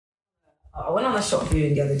I went on a shop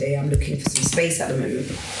viewing the other day. I'm looking for some space at the moment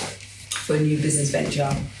for a new business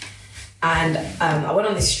venture. And I went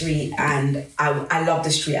on the street and I love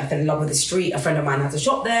the street. I fell in love with the street. A friend of mine has a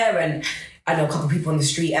shop there and I know a couple of people on the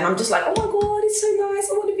street and I'm just like, oh my God, it's so nice.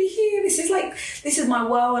 I want to be here. This is my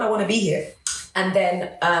world. I want to be here. And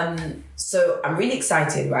then, so I'm really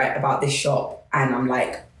excited, right, about this shop and I'm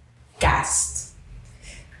like gassed.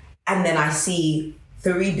 And then I see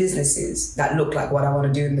 3 businesses that look like what I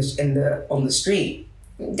want to do on the street.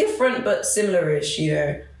 Different, but similar-ish,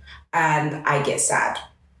 and I get sad.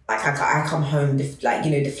 Like I come home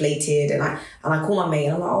deflated and I call my mate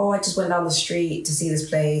and I'm like, oh, I just went down the street to see this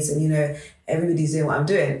place and everybody's doing what I'm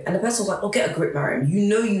doing. And the person was like, oh, get a grip, Mariam.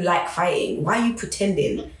 You like fighting. Why are you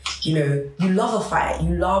pretending? You love a fight.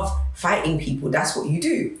 You love fighting people. That's what you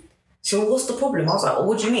do. So what's the problem? I was like, oh,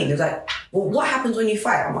 what do you mean? It was like, well, what happens when you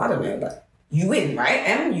fight? I'm like, I don't know. Like, you win,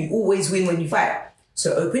 right? You always win when you fight.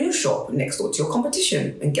 So open your shop next door to your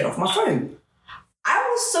competition and get off my phone. I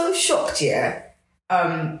was so shocked,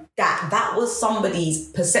 that was somebody's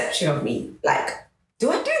perception of me. Like,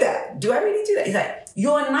 do I do that? Do I really do that? He's like,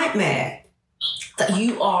 you're a nightmare. That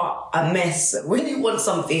you are a mess. When you want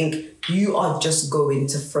something, you are just going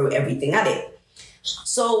to throw everything at it.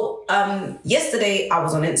 So yesterday I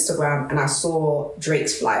was on Instagram and I saw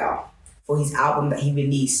Drake's flyer for his album that he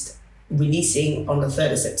releasing on the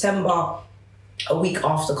 3rd of September, a week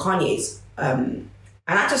after Kanye's. And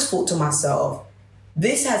I just thought to myself,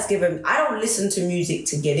 this has given, I don't listen to music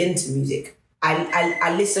to get into music.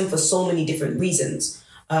 I listen for so many different reasons.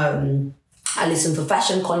 I listen for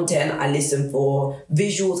fashion content. I listen for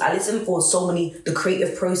visuals. I listen for the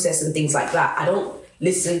creative process and things like that. I don't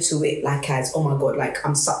listen to it like as, oh my God, like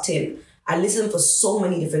I'm sucked in. I listen for so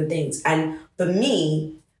many different things. And for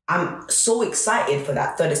me, I'm so excited for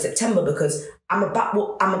that 3rd of September because I'm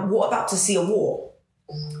about to see a war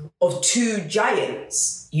of 2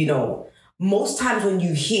 giants, Most times when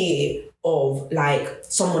you hear of like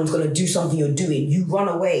someone's going to do something you're doing, you run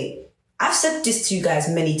away. I've said this to you guys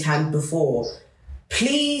many times before.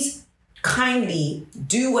 Please kindly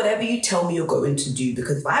do whatever you tell me you're going to do,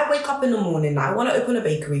 because if I wake up in the morning and I want to open a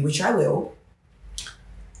bakery, which I will,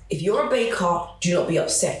 if you're a baker, do not be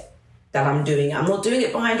upset that I'm doing it. I'm not doing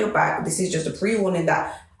it behind your back. This is just a pre-warning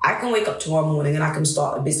that I can wake up tomorrow morning and I can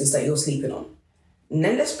start a business that you're sleeping on. And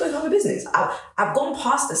then let's both have a business. I've gone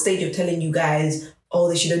past the stage of telling you guys, oh,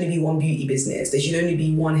 there should only be one beauty business. There should only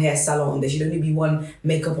be one hair salon. There should only be one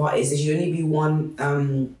makeup artist. There should only be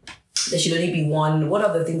one, what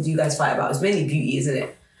other things do you guys fight about? It's mainly beauty, isn't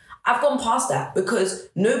it? I've gone past that because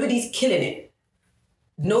nobody's killing it.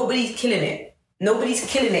 Nobody's killing it. Nobody's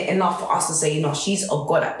killing it enough for us to say, she's a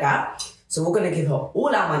god at that. So we're going to give her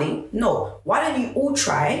all our money. No. Why don't you all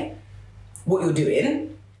try what you're doing?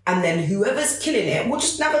 And then whoever's killing it will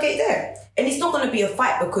just navigate there. And it's not going to be a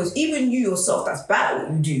fight because even you yourself that's bad at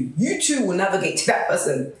what you do, you too will navigate to that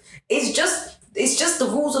person. It's just the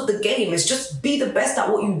rules of the game. It's just be the best at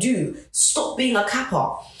what you do. Stop being a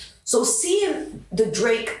capper. So seeing the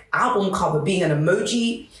Drake album cover being an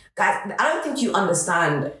emoji, guys, I don't think you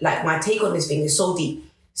understand, like my take on this thing is so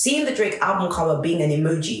deep. Seeing the Drake album cover being an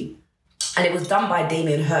emoji, and it was done by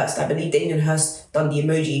Damien Hirst. I believe Damien Hirst done the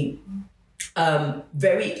emoji.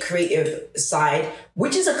 Very creative side,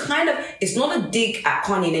 which is a kind of, it's not a dig at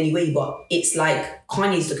Kanye in any way, but it's like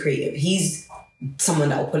Kanye's the creative. He's someone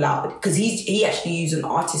that will pull out because he actually used an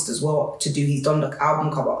artist as well to do. He's done the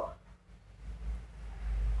album cover.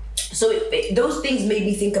 So those things made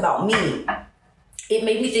me think about me. It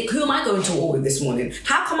made me think, who am I going to war with this morning?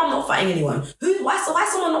 How come I'm not fighting anyone? Why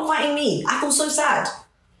is someone not fighting me? I feel so sad.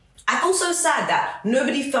 I feel so sad that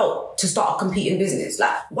nobody felt to start a competing business.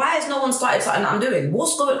 Like, why has no one started something that I'm doing?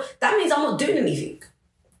 What's going on? That means I'm not doing anything.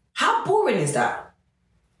 How boring is that?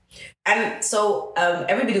 And so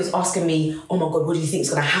everybody was asking me, oh my God, what do you think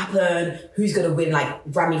is going to happen? Who's going to win like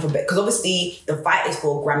Grammy for best? Because obviously the fight is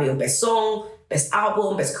for Grammy of best song, best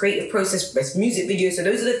album, best creative process, best music video. So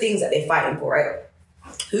those are the things that they're fighting for, right?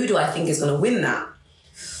 Who do I think is going to win that?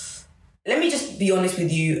 Let me just be honest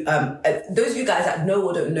with you. Those of you guys that know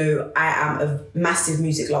or don't know, I am a massive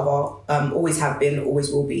music lover. Always have been,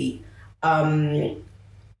 always will be. And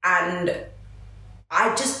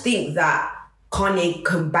I just think that Kanye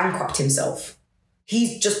can bankrupt himself.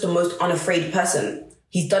 He's just the most unafraid person.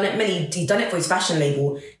 He's done it for his fashion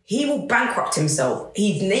label. He will bankrupt himself.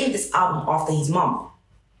 He's named this album after his mum.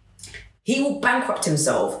 He will bankrupt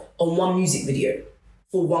himself on one music video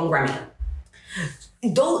for one Grammy.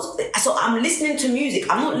 So I'm listening to music.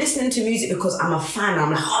 I'm not listening to music because I'm a fan. I'm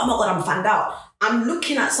like, oh my God, I'm fanned out. I'm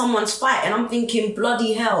looking at someone's fight and I'm thinking,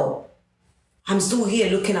 bloody hell. I'm still here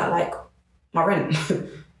looking at like my rent.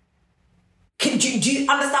 Do you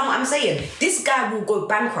understand what I'm saying? This guy will go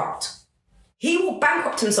bankrupt. He will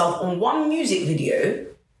bankrupt himself on one music video.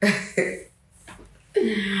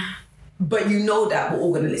 But you know that we're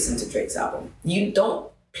all going to listen to Drake's album. You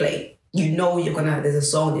don't play. You know there's a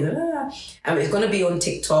song, and it's going to be on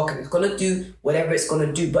TikTok and it's going to do whatever it's going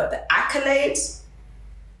to do. But the accolades,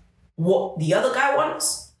 what the other guy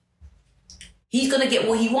wants, he's going to get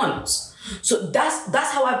what he wants. So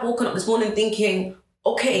that's how I've woken up this morning thinking,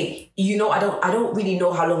 okay, I don't really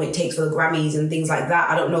know how long it takes for the Grammys and things like that.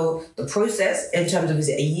 I don't know the process in terms of, is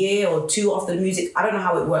it a year or two after the music? I don't know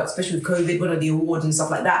how it works, especially with COVID, one of the awards and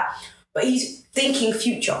stuff like that. But he's thinking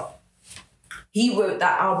future. He wrote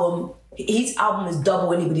that album. His album is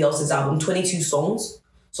double anybody else's album, 22 songs.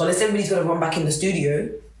 So unless everybody's going to run back in the studio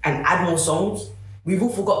and add more songs, we've all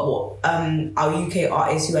forgot what our UK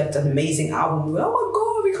artist who had an amazing album. We were, oh my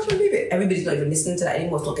God, we can't believe it. Everybody's not even listening to that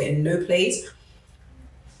anymore. It's not getting no plays.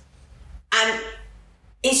 And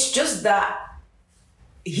it's just that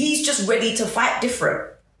he's just ready to fight different.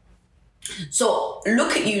 So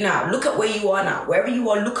look at you now. Look at where you are now. Wherever you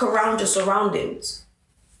are, look around your surroundings.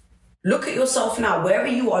 Look at yourself now. Wherever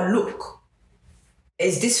you are, look.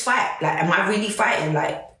 Is this fight? Like, am I really fighting?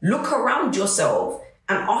 Like, look around yourself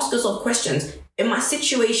and ask yourself questions. In my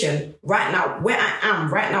situation right now, where I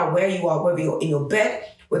am right now, where you are, whether you're in your bed,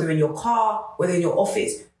 whether in your car, whether in your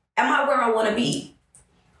office, am I where I want to be?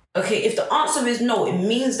 Okay, if the answer is no, it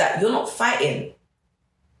means that you're not fighting.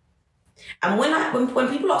 And when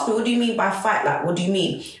people ask me, what do you mean by fight? Like, what do you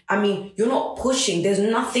mean? I mean, you're not pushing. There's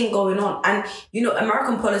nothing going on. And,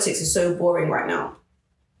 American politics is so boring right now.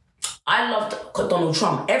 I loved Donald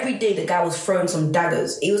Trump. Every day the guy was throwing some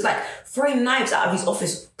daggers. He was like throwing knives out of his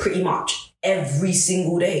office pretty much every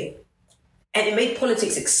single day. And it made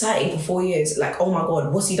politics exciting for 4 years. Like, oh my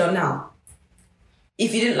God, what's he done now?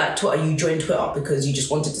 If you didn't like Twitter, you joined Twitter because you just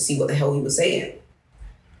wanted to see what the hell he was saying.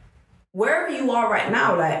 Wherever you are right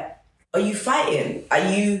now, like, are you fighting? Are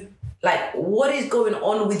you, like, what is going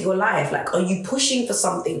on with your life? Like, are you pushing for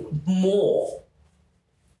something more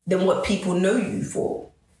than what people know you for?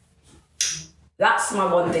 That's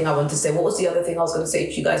my one thing I want to say. What was the other thing I was going to say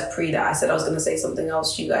to you guys pre that? I said I was going to say something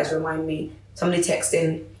else. You guys remind me. Somebody text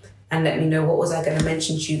in and let me know what was I going to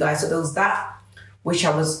mention to you guys. So there was that, which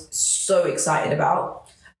I was so excited about.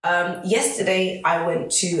 Yesterday, I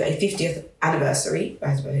went to a 50th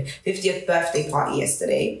birthday party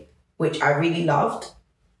yesterday, which I really loved.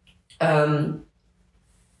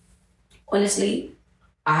 Honestly,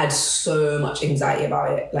 I had so much anxiety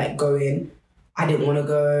about it, like going. I didn't want to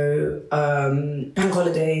go. Bank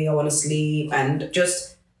holiday, I want to sleep, and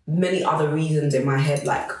just many other reasons in my head,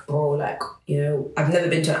 like, bro, like, I've never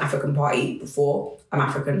been to an African party before. I'm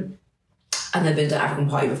African. I've never been to an African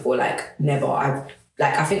party before, like, never. I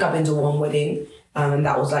think I've been to one wedding, and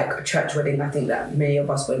that was like a church wedding, I think that many of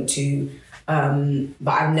us went to.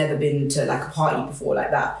 But I've never been to like a party before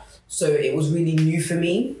like that. So it was really new for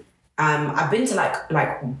me. I've been to like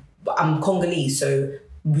I'm Congolese, so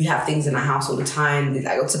we have things in our house all the time.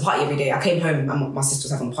 Like, it's a party every day. I came home and my sister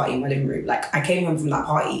was having a party in my living room. Like, I came home from that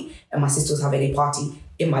party and my sister was having a party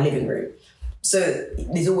in my living room. So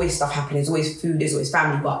there's always stuff happening. There's always food. There's always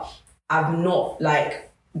family. But I've not,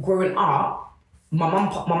 like, growing up, my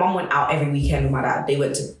mum went out every weekend with my dad. They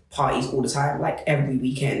went to parties all the time, like every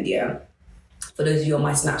weekend, yeah. For those of you on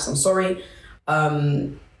my snaps, I'm sorry.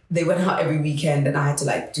 They went out every weekend and I had to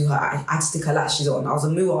like do I had to stick her lashes on. I was a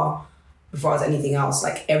mua before I was anything else.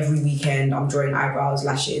 Like every weekend I'm drawing eyebrows,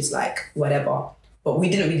 lashes, like whatever. But we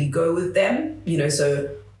didn't really go with them, so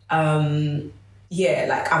yeah,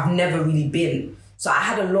 like I've never really been. So I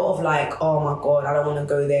had a lot of like, oh my God, I don't want to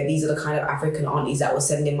go there. These are the kind of African aunties that were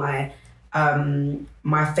sending my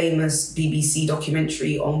my famous BBC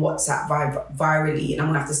documentary on WhatsApp virally, and I'm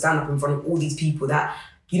gonna have to stand up in front of all these people that,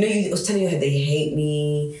 you was telling your head they hate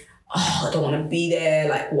me. Oh, I don't want to be there.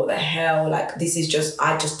 Like, what the hell? Like, this is just,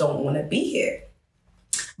 I just don't want to be here.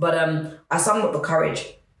 But I summoned up the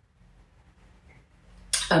courage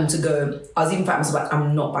to go. I was even fighting myself, like,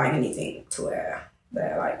 I'm not buying anything to wear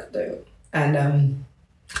there, like, don't. And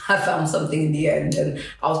I found something in the end, and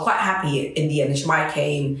I was quite happy in the end. Shemai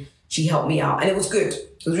came, she helped me out, and it was good.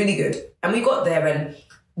 It was really good. And we got there, and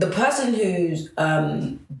the person whose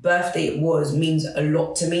birthday it was means a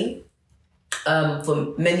lot to me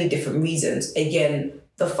for many different reasons. Again,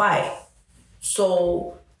 the fight.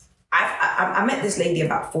 So I met this lady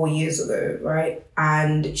about 4 years ago, right?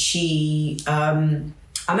 And she, I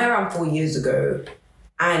met her around 4 years ago,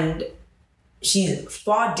 and she's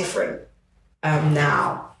far different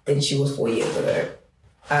now than she was 4 years ago.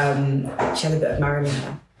 She had a bit of Marilyn in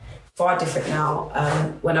her. Far different now.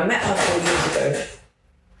 When I met her 4 years ago,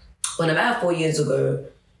 When I met her 4 years ago,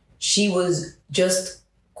 she was just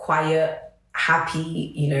quiet,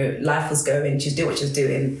 happy, you know, life was going, she was doing what she was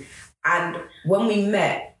doing. And when we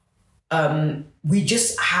met, we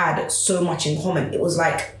just had so much in common. It was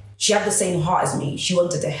like, she had the same heart as me. She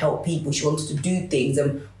wanted to help people. She wanted to do things.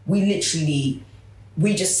 And we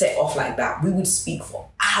just set off like that. We would speak for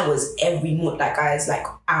hours every month, like guys, like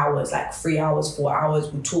hours, like 3 hours, 4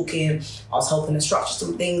 hours. We're talking. I was helping her structure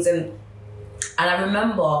some things. And I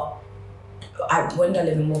remember when I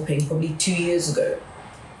lived in Wapping, probably 2 years ago,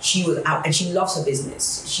 she was out and she loves her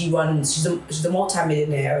business. She's a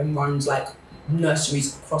multi-millionaire and runs like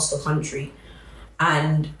nurseries across the country.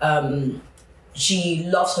 And she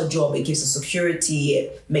loves her job. It gives her security.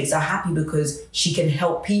 It makes her happy because she can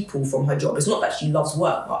help people from her job. It's not that she loves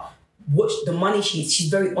work, but the money she's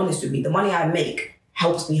very honest with me. The money I make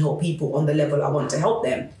helps me help people on the level I want to help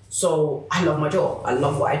them. So I love my job. I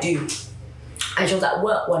love what I do. And she was at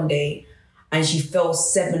work one day and she fell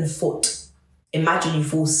 7 foot. Imagine you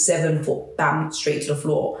fall 7 foot, bam, straight to the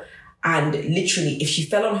floor. And literally, if she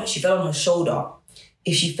fell on her shoulder.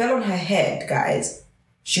 If she fell on her head, guys,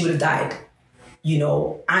 she would have died. You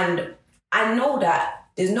know, and I know that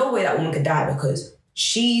there's no way that woman could die because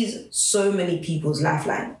she's so many people's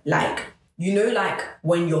lifeline. Like, you know, like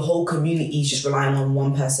when your whole community is just relying on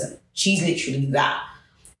one person. She's literally that.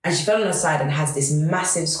 And she fell on her side and has this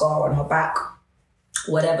massive scar on her back,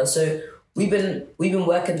 whatever. So we've been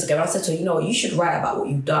working together. I said to her, you know what, you should write about what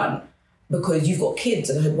you've done because you've got kids.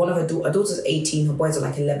 And one of her daughter's 18, her boys are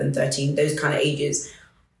like 11, 13, those kind of ages.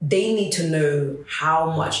 They need to know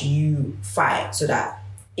how much you fight so that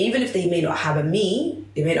even if they may not have a me,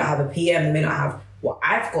 they may not have a PM, they may not have what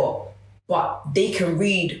I've got, but they can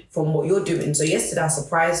read from what you're doing. So yesterday I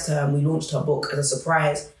surprised her and we launched her book as a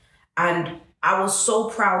surprise. And I was so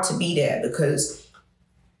proud to be there because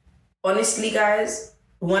honestly, guys,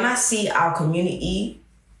 when I see our community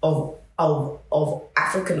of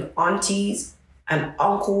African aunties and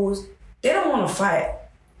uncles, they don't want to fight.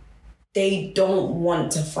 They don't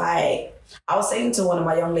want to fight. I was saying to one of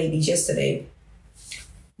my young ladies yesterday,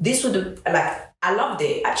 this would have, like, I loved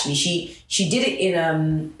it, actually. She did it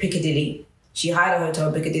in Piccadilly. She hired a hotel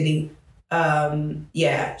in Piccadilly.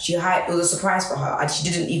 It was a surprise for her. She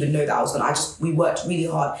didn't even know that we worked really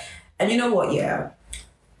hard. And you know what,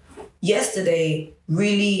 yesterday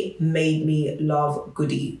really made me love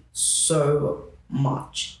Goody so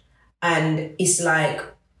much. And it's like,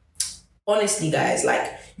 honestly, guys,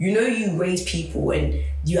 like, you know, you raise people and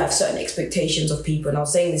you have certain expectations of people. And I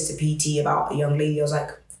was saying this to PT about a young lady. I was like,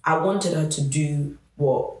 I wanted her to do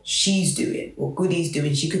what she's doing, what Goody's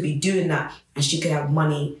doing. She could be doing that and she could have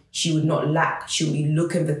money. She would not lack. She would be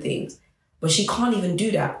looking for things. But she can't even do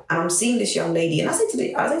that. And I'm seeing this young lady, and I say to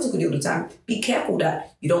Goody all the time, be careful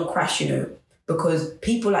that you don't crash, you know, because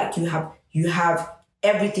people like you have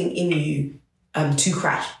everything in you to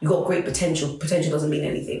crash. You got great potential. Potential doesn't mean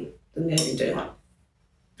anything. Doesn't mean anything to anyone.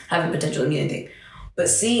 Having potential doesn't mean anything. But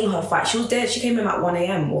seeing her fight, she was there. She came in at 1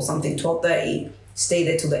 a.m. or something, 12:30, stayed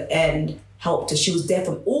there till the end, helped her. She was there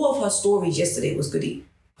from all of her stories yesterday was Goody,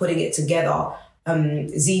 putting it together.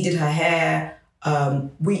 Z did her hair.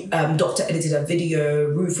 Doctor edited a video.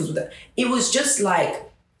 Ruth was with her. It was just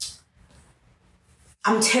like,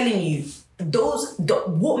 I'm telling you,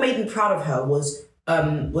 what made me proud of her was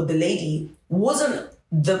with the lady, wasn't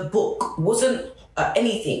the book, wasn't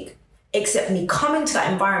anything except me coming to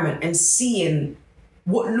that environment and seeing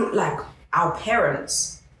what looked like our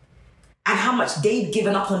parents and how much they'd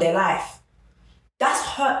given up on their life. That's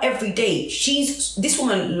her every day. This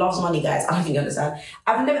woman loves money, guys. I don't think you understand.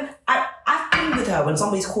 I've been with her when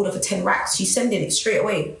somebody's called her for 10 racks. She's sending it straight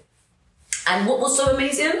away. And what was so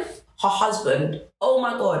amazing? Her husband. Oh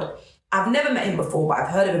my God. I've never met him before, but I've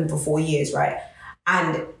heard of him for 4 years, right?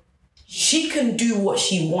 And she can do what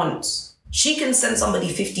she wants. She can send somebody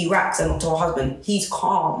 50 racks and to her husband. He's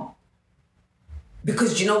calm.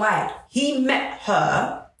 Because you know why? He met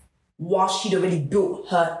her while she'd already built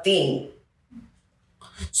her thing.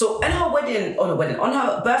 So on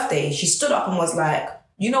her birthday, she stood up and was like,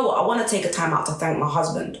 you know what? I want to take a time out to thank my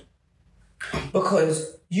husband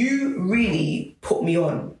because you really put me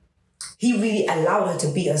on. He really allowed her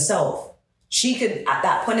to be herself. She could, at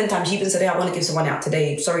that point in time, she even said, hey, I want to give some money out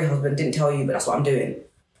today. Sorry, husband, didn't tell you, but that's what I'm doing.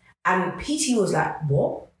 And PT was like,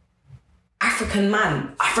 what? African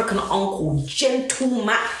man, African uncle,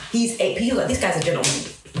 gentleman. PT was like, this guy's a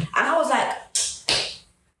gentleman. And I was like,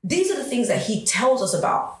 these are the things that he tells us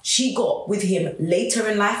about. She got with him later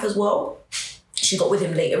in life as well. She got with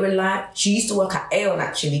him later in life. She used to work at Aeon,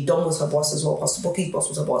 actually. Don was her boss as well. Pastor Booky's boss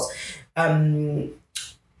was her boss.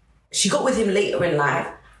 She got with him later in life.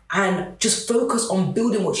 and just focus on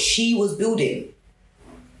building what she was building.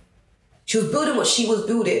 She was building what she was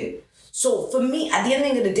building. So for me, at the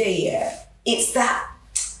end of the day, yeah, it's that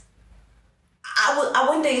I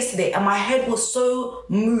went there yesterday and my head was so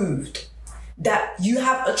moved that you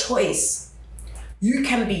have a choice. You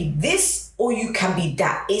can be this or you can be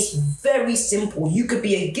that. It's very simple. You could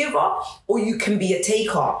be a giver or you can be a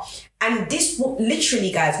taker. And this,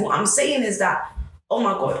 literally, guys, what I'm saying is that, oh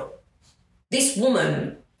my God, this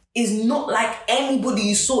woman is not like anybody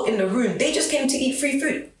you saw in the room. They just came to eat free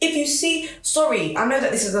food. If you see, sorry, I know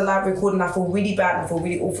that this is a live recording. I feel really bad and I feel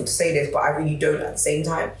really awful to say this, but I really don't at the same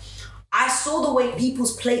time. I saw the way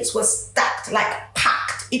people's plates were stacked, like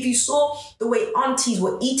packed. If you saw the way aunties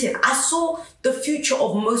were eating, I saw the future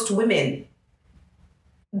of most women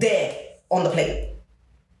there on the plate.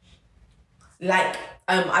 Like,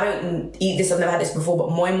 I don't eat this, I've never had this before,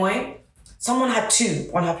 but moi moi. Someone had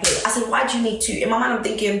 2 on her plate. I said, why do you need 2? In my mind, I'm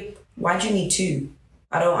thinking, why do you need 2?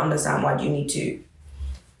 I don't understand. Why do you need 2?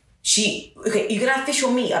 Okay, you can have fish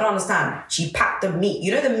or meat. I don't understand. She packed the meat.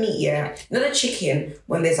 You know the meat, yeah? You know the chicken,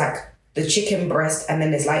 when there's like the chicken breast and then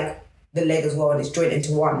there's like the leg as well and it's joined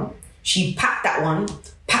into one. She packed that one,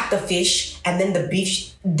 packed the fish and then the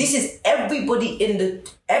beef. This is everybody in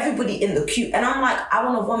the queue. And I'm like, I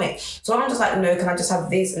want to vomit. So I'm just like, no, can I just have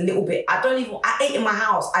this a little bit? I ate in my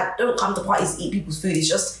house. I don't come to parties to eat people's food. It's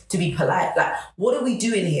just to be polite. Like, what are we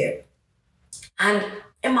doing here? And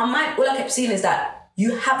in my mind, all I kept seeing is that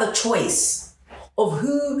you have a choice of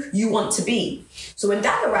who you want to be. So when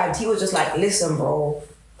Dad arrived, he was just like, listen, bro,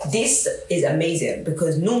 this is amazing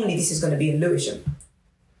because normally this is going to be in Lewisham.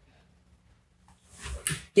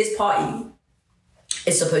 This party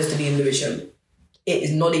is supposed to be in Lewisham. It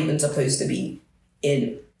is not even supposed to be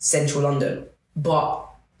in central London. But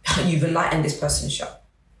you've enlightened this person, shut.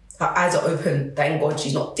 Her eyes are open. Thank God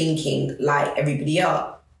she's not thinking like everybody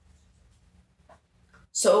else.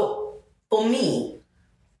 So for me,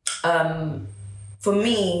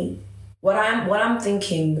 what I'm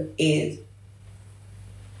thinking is,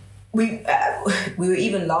 we were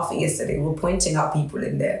even laughing yesterday. We were pointing out people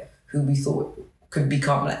in there who we thought could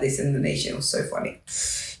become like this in the nation. It was so funny.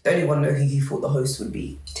 Don't even know who you thought the host would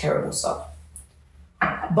be. Terrible stuff.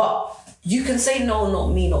 But you can say, no, not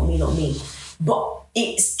me, not me, not me. But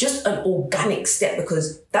it's just an organic step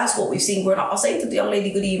because that's what we've seen growing up. I was saying to the young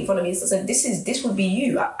lady good in front of me, I said, this would be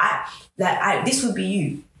you. This would be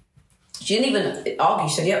you. She didn't even argue.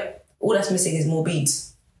 She said, yep, all that's missing is more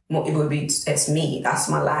beads. More Igbo beads. It's me. That's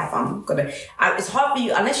my life. It's hard for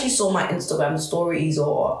you, unless you saw my Instagram stories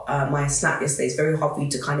or my Snap yesterday, it's very hard for you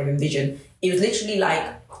to kind of envision. It was literally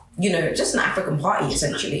like, just an African party,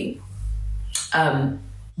 essentially.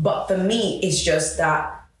 But for me, it's just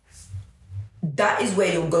that is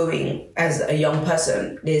where you're going as a young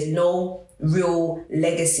person. There's no real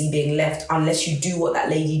legacy being left unless you do what that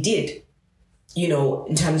lady did,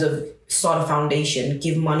 in terms of start a foundation,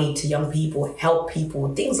 give money to young people, help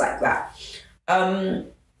people, things like that.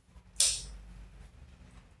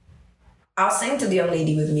 I was saying to the young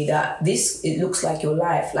lady with me that it looks like your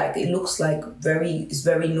life. Like, it looks like it's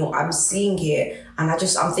very no. I'm seeing here, and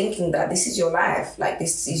I'm thinking that this is your life. Like,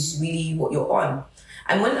 this is really what you're on.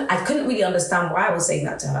 And when I couldn't really understand why I was saying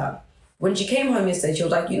that to her, when she came home yesterday, she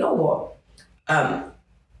was like, you know what? I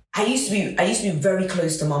used to be very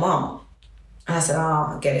close to my mom, and I said,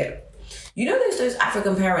 I get it. You know, there's those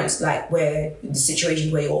African parents, like, where the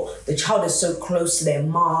situation where the child is so close to their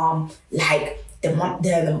mom, like them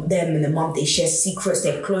and the mom, they share secrets,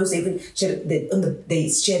 they're close, they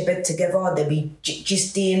share bed together, they'll be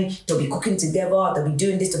gisting, they'll be cooking together, they'll be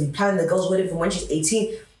doing this, they'll be planning the girl's wedding from when she's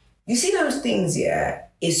 18. You see those things, yeah,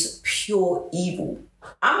 it's pure evil.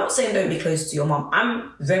 I'm not saying don't be close to your mom.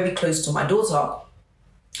 I'm very close to my daughter.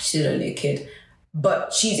 She's only a kid.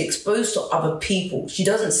 But she's exposed to other people. She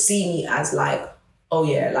doesn't see me as like, oh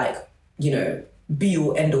yeah, like, be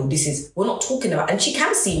all end all. We're not talking about, and she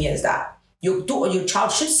can see me as that. Your daughter, your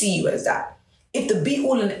child should see you as that. If the be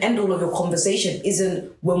all and end all of your conversation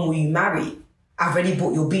isn't when will you marry? I've already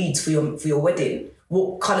bought your beads for your wedding.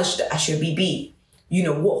 What colour should the Ashwebi be?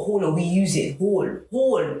 What hall are we using?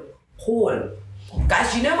 Hall.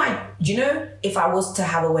 Guys, if I was to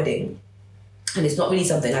have a wedding, and it's not really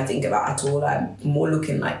something I think about at all. I'm more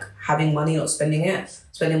looking like having money, not spending it.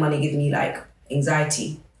 Spending money gives me like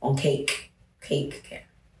anxiety on cake.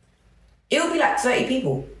 It would be like 30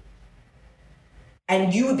 people.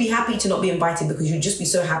 And you would be happy to not be invited because you'd just be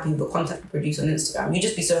so happy with the content you produce on Instagram. You'd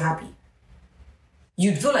just be so happy.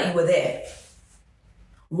 You'd feel like you were there.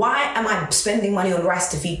 Why am I spending money on rice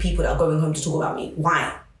to feed people that are going home to talk about me?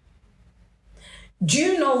 Why? Do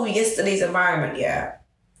you know yesterday's environment, yeah?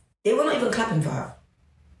 They were not even clapping for her.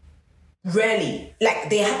 Rarely. Like,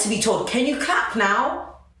 they had to be told, can you clap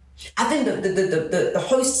now? I think the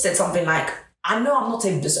host said something like, I know I'm not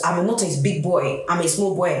a big boy, I'm a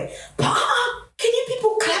small boy, but can you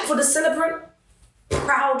people clap for the celebrant?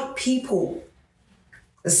 Proud people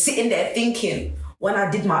sitting there thinking, when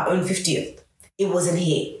I did my own 50th, it wasn't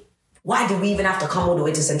here. Why do we even have to come all the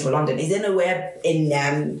way to central London? Is there nowhere in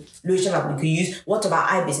Lewisham we could use? What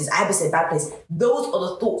about Ibis? Is Ibis a bad place? Those are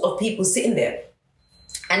the thoughts of people sitting there.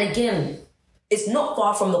 And again, it's not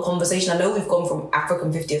far from the conversation. I know we've gone from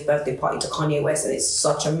African 50th birthday party to Kanye West, and it's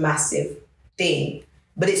such a massive thing.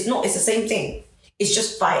 But it's not. It's the same thing. It's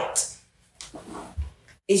just fight.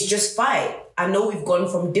 It's just fight. I know we've gone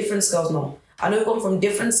from different scales now. I know we've gone from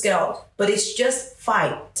different scales, but it's just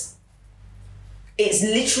fight. It's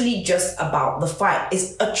literally just about the fight.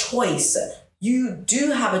 It's a choice. You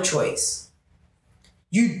do have a choice.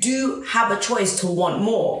 You do have a choice to want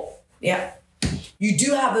more. Yeah. You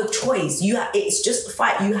do have a choice. It's just a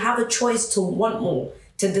fight. You have a choice to want more,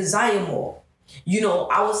 to desire more. You know,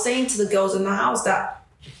 I was saying to the girls in the house that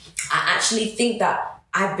I actually think that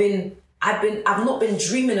I've not been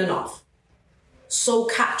dreaming enough. So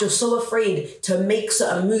capped, you're so afraid to make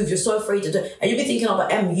certain moves. You're so afraid to do, and you'll be thinking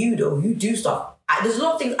about you though. You do stuff. There's a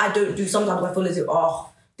lot of things I don't do. Sometimes I feel as if,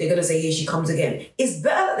 they're gonna say here she comes again. It's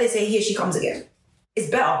better that they say here she comes again. It's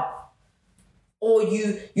better. Or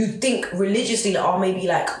you think religiously that, maybe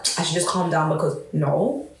like I should just calm down because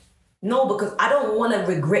because I don't want to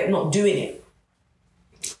regret not doing it.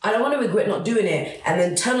 I don't want to regret not doing it and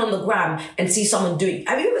then turn on the gram and see someone doing.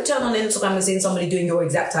 Have you ever turned on Instagram and seen somebody doing your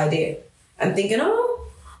exact idea and thinking, I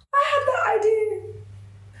had that idea.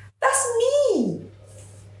 That's me.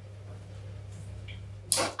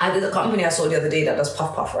 There's a company I saw the other day that does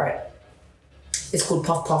Puff Puff, right? It's called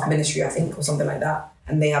Puff Puff Ministry, I think, or something like that.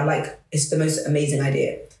 And they have it's the most amazing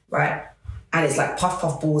idea, right? And it's like Puff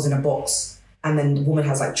Puff balls in a box. And then the woman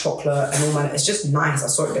has chocolate and all that. It's just nice. I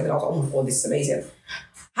saw it and I was like, oh my God, this is amazing.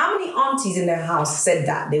 How many aunties in their house said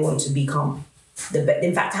that they want to become the best?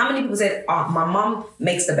 In fact, how many people said, my mum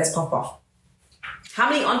makes the best Puff Puff? How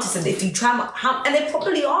many aunties said, if you try, and they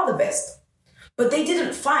probably are the best, but they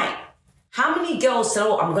didn't fight. How many girls said,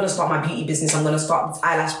 I'm going to start my beauty business. I'm going to start this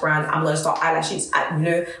eyelash brand. I'm going to start eyelashes. I'm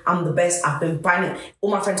the best. I've been buying it. All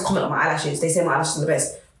my friends comment on my eyelashes. They say my eyelashes are the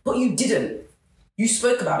best. But you didn't. You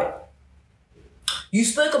spoke about it. You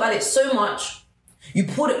spoke about it so much. You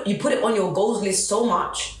put it on your goals list so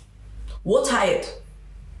much. We're tired.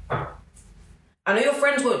 I know your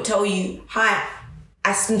friends won't tell you, hi,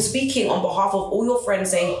 I'm speaking on behalf of all your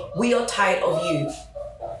friends saying, we are tired of you.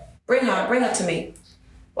 Bring her to me.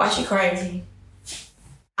 Why is she crying?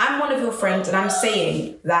 I'm one of your friends and I'm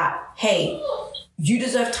saying that, hey, you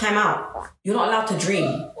deserve time out. You're not allowed to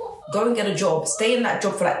dream. Go and get a job. Stay in that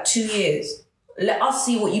job for 2 years. Let us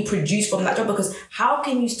see what you produce from that job, because how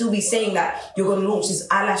can you still be saying that you're going to launch this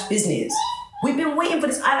eyelash business? We've been waiting for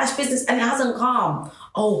this eyelash business and it hasn't come.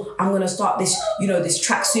 I'm going to start this, this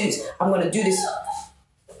tracksuits. I'm going to do this.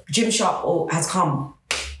 Gymshark has come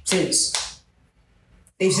since.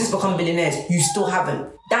 They've just become billionaires. You still haven't.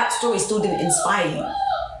 That story still didn't inspire you.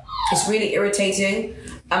 It's really irritating.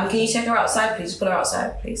 Can you take her outside, please? Put her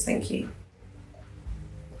outside, please. Thank you.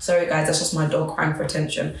 Sorry, guys. That's just my dog crying for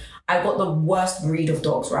attention. I got the worst breed of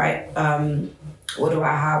dogs, right? What do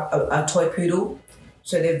I have? A toy poodle.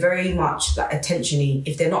 So they're very much attention-y.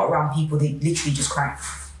 If they're not around people, they literally just cry.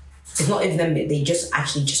 It's not even them. They just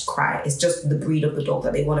actually just cry. It's just the breed of the dog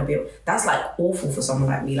that they want to be. That's awful for someone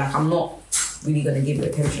like me. I'm not really going to give you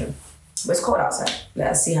attention. But it's cold outside.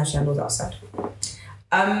 Let us see how she handles outside.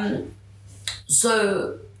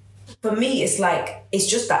 So for me, it's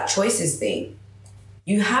just that choices thing.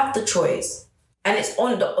 You have the choice. And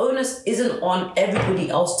the onus isn't on everybody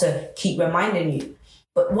else to keep reminding you.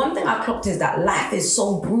 But one thing I clocked is that life is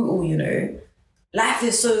so brutal, Life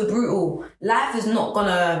is so brutal. Life is not going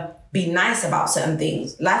to be nice about certain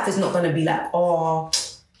things. Life is not going to be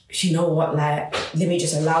you know what, let me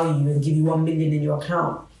just allow you and give you 1 million in your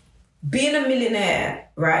account. Being a millionaire,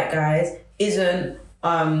 right, guys, isn't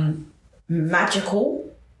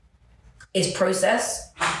magical. It's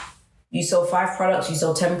process. You sell 5 products, you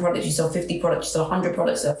sell 10 products, you sell 50 products, you sell 100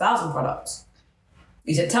 products, you sell 1,000 products.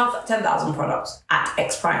 You sell 10,000 products at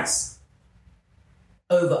X price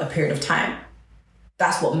over a period of time.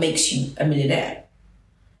 That's what makes you a millionaire.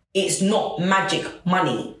 It's not magic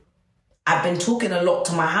money. I've been talking a lot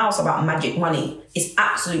to my house about magic money. It's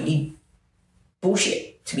absolutely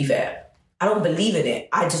bullshit, to be fair. I don't believe in it.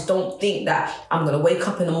 I just don't think that I'm going to wake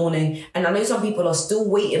up in the morning, and I know some people are still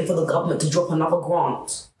waiting for the government to drop another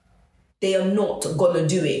grant. They are not going to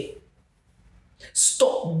do it.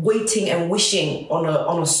 Stop waiting and wishing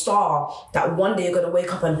on a star that one day you're going to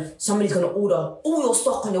wake up and somebody's going to order all your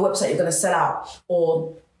stock on your website you're going to sell out,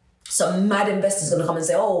 or some mad investor's going to come and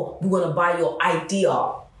say, oh, we want to buy your idea.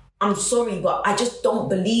 I'm sorry, but I just don't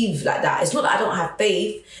believe like that. It's not that I don't have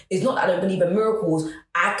faith. It's not that I don't believe in miracles.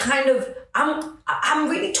 I'm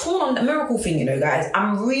really torn on the miracle thing, you know, guys.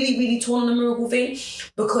 I'm really, really torn on the miracle thing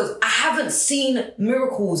because I haven't seen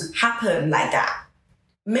miracles happen like that.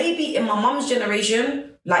 Maybe in my mum's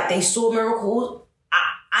generation, like they saw miracles.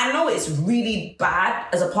 I know it's really bad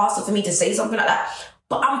as a pastor for me to say something like that,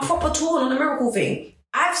 but I'm proper torn on the miracle thing.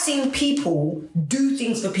 I've seen people do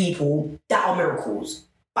things for people that are miracles,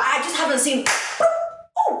 but I just haven't seen,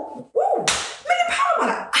 oh, whoa, £1 million,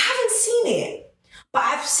 man. I haven't seen it, but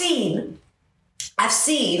I've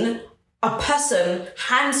seen a person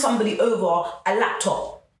hand somebody over a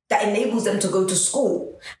laptop that enables them to go to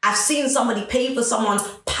school. I've seen somebody pay for someone's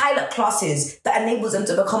pilot classes that enables them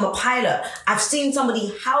to become a pilot. I've seen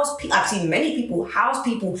I've seen many people house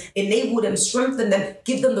people, enable them, strengthen them,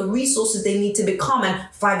 give them the resources they need to become, and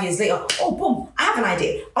 5 years later, oh, boom, I have an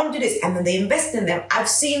idea. I'll do this. And then they invest in them. I've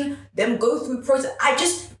seen them go through process.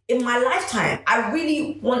 In my lifetime, I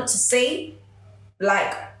really want to say,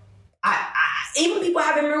 like, even people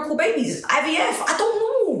having miracle babies, IVF, I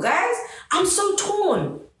don't know, guys. I'm so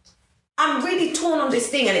torn. I'm really torn on this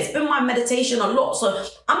thing, and it's been my meditation a lot. So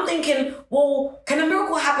I'm thinking, well, can a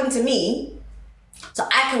miracle happen to me so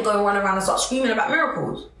I can go and run around and start screaming about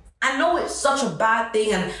miracles? I know it's such a bad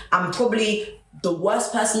thing, and I'm probably the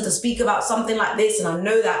worst person to speak about something like this, and I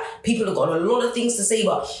know that people have got a lot of things to say,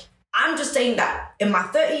 but I'm just saying that in my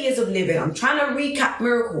 30 years of living, I'm trying to recap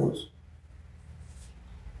miracles.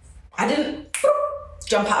 I didn't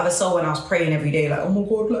jump out of a cell when I was praying every day, like, oh my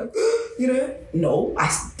God, like, you know? No, I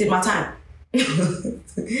did my time. Do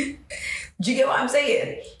you get what I'm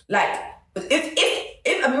saying? Like,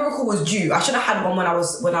 if a miracle was due, I should have had one when I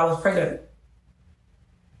was pregnant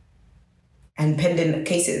and pending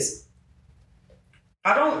cases.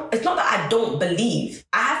 It's not that I don't believe.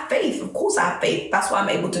 I have faith. Of course I have faith. That's why I'm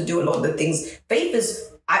able to do a lot of the things. Faith is,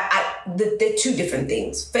 they're two different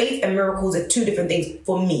things. Faith and miracles are two different things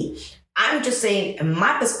for me. I'm just saying, in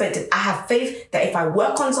my perspective, I have faith that if I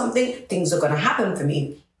work on something, things are going to happen for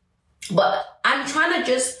me. But I'm trying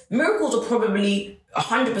to miracles are probably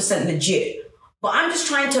 100% legit. But I'm just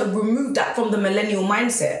trying to remove that from the millennial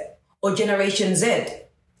mindset or Generation Z.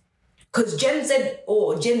 Because Gen Z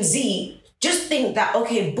or Gen Z just think that,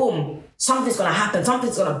 okay, boom, something's going to happen.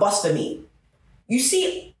 Something's going to bust for me. You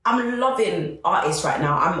see, I'm loving artists right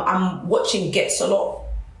now. I'm watching Gets a lot.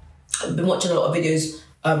 I've been watching a lot of videos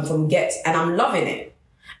from Gets, and I'm loving it.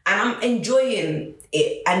 And I'm enjoying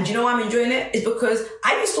it. And do you know why I'm enjoying it? It's because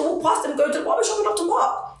I used to walk past them, go to the barbershop in Upton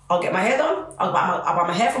Park. I'll get my hair done. I'll buy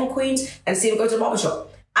my hair from Queens and see them go to the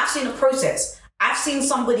barbershop. I've seen the process. I've seen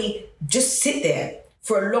somebody just sit there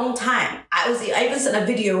for a long time. I even sent a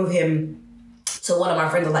video of him to one of my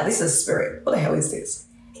friends. I was like, this is a spirit. What the hell is this?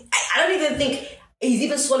 I don't even think he's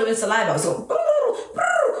even swallowing saliva. So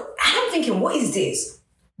I'm thinking, what is this?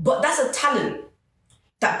 But that's a talent.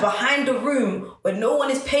 That behind the room, when no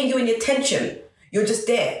one is paying you any attention, you're just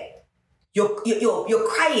there. You're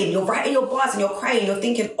crying, you're writing your bars and you're crying, you're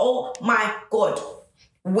thinking, oh my God,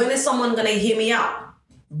 when is someone gonna hear me out?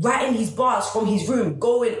 Writing his bars from his room,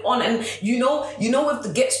 going on, and you know with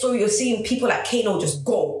the Get story, you're seeing people like Kano just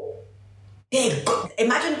go.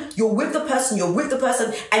 Imagine you're with the person,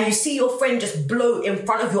 and you see your friend just blow in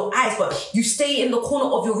front of your eyes, but you stay in the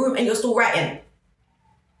corner of your room and you're still writing.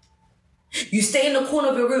 You stay in the corner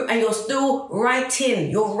of your room and you're still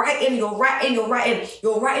writing. You're writing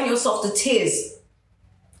yourself to tears.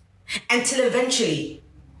 Until eventually,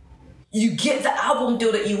 you get the album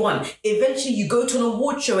deal that you want. Eventually, you go to an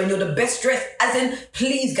award show and you're the best dressed. As in,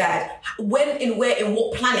 please, guys, when and where and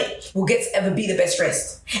what planet will Gets ever be the best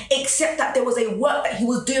dressed? Except that there was a work that he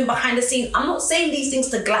was doing behind the scenes. I'm not saying these things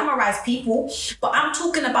to glamorize people, but I'm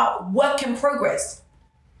talking about work in progress.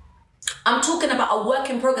 I'm talking about a work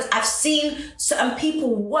in progress. I've seen certain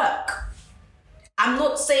people work. I'm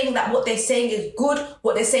not saying that what they're saying is good,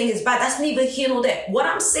 what they're saying is bad. That's neither here nor there. What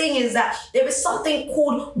I'm saying is that there is something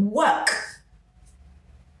called work.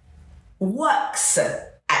 Works,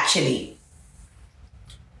 actually.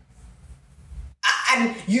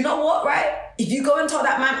 And you know what, right? If you go and tell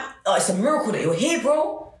that man, oh, it's a miracle that you're here,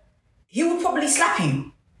 bro, he will probably slap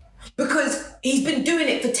you. Because he's been doing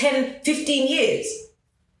it for 10, 15 years.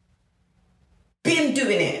 Been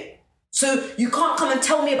doing it. So you can't come and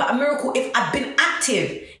tell me about a miracle if I've been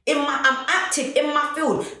active. I'm active in my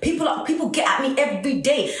field. People get at me every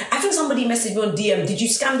day. I think somebody messaged me on DM, did you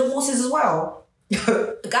scam the horses as well?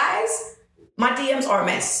 Guys, My DMs are a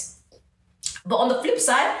mess. But on the flip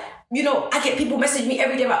side, you know, I get people message me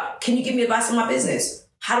every day about, can you give me advice on my business?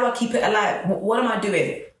 How do I keep it alive? What am I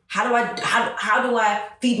doing? How do I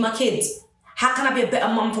feed my kids? How can I be a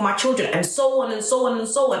better mum for my children? And so on and so on and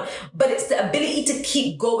so on. But it's the ability to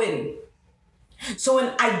keep going. So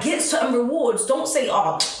when I get certain rewards, don't say,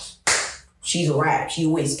 oh, she's all right. She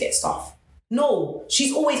always gets stuff. No,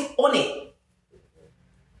 she's always on it.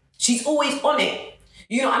 She's always on it.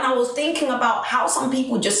 You know, and I was thinking about how some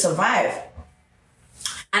people just survive.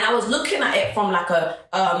 And I was looking at it from like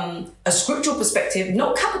a scriptural perspective,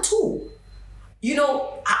 no cap at all. You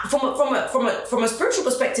know, from a spiritual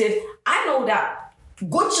perspective, I know that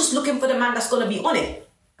God's just looking for the man that's going to be on it.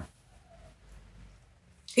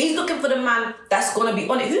 He's looking for the man that's going to be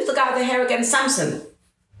on it. Who's the guy with the hair again? Samson.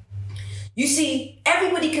 You see,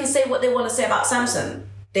 everybody can say what they want to say about Samson.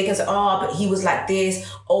 They can say, oh, but he was like this.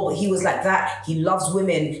 Oh, but he was like that. He loves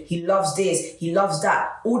women. He loves this. He loves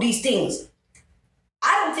that. All these things.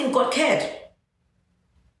 I don't think God cared.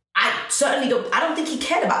 I don't think he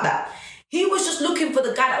cared about that. He was just looking for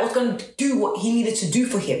the guy that was going to do what he needed to do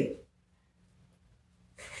for him.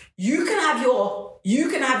 You can have your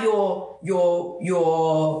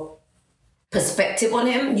perspective on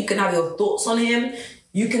him. You can have your thoughts on him.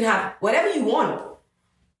 You can have whatever you want.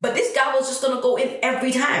 But this guy was just going to go in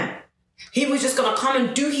every time. He was just going to come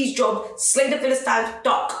and do his job, slay the Philistines,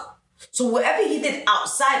 duck. So whatever he did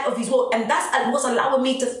outside of his world, and that's what's allowing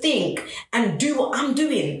me to think and do what I'm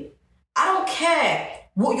doing. I don't care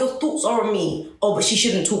what your thoughts are on me. Oh, but she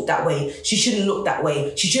shouldn't talk that way. She shouldn't look that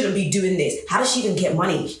way. She shouldn't be doing this. How does she even get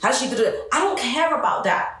money? How does she do it? I don't care about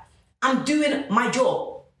that. I'm doing my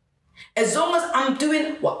job. As long as I'm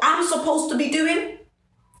doing what I'm supposed to be doing,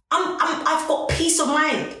 I've got peace of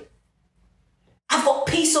mind. I've got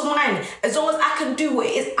peace of mind as long as I can do what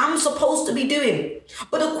it is I'm supposed to be doing.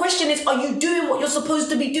 But the question is, are you doing what you're supposed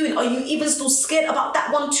to be doing? Are you even still scared about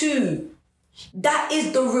that one too? That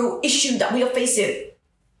is the real issue that we are facing.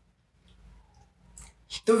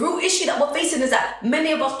 The real issue that we're facing is that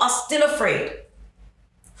many of us are still afraid.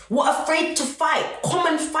 We're afraid to fight. Come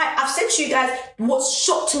and fight. I've said to you guys, what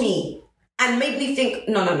shocked me and made me think,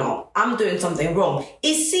 no, I'm doing something wrong,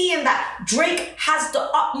 is seeing that Drake has the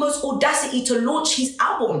utmost audacity to launch his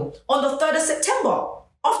album on the 3rd of September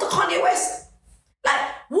after Kanye West. Like,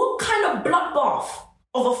 what kind of bloodbath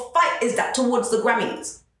of a fight is that towards the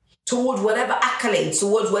Grammys? Towards whatever accolades,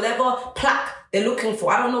 towards whatever plaque they're looking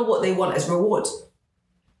for. I don't know what they want as rewards.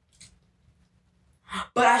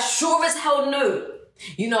 But I sure as hell know.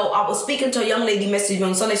 You know, I was speaking to a young lady, messaged me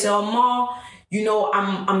on Sunday, said, oh, Ma, you know,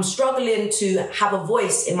 I'm struggling to have a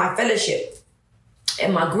voice in my fellowship,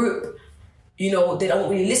 in my group. You know, they don't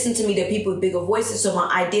really listen to me. They're people with bigger voices, so my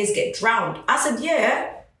ideas get drowned. I said,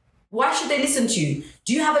 yeah. Why should they listen to you?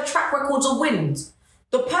 Do you have a track record of wins?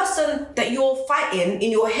 The person that you're fighting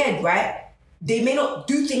in your head, right? They may not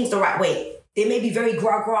do things the right way. They may be very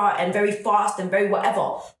gra-gra and very fast and very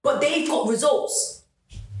whatever, but they've got results.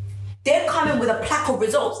 They're coming with a plaque of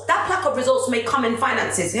results. That plaque of results may come in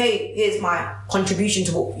finances. Hey, here's my contribution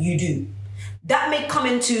to what you do. That may come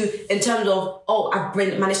in terms of, oh, I've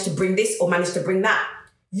managed to bring this or managed to bring that.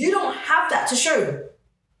 You don't have that to show.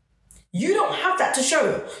 You don't have that to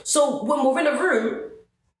show. So when we're in a room,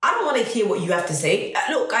 I don't want to hear what you have to say.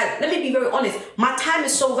 Look, guys, let me be very honest. My time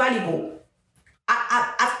is so valuable.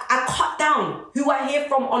 I cut down who I hear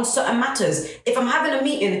from on certain matters. If I'm having a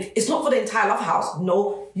meeting, it's not for the entire Love House.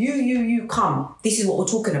 No, you come. This is what we're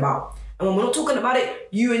talking about. And when we're not talking about it,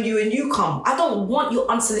 you and you come. I don't want your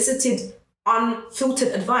unsolicited, unfiltered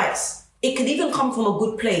advice. It could even come from a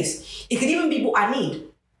good place. It could even be what I need.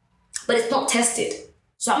 But it's not tested.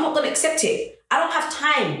 So I'm not going to accept it. I don't have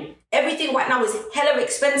time. Everything right now is hella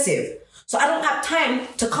expensive. So I don't have time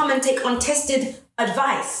to come and take untested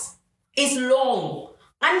advice. It's long.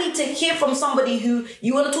 I need to hear from somebody who,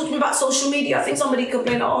 you want to talk to me about social media. I think somebody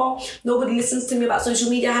complained, oh, nobody listens to me about social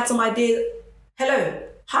media. I had some ideas. Hello.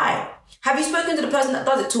 Hi. Have you spoken to the person that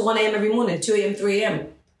does it till 1 a.m. every morning, 2 a.m., 3 a.m.?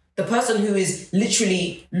 The person who is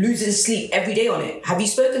literally losing sleep every day on it. Have you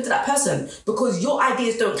spoken to that person? Because your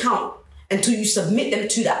ideas don't count until you submit them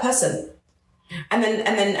to that person. And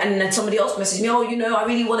then somebody else messaged me, oh, you know, I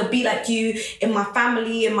really want to be like you in my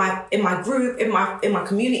family, in my group, in my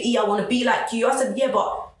community. I want to be like you. I said, yeah,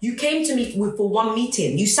 but you came to me for one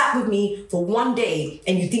meeting. You sat with me for one day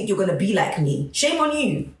and you think you're going to be like me. Shame on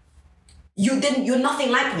you. You're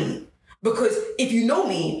nothing like me. Because if you know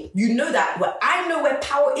me, you know that where I know where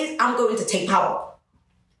power is, I'm going to take power.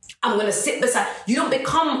 I'm going to sit beside. You don't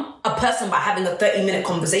become a person by having a 30-minute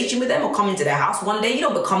conversation with them or coming to their house one day.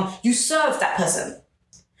 You serve that person.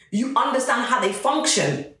 You understand how they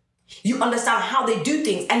function. You understand how they do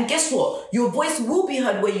things. And guess what? Your voice will be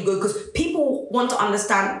heard where you go because people want to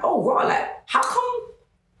understand, oh, right, like, how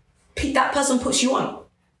come that person puts you on?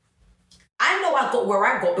 I know I got where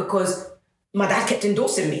I got because my dad kept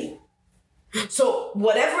endorsing me. So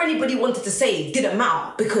whatever anybody wanted to say didn't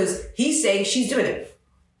matter because he's saying she's doing it.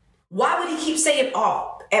 Why would he keep saying,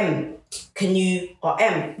 oh, M, can you, or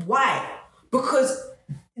M? Why? Because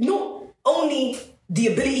not only the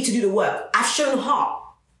ability to do the work, I've shown heart.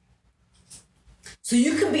 So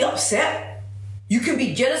you can be upset. You can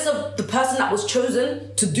be jealous of the person that was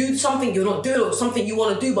chosen to do something you're not doing or something you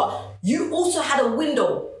want to do, but you also had a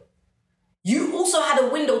window. You also had a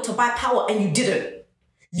window to buy power and you didn't.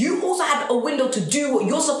 You also had a window to do what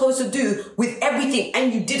you're supposed to do with everything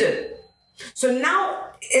and you didn't. So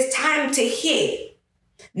now it's time to hear.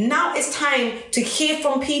 Now it's time to hear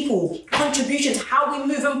from people, contributions, how we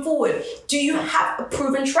moving forward. Do you have a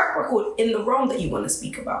proven track record in the realm that you want to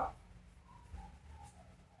speak about?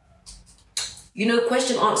 You know,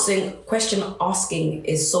 question asking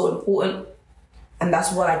is so important. And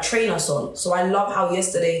that's what I train us on. So I love how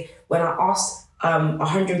yesterday when I asked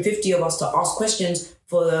 150 of us to ask questions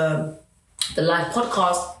for the live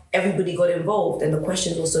podcast, everybody got involved and the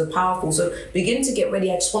questions were so powerful. So begin to get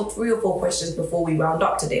ready. I just want 3 or 4 questions before we round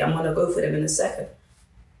up today. I'm going to go for them in a second.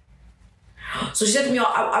 So she said to me,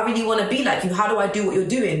 I really want to be like you. How do I do what you're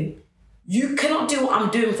doing? You cannot do what I'm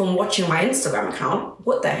doing from watching my Instagram account.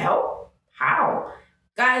 What the hell? How?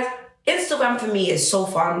 Guys, Instagram for me is so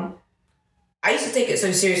fun. I used to take it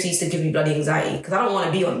so seriously, it used to give me bloody anxiety because I don't want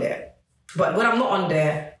to be on there. But when I'm not on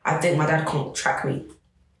there, I think my dad can't track me.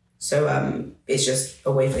 So it's just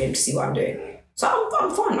a way for him to see what I'm doing. So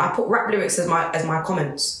I'm fun. I put rap lyrics as my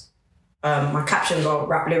comments. My captions are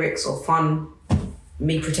rap lyrics or fun.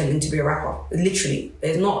 Me pretending to be a rapper. Literally,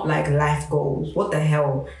 there's not like life goals. What the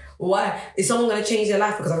hell? Why? Is someone going to change their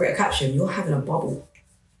life because I wrote a caption? You're having a bubble.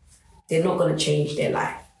 They're not going to change their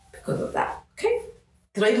life because of that. Okay?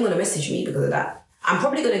 They're not even going to message me because of that. I'm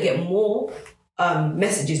probably going to get more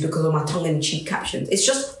messages because of my tongue-in-cheek captions. It's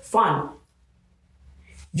just fun.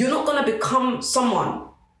 You're not going to become someone.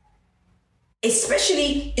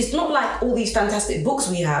 Especially, it's not like all these fantastic books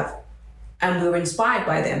we have and we're inspired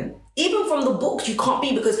by them. Even from the books, you can't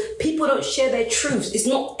be because people don't share their truths. It's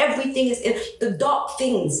not everything is in the dark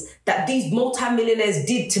things that these multimillionaires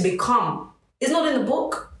did to become. It's not in the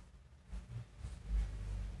book.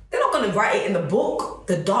 They're not going to write it in the book,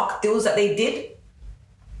 the dark deals that they did.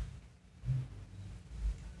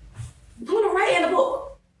 I'm going to write it in the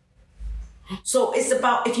book. So it's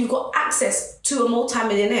about if you've got access to a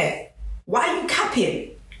multimillionaire, why are you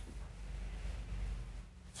capping?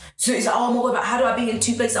 So it's like, oh my God, but how do I be in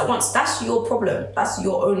 2 places at once? That's your problem. That's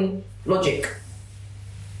your own logic.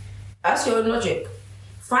 That's your own logic.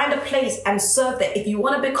 Find a place and serve there. If you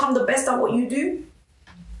want to become the best at what you do,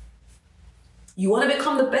 you want to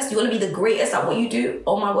become the best, you want to be the greatest at what you do,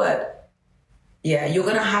 oh my word. Yeah, you're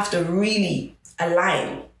going to have to really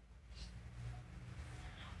align.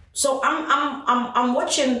 So I'm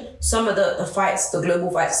watching some of the fights, the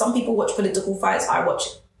global fights. Some people watch political fights. I watch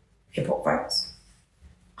hip-hop fights,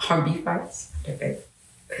 R&B fights. Okay.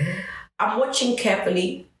 I'm watching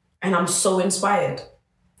carefully and I'm so inspired.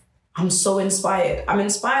 I'm so inspired. I'm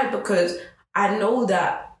inspired because I know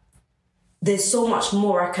that there's so much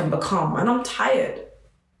more I can become and I'm tired.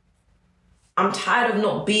 I'm tired of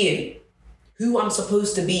not being who I'm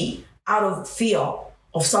supposed to be out of fear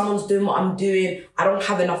of someone's doing what I'm doing. I don't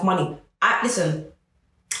have enough money. Listen,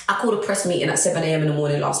 I called a press meeting at 7 a.m. in the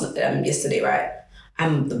morning yesterday, right?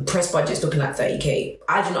 And the press budget's looking like 30K.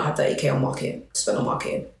 I do not have 30K on marketing, to spend on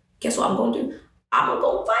marketing. Guess what I'm going to do? I'm going to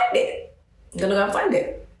go and find it. I'm going to go and find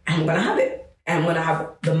it. And I'm going to have it. And I'm going to have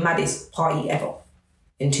the maddest party ever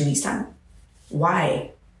in 2 weeks' time.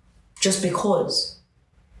 Why? Just because.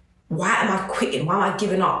 Why am I quitting? Why am I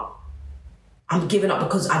giving up? I'm giving up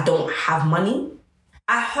because I don't have money.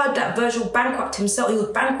 I heard that Virgil bankrupt himself. He was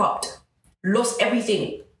bankrupt. Lost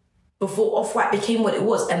everything before Off-White became what it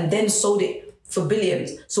was and then sold it for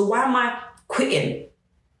billions. So why am I quitting?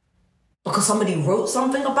 Because somebody wrote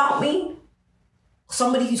something about me?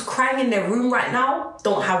 Somebody who's crying in their room right now,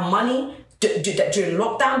 don't have money. During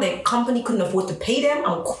lockdown, their company couldn't afford to pay them.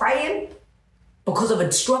 I'm crying because of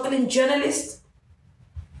a struggling journalist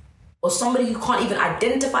or somebody who can't even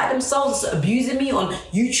identify themselves as abusing me on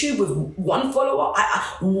YouTube with 1 follower.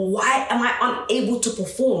 Why am I unable to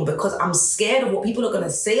perform? Because I'm scared of what people are going to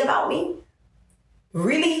say about me?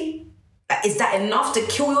 Really? Is that enough to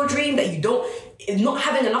kill your dream? That not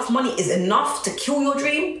having enough money is enough to kill your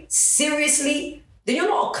dream? Seriously? Then you're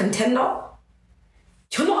not a contender.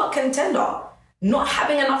 You're not a contender. Not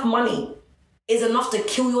having enough money is enough to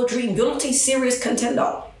kill your dream. You're not a serious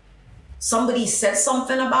contender. Somebody said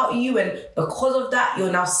something about you, and because of that,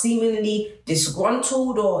 you're now seemingly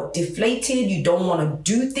disgruntled or deflated. You don't want to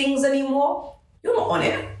do things anymore. You're not on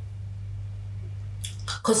it.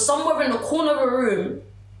 Because somewhere in the corner of a room,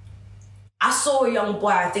 I saw a young boy,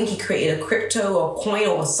 I think he created a crypto or coin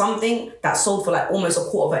or something that sold for like almost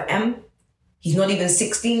 $250,000. He's not even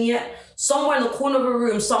 16 yet. Somewhere in the corner of a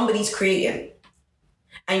room, somebody's creating.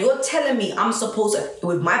 And you're telling me I'm supposed to,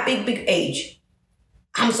 with my big age,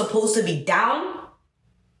 I'm supposed to be down?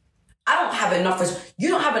 I don't have enough, you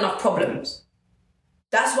don't have enough problems.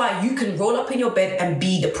 That's why you can roll up in your bed and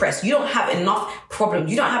be depressed. You don't have enough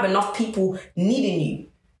problems. You don't have enough people needing you.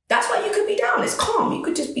 That's why you could be down. It's calm. You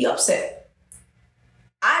could just be upset.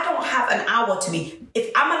 I don't have an hour to be.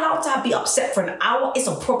 If I'm allowed to be upset for an hour, it's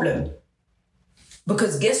a problem.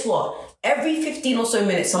 Because guess what? Every 15 or so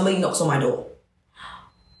minutes, somebody knocks on my door.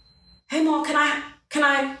 Hey, Ma, can I?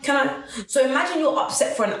 So imagine you're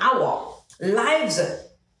upset for an hour. Lives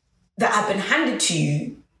that have been handed to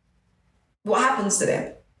you, what happens to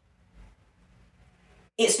them?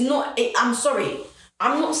 I'm sorry.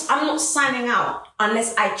 I'm not signing out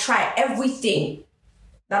unless I try everything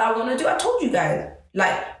that I want to do. I told you guys,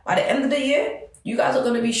 like by the end of the year, you guys are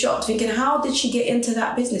going to be shocked thinking, how did she get into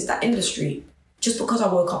that business, that industry? Just because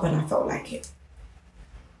I woke up and I felt like it.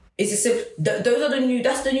 It's as simple. That's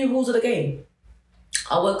the new rules of the game.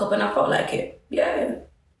 I woke up and I felt like it. Yeah.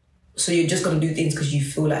 So you're just going to do things because you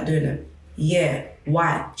feel like doing them. Yeah.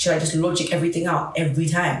 Why? Should I just logic everything out every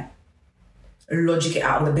time? Logic it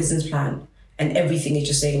out with a business plan and everything is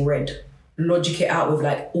just saying red. Logic it out with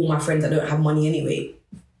like all my friends that don't have money anyway.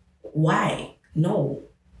 Why? No.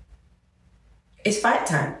 It's fight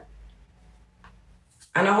time.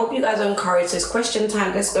 And I hope you guys are encouraged. So it's question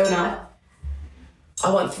time. Let's go now.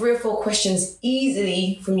 I want 3 or 4 questions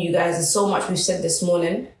easily from you guys. There's so much we've said this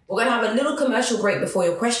morning. We're going to have a little commercial break before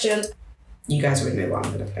your questions. You guys already know what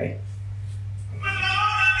I'm going to play.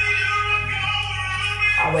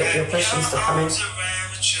 I'll wait for your questions to come in.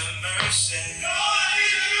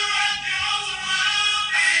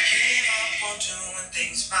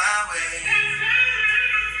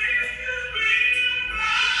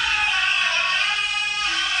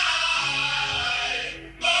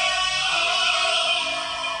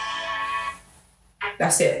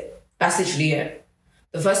 That's it. That's literally it.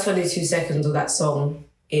 The first 22 seconds of that song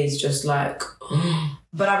is just like...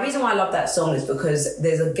 But the reason why I love that song is because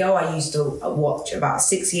there's a girl I used to watch about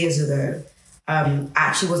 6 years ago. I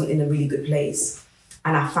actually wasn't in a really good place.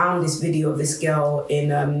 And I found this video of this girl in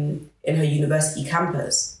her university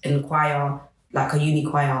campus, in choir, like a uni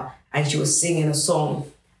choir. And she was singing a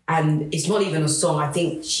song. And it's not even a song. I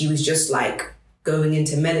think she was just like going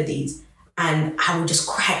into melodies. And I would just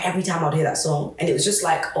cry every time I'd hear that song. And it was just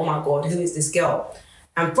like, oh my God, who is this girl?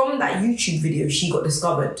 And from that YouTube video, she got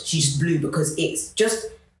discovered. She just blew because it's just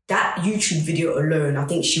that YouTube video alone. I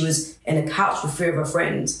think she was in a couch with 3 of her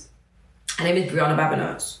friends. Her name is Brianna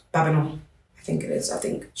Babineaux. I think it is. I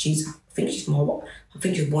think she's from Hawaii. I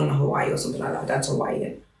think she was born in Hawaii or something like that. That's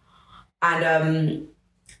Hawaiian. And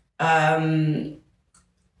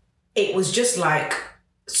it was just like,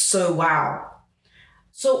 so wow.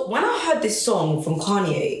 So when I heard this song from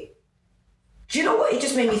Kanye, do you know what? It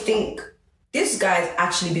just made me think, this guy's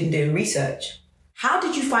actually been doing research. How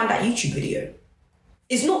did you find that YouTube video?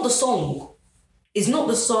 It's not the song. I'm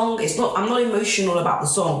not emotional about the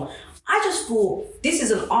song. I just thought, this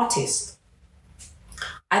is an artist.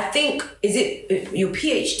 I think, is it your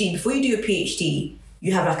PhD? Before you do your PhD,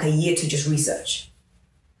 you have like a year to just research.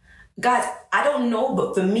 Guys, I don't know,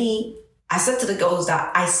 but for me, I said to the girls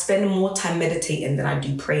that I spend more time meditating than I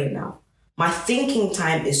do praying now. My thinking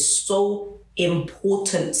time is so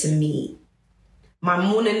important to me. My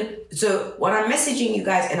morning, so when I'm messaging you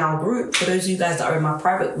guys in our group, for those of you guys that are in my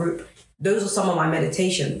private group, those are some of my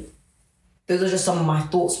meditation. Those are just some of my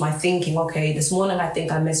thoughts, my thinking. Okay, this morning I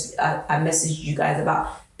think I messaged you guys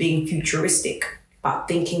about being futuristic, about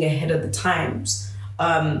thinking ahead of the times.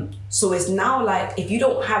 So it's now like, if you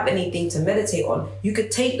don't have anything to meditate on, you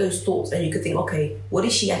could take those thoughts and you could think, okay, what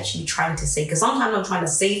is she actually trying to say? Because sometimes I'm trying to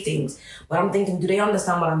say things, but I'm thinking, do they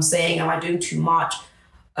understand what I'm saying? Am I doing too much?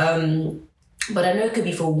 But I know it could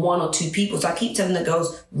be for 1 or 2 people. So I keep telling the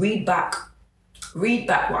girls, read back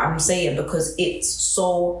what I'm saying, because it's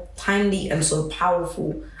so timely and so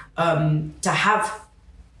powerful to have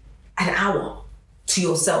an hour to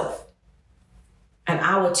yourself. An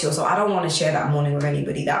hour to yourself. I don't want to share that morning with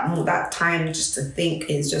anybody. That time just to think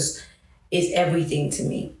is everything to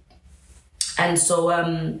me. And so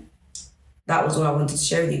that was what I wanted to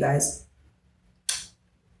share with you guys.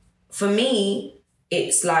 For me,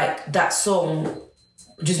 it's like that song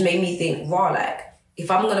just made me think, raw, like, if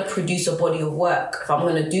I'm going to produce a body of work, if I'm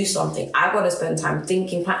going to do something, I've got to spend time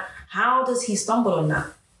thinking, how does he stumble on that?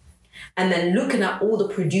 And then looking at all the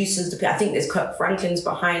producers, I think there's Kirk Franklin's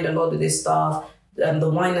behind a lot of this stuff, the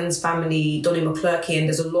Winans family, Donnie McClurkin,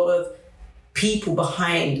 there's a lot of people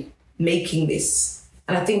behind making this.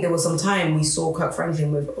 And I think there was some time we saw Kirk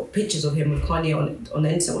Franklin with pictures of him with Kanye on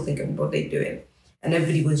the internet, we're thinking, what are they doing? And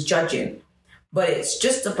everybody was judging. But it's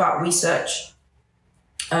just about research.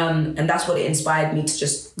 And that's what it inspired me to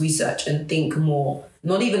just research and think more.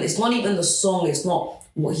 It's not even the song, it's not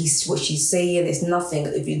what she's saying, it's nothing.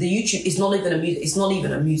 The YouTube, it's not even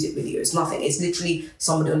a music video, it's nothing. It's literally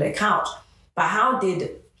somebody on their couch. But how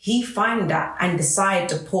did he find that and decide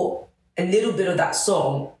to put a little bit of that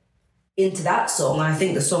song into that song? And I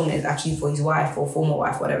think the song is actually for his wife or former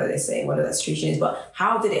wife, whatever they're saying, whatever that situation is. But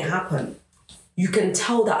how did it happen? You can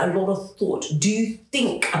tell that a lot of thought. Do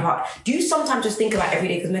you sometimes just think about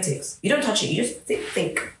everyday cosmetics? You don't touch it, you just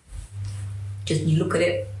think. Just you look at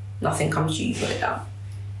it, nothing comes to you, you put it down.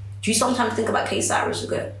 Do you sometimes think about Kay Cyrus? You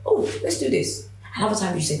go, oh, let's do this. Another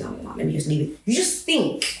time you say, no, let me just leave it. You just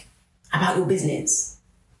think about your business.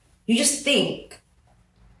 You just think.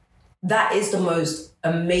 That is the most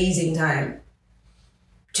amazing time.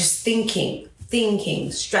 Just thinking,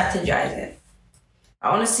 strategizing. I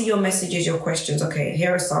want to see your messages, your questions. Okay,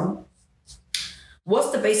 here are some.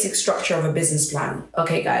 What's the basic structure of a business plan?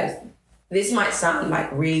 Okay, guys, this might sound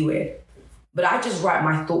like really weird, but I just write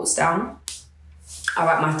my thoughts down.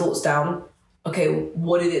 Okay,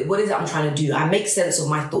 what is it I'm trying to do? I make sense of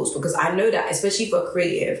my thoughts because I know that, especially for a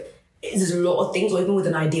creative, there's a lot of things, or even with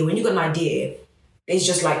an idea. When you got an idea,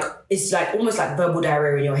 it's like almost like verbal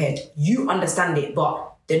diarrhea in your head. You understand it,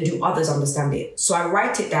 but then do others understand it? So I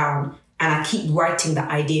write it down and I keep writing the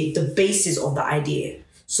idea, the basis of the idea.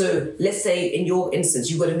 So let's say in your instance,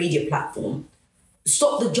 you've got a media platform.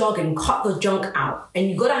 Stop the jargon, cut the junk out. And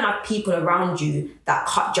you got to have people around you that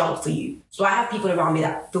cut junk for you. So I have people around me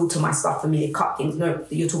that filter my stuff for me, they cut things. No,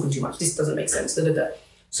 you're talking too much. This doesn't make sense. So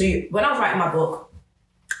when I was writing my book,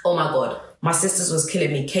 oh my God, my sisters was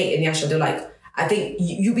killing me. Kate and Yasha, they're like, I think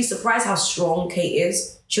you'd be surprised how strong Kate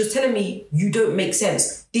is. She was telling me, you don't make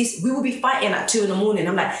sense. We will be fighting at 2 a.m.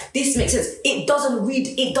 I'm like, this makes sense. It doesn't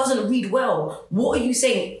read well. What are you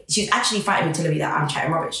saying? She's actually fighting me, telling me that I'm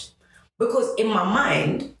chatting rubbish. Because in my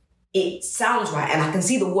mind, it sounds right. And I can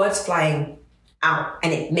see the words flying out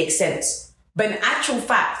and it makes sense. But in actual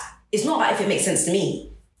fact, it's not like if it makes sense to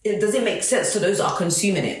me. Does it make sense to those that are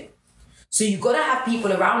consuming it? So you've got to have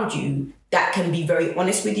people around you that can be very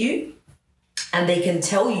honest with you and they can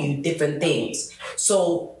tell you different things.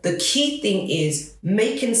 So the key thing is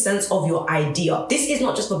making sense of your idea. This is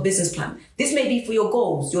not just for business plan. This may be for your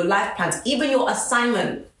goals, your life plans, even your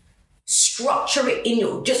assignment. Structure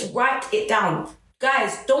it just write it down.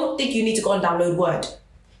 Guys, don't think you need to go and download Word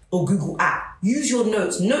or Google app. Use your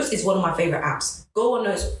notes. Notes is one of my favorite apps. Go on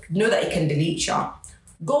Notes, know that it can delete you.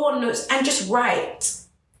 Go on Notes and just write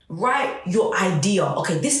your idea.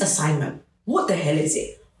 Okay, this assignment, what the hell is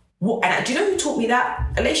it? And do you know who taught me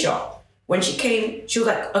that? Alicia. When she came, she was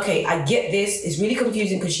like, okay, I get this. It's really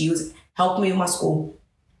confusing because she was helping me with my school.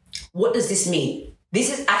 What does this mean?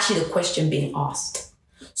 This is actually the question being asked.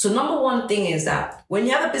 So number one thing is that when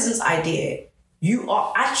you have a business idea, you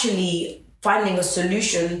are actually finding a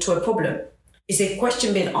solution to a problem. It's a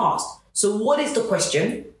question being asked. So what is the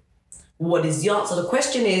question? What is the answer? The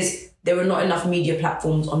question is, there are not enough media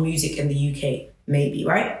platforms on music in the UK. Maybe,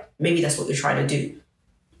 right? Maybe that's what you're trying to do.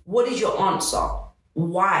 What is your answer?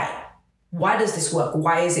 Why? Why does this work?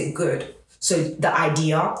 Why is it good? So the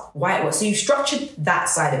idea, why it works. So you've structured that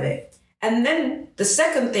side of it. And then the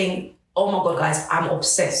second thing, oh my God, guys, I'm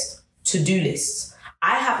obsessed. To-do lists.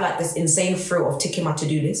 I have like this insane thrill of ticking my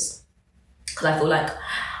to-do list because I feel like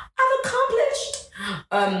I've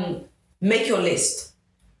accomplished. Make your list.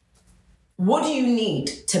 What do you need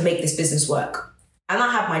to make this business work? And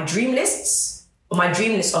I have my dream lists. But my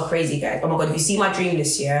dream lists are crazy, guys. Oh my God, if you see my dream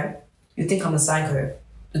list here, you think I'm a psycho.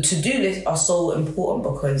 The to-do lists are so important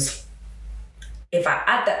because if I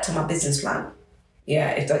add that to my business plan,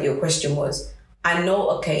 if that your question was, I know,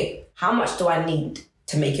 okay, how much do I need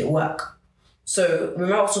to make it work? So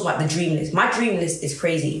remember I was talking about the dream list. My dream list is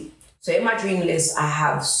crazy. So in my dream list, I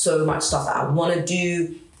have so much stuff that I want to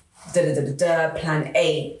do. Plan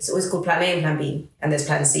A. It's always called plan A and plan B. And there's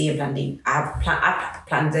plan C and plan D. I have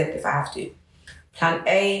plan Z if I have to. Plan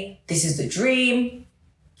A, this is the dream.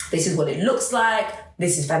 This is what it looks like.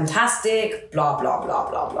 This is fantastic. Blah, blah, blah,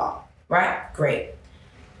 blah, blah. Right? Great.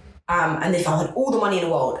 And if I had all the money in the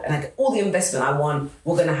world and I get all the investment I want,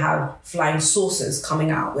 we're going to have flying saucers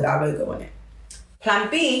coming out with our logo on it. Plan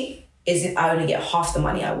B is if I only get half the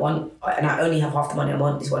money I want and I only have half the money I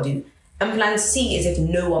want, this is what I do. And plan C is if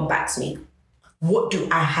no one backs me. What do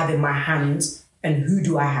I have in my hands and who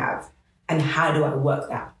do I have and how do I work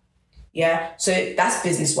that? Yeah, so that's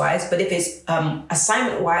business-wise. But if it's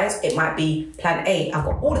assignment-wise, it might be plan A, I've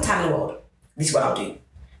got all the time in the world. This is what I'll do.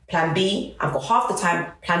 Plan B, I've got half the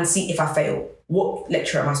time. Plan C, if I fail, what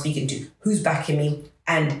lecturer am I speaking to? Who's backing me?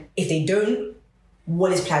 And if they don't,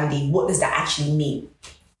 what is plan D? What does that actually mean?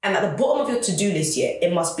 And at the bottom of your to-do list here,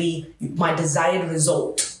 it must be my desired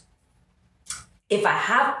result. If I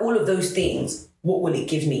have all of those things, what will it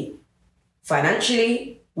give me?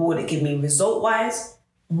 Financially, what will it give me result-wise?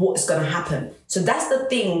 What's going to happen? So that's the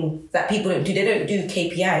thing that people don't do. They don't do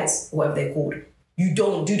KPIs, whatever they're called. You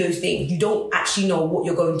don't do those things. You don't actually know what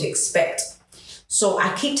you're going to expect. So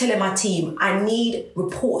I keep telling my team, I need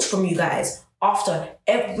reports from you guys after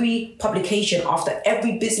every publication, after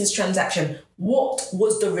every business transaction. What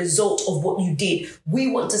was the result of what you did?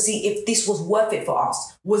 We want to see if this was worth it for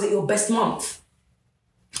us. Was it your best month?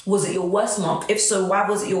 Was it your worst month? If so, why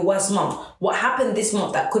was it your worst month? What happened this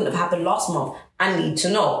month that couldn't have happened last month? I need to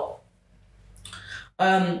know.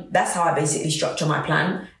 That's how I basically structure my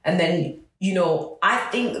plan. And then, I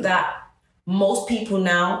think that most people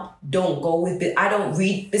now don't go with I don't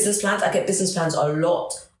read business plans. I get business plans a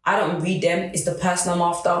lot. I don't read them. It's the person I'm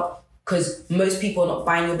after, because most people are not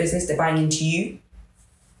buying your business. They're buying into you.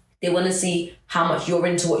 They want to see how much you're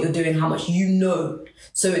into what you're doing, how much you know.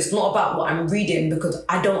 So it's not about what I'm reading, because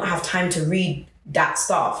I don't have time to read that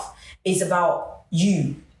stuff. It's about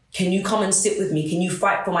you. Can you come and sit with me? Can you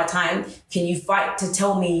fight for my time? Can you fight to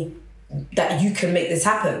tell me that you can make this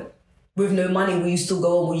happen? With no money, will you still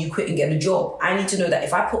go on? Will you quit and get a job? I need to know that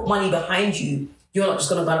if I put money behind you, you're not just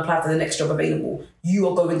going to go and apply for the next job available. You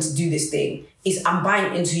are going to do this thing. I'm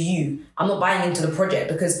buying into you. I'm not buying into the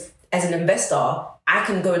project, because as an investor, I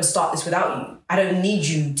can go and start this without you. I don't need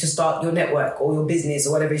you to start your network or your business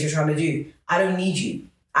or whatever it is you're trying to do. I don't need you.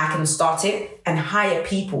 I can start it and hire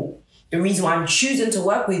people. The reason why I'm choosing to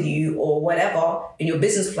work with you or whatever in your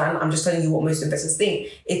business plan, I'm just telling you what most investors think,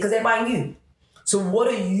 is because they're buying you. So what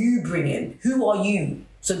are you bringing? Who are you?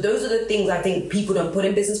 So those are the things I think people don't put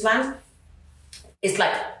in business plans. It's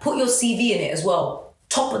like, put your CV in it as well.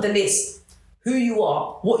 Top of the list. Who you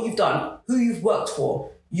are, what you've done, who you've worked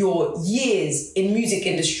for, your years in music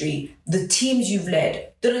industry, the teams you've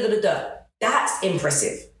led, That's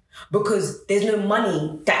impressive, because there's no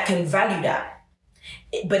money that can value that.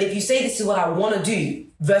 But if you say this is what I want to do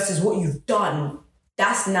versus what you've done,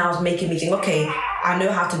 that's now making me think, okay, I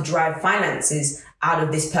know how to drive finances out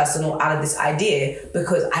of this person or out of this idea,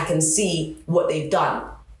 because I can see what they've done.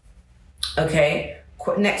 Okay,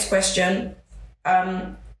 next question.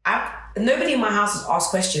 Nobody in my house has asked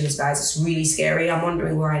questions, guys. It's really scary. I'm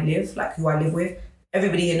wondering where I live, like who I live with.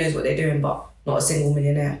 Everybody here knows what they're doing, but not a single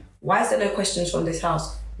millionaire. Why is there no questions from this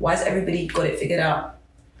house? Why has everybody got it figured out?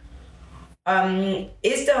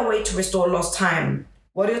 Is there a way to restore lost time?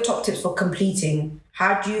 What are your top tips for completing?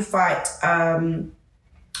 How do you fight a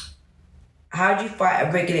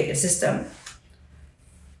regulated system?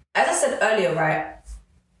 As I said earlier, right?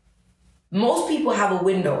 Most people have a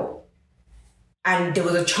window. And there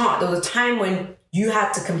was a time when you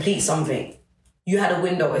had to complete something. You had a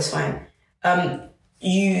window, it's fine.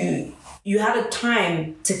 You had a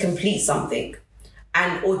time to complete something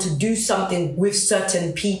or to do something with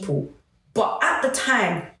certain people. But at the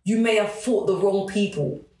time, you may have fought the wrong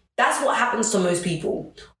people. That's what happens to most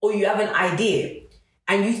people. Or you have an idea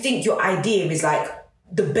and you think your idea is like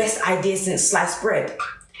the best idea since sliced bread.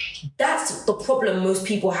 That's the problem most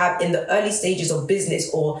people have in the early stages of business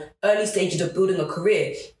or early stages of building a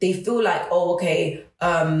career. They feel like, oh, okay,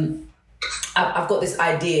 I've got this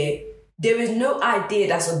idea. There is no idea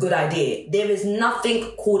that's a good idea. There is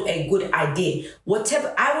nothing called a good idea.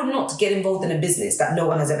 I would not get involved in a business that no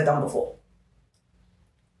one has ever done before.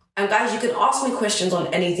 And guys, you can ask me questions on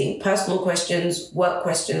anything, personal questions, work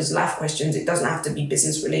questions, life questions. It doesn't have to be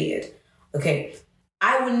business related. Okay.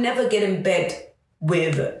 I would never get in bed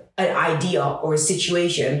with an idea or a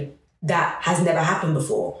situation that has never happened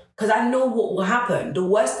before, because I know what will happen. The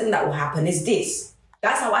worst thing that will happen is this.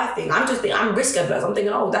 That's how I think. I'm risk averse. I'm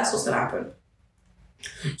thinking, oh, that's what's going to happen.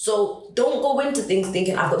 So don't go into things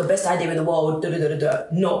thinking I've got the best idea in the world.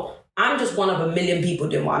 No, I'm just one of a million people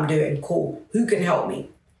doing what I'm doing. Cool. Who can help me?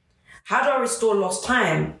 How do I restore lost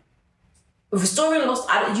time? Restoring lost,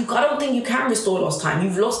 I don't think you can restore lost time.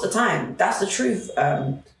 You've lost the time. That's the truth.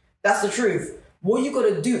 That's the truth. What you got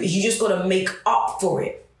to do is you just got to make up for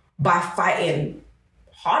it by fighting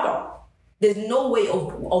harder. There's no way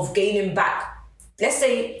of gaining back. Let's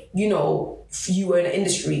say, you were in the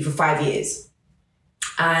industry for 5 years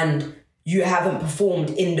and you haven't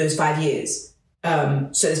performed in those 5 years.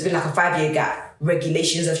 So it's been like a 5-year gap.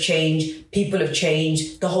 Regulations have changed, people have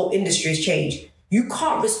changed, the whole industry has changed. You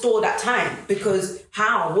can't restore that time because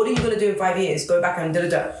how? What are you going to do in 5 years? Go back and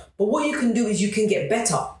da-da-da. But what you can do is you can get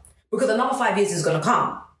better because another 5 years is going to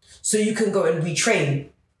come. So you can go and retrain.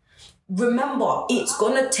 Remember, it's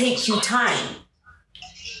going to take you time.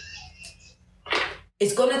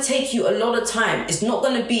 It's going to take you a lot of time. It's not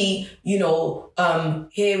going to be,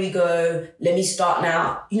 here we go, let me start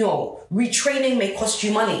now. Retraining may cost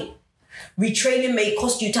you money. Retraining may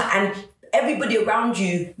cost you time. And everybody around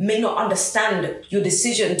you may not understand your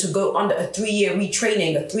decision to go under a 3-year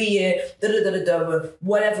retraining, a 3-year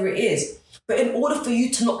whatever it is. But in order for you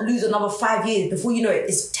to not lose another 5 years, before you know it,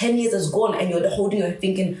 it's 10 years has gone and you're holding and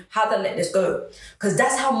thinking, how do I let this go? Because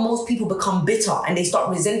that's how most people become bitter and they start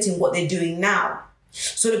resenting what they're doing now.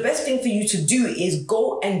 So the best thing for you to do is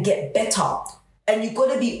go and get better. And you've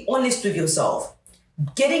got to be honest with yourself.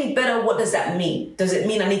 Getting better, what does that mean? Does it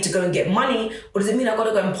mean I need to go and get money? Or does it mean I've got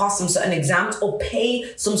to go and pass some certain exams or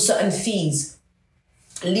pay some certain fees,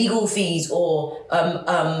 legal fees, or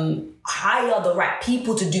hire the right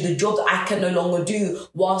people to do the job that I can no longer do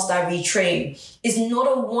whilst I retrain? It's not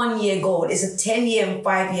a 1-year goal. It's a 10-year and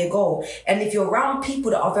 5-year goal. And if you're around people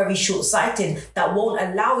that are very short-sighted, that won't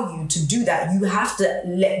allow you to do that, you have to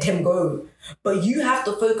let them go. But you have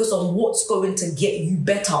to focus on what's going to get you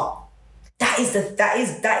better. That is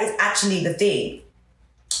actually the thing.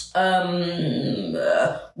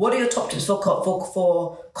 What are your top tips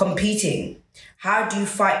for competing? How do you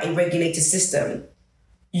fight a regulated system?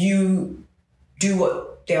 You do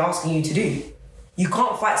what they're asking you to do. You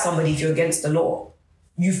can't fight somebody if you're against the law.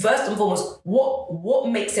 You first and foremost, what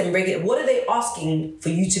makes them regulate? What are they asking for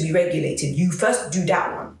you to be regulated? You first do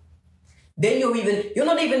that one. Then you're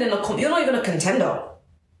not even a contender.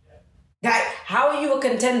 Like, how are you a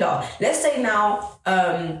contender? Let's say now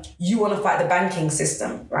you want to fight the banking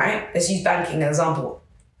system, right? Let's use banking as an example.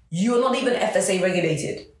 You're not even FSA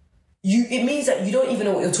regulated. It means that you don't even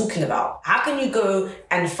know what you're talking about. How can you go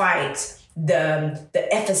and fight the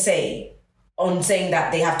FSA on saying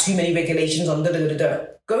that they have too many regulations on da-da-da-da?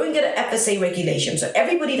 Go and get an FSA regulation. So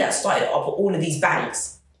everybody that started up all of these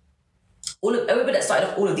banks, everybody that started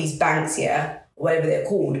up all of these banks, whatever they're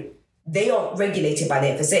called, they are regulated by the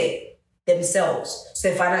FSA themselves. So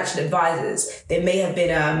they're financial advisors. They may have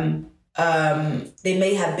been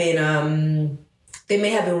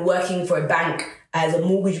working for a bank as a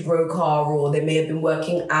mortgage broker, or they may have been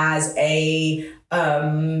working as a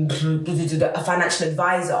financial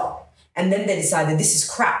advisor. And then they decided, this is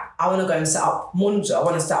crap. I want to go and set up Monzo. I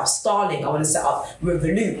want to set up Starling. I want to set up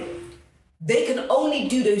Revolut. They can only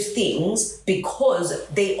do those things because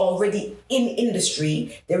they are already in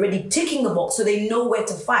industry. They're already ticking the box, so they know where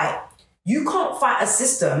to fight. You can't fight a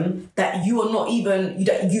system that you are not even,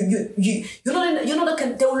 they'll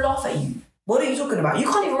laugh at you. What are you talking about?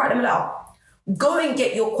 You can't even write them out. Go and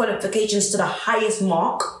get your qualifications to the highest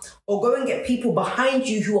mark, or go and get people behind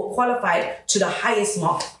you who are qualified to the highest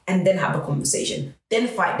mark, and then have a conversation. Then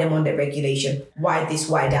fight them on their regulation. Why this,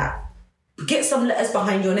 why that? Get some letters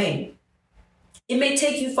behind your name. It may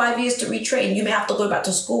take you 5 years to retrain. You may have to go back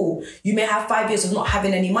to school. You may have 5 years of not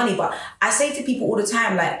having any money. But I say to people all the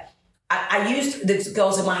time, like, I used the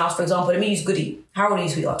girls in my house, for example. Let me use Goody. How old are you,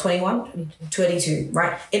 sweetheart? 21? 22,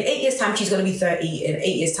 right? In 8 years' time, she's going to be 30. In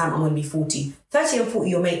 8 years' time, I'm going to be 40. 30 and 40,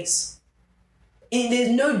 you're mates. There's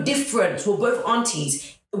no difference. We're both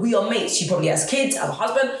aunties. We are mates. She probably has kids, has a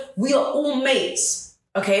husband. We are all mates,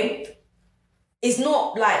 okay? It's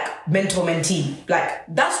not like mentor-mentee. Like,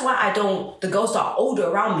 that's why the girls that are older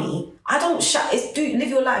around me, I don't shut. It's, dude, live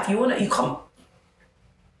your life. You come.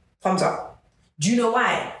 Thumbs up. Do you know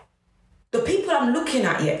why? The people I'm looking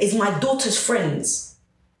at here is my daughter's friends.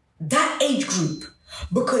 That age group.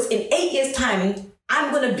 Because in 8 years' time,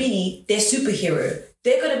 I'm going to be their superhero.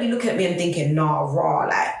 They're going to be looking at me and thinking, nah, raw,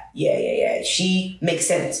 like, yeah, she makes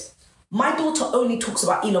sense. My daughter only talks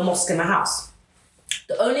about Elon Musk in the house.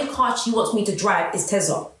 The only car she wants me to drive is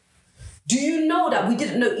Tesla. Do you know that we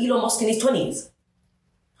didn't know Elon Musk in his 20s?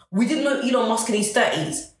 We didn't know Elon Musk in his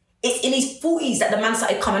 30s. It's in his 40s that the man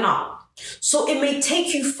started coming up. So it may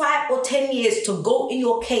take you 5 or 10 years to go in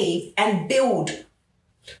your cave and build.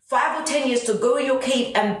 5 or 10 years to go in your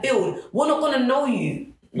cave and build. We're not going to know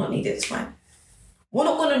you. Not needed, it's fine. We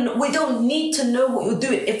don't need to know what you're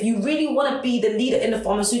doing. If you really want to be the leader in the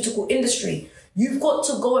pharmaceutical industry, you've got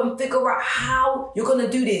to go and figure out how you're going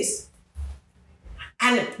to do this.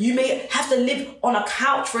 And you may have to live on a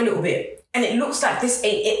couch for a little bit. And it looks like this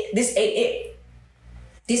ain't it. This ain't it.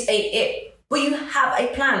 This ain't it. But you have a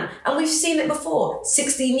plan. And we've seen it before.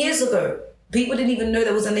 16 years ago. People didn't even know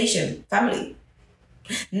there was a nation, family.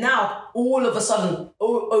 Now, all of a sudden,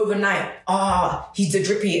 overnight, he's the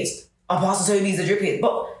drippiest. Pastor Toby's the drippiest.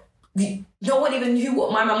 But no one even knew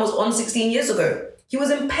what my man was on 16 years ago. He was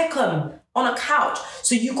in Peckham on a couch.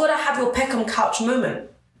 So you got to have your Peckham couch moment.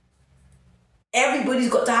 Everybody's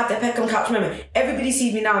got to have their Peckham couch moment. Everybody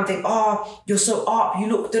sees me now and think, you're so up. You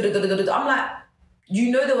look da-da-da-da-da. I'm like,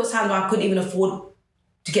 there was times when I couldn't even afford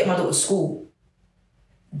to get my daughter to school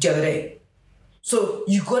the other day. So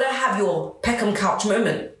you got to have your Peckham couch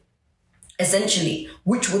moment, essentially,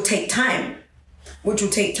 which will take time.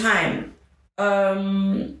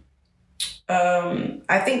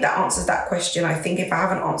 I think that answers that question. I think if I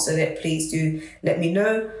haven't answered it, please do let me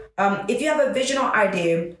know. If you have a vision or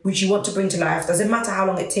idea which you want to bring to life, doesn't matter how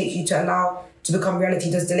long it takes you to allow to become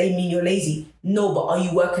reality. Does delay mean you're lazy? No, but are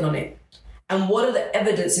you working on it? And what are the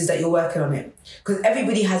evidences that you're working on it? Because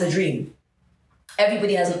everybody has a dream.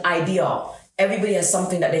 Everybody has an idea. Everybody has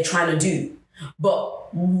something that they're trying to do.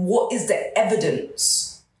 But what is the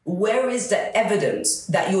evidence? Where is the evidence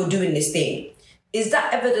that you're doing this thing? Is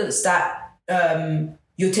that evidence that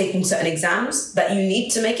you're taking certain exams that you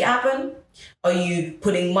need to make it happen? Are you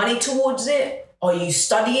putting money towards it? Are you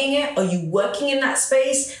studying it? Are you working in that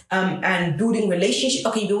space and building relationships?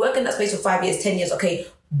 Okay, you've been working in that space for 5 years, 10 years. Okay,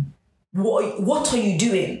 what are you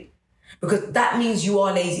doing? Because that means you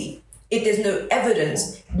are lazy. If there's no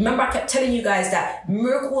evidence, remember I kept telling you guys that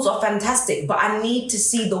miracles are fantastic, but I need to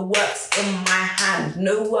see the works in my hand.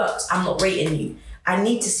 No works, I'm not rating you. I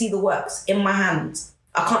need to see the works in my hands.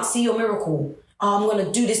 I can't see your miracle. I'm going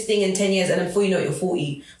to do this thing in 10 years and then before you know it, you're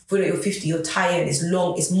 40, before you know it, you're 50, you're tired, it's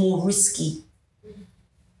long, it's more risky.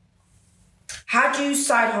 How do you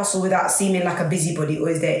side hustle without seeming like a busybody, or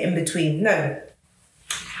is there in between? No.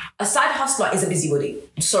 A side hustler is a busybody.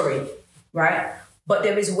 Sorry, right? But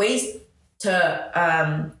there is ways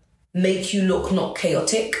to make you look not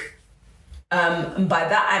chaotic. And by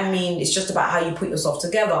that, I mean, it's just about how you put yourself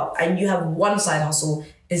together and you have one side hustle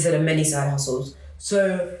instead of many side hustles.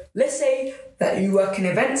 So let's say that you work in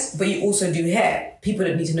events, but you also do hair. People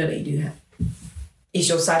don't need to know that you do hair. It's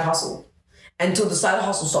your side hustle until the side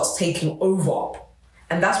hustle starts taking over.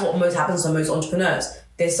 And that's what happens to most entrepreneurs.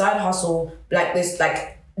 Their side hustle,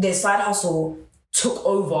 their side hustle took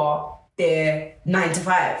over their 9 to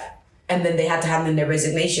 5 and then they had to hand in their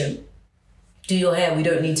resignation. Do your hair, we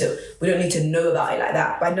don't need to know about it like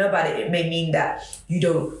that. By know about it, it may mean that you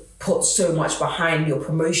don't put so much behind your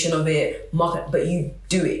promotion of it, market, but you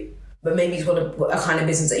do it. But maybe it's a kind of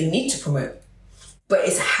business that you need to promote. But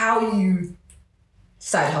it's how you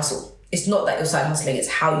side hustle. It's not that you're side hustling, it's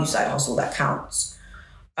how you side hustle that counts.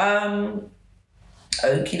 Okie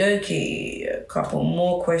dokie, a couple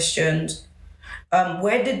more questions.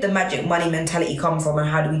 Where did the magic money mentality come from and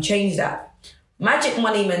how do we change that? Magic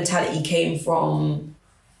money mentality came from,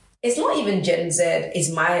 it's not even Gen Z, it's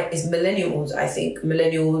millennials, I think.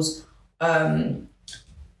 Millennials,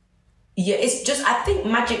 it's just, I think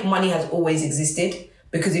magic money has always existed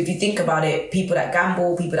because if you think about it, people that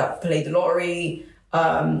gamble, people that play the lottery,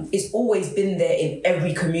 it's always been there in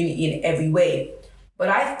every community in every way. But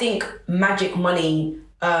I think magic money,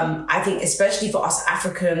 I think especially for us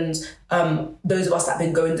Africans, those of us that have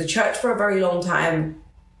been going to church for a very long time,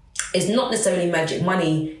 it's not necessarily magic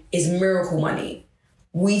money, it's miracle money.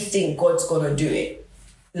 We think God's gonna do it.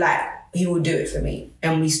 Like, he will do it for me.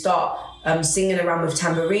 And we start singing around with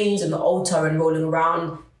tambourines in the altar and rolling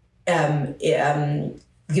around,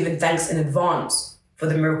 giving thanks in advance for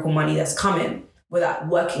the miracle money that's coming without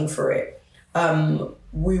working for it.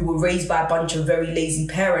 We were raised by a bunch of very lazy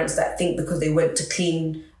parents that think because they went to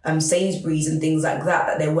clean Sainsbury's and things like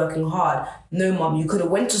that they're working hard. No, mum, you could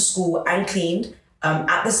have went to school and cleaned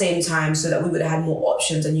at the same time so that we would have had more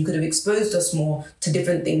options and you could have exposed us more to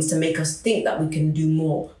different things to make us think that we can do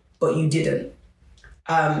more, but you didn't.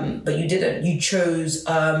 You chose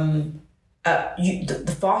the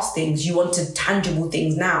fast things. You wanted tangible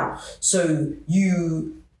things now. So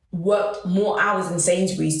you worked more hours in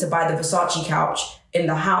Sainsbury's to buy the Versace couch in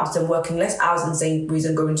the house than working less hours in Sainsbury's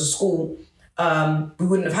and going to school. We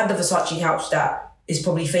wouldn't have had the Versace couch that is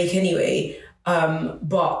probably fake anyway,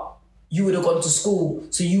 but you would have gone to school,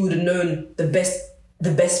 so you would have known the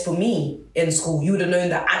best for me in school. You would have known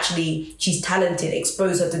that actually she's talented,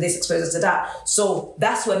 expose her to this, expose her to that. So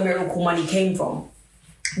that's where miracle money came from.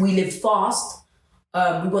 We lived fast.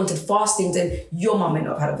 We wanted fast things, and your mum may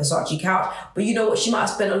not have had a Versace couch, but you know what? She might have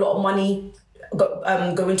spent a lot of money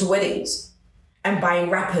going to weddings and buying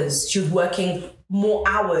wrappers. She was working more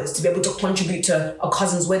hours to be able to contribute to a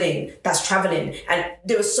cousin's wedding that's traveling. And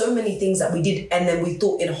there were so many things that we did, and then we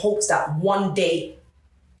thought in hopes that one day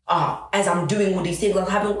as I'm doing all these things, I was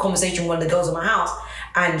having a conversation with one of the girls in my house,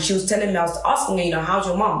 and she was telling me, I was asking her, how's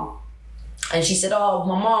your mom? And she said, oh,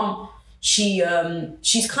 my mom, she's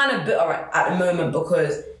kind of bitter at the moment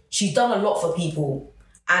because she's done a lot for people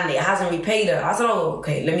and it hasn't repaid her. I said, oh,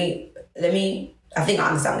 okay, let me, I think I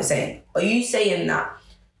understand what you're saying. Are you saying that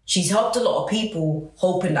she's helped a lot of people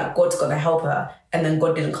hoping that God's going to help her, and then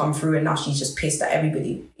God didn't come through and now she's just pissed at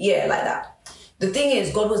everybody? Yeah, like that. The thing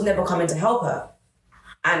is, God was never coming to help her.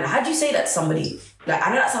 And how do you say that to somebody? Like, I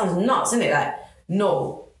know that sounds nuts, isn't it? Like,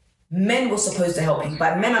 no, men were supposed to help you.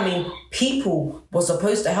 By men, I mean people were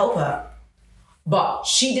supposed to help her. But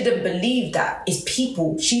she didn't believe that it's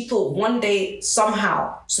people. She thought one day,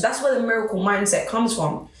 somehow. So that's where the miracle mindset comes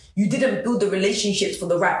from. You didn't build the relationships for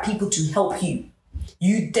the right people to help you.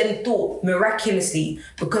 You then thought, miraculously,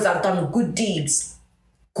 because I've done good deeds,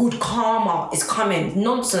 good karma is coming.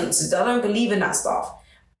 Nonsense. I don't believe in that stuff.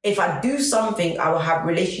 If I do something, I will have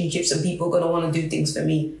relationships and people are going to want to do things for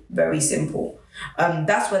me. Very simple.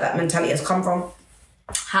 That's where that mentality has come from.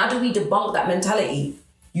 How do we debunk that mentality?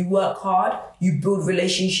 You work hard, you build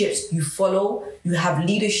relationships, you follow, you have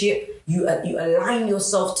leadership, you align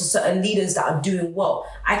yourself to certain leaders that are doing well.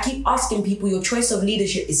 I keep asking people, your choice of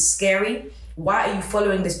leadership is scary. Why are you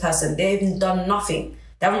following this person? They haven't done nothing.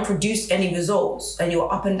 They haven't produced any results, and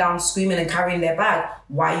you're up and down screaming and carrying their bag.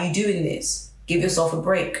 Why are you doing this? Give yourself a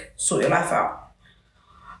break. Sort your life out.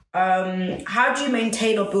 How do you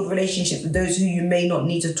maintain or build relationships with those who you may not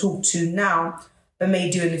need to talk to now, but may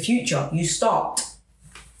do in the future? You start.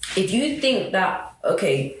 If you think that,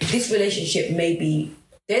 okay, this relationship may be,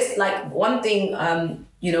 there's like one thing,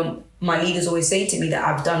 my leaders always say to me that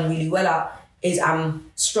I've done really well at is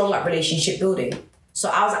I'm strong at relationship building. So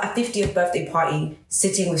I was at a 50th birthday party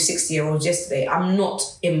sitting with 60-year-olds yesterday. I'm not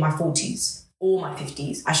in my 40s or my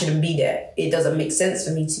 50s. I shouldn't be there. It doesn't make sense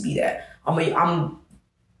for me to be there. Do you know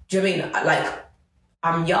what I mean? Like,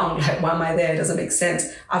 I'm young. Like, why am I there? It doesn't make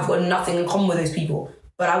sense. I've got nothing in common with those people,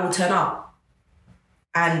 but I will turn up.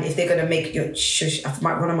 And if they're going to make you shush,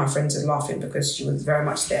 one of my friends is laughing because she was very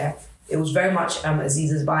much there. It was very much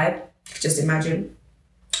Aziza's vibe. Just imagine.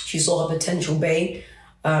 She saw her potential bae.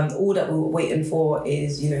 All that we were waiting for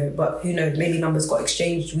is, but who knows, maybe numbers got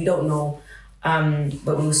exchanged. We don't know.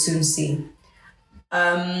 But we will soon see.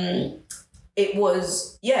 It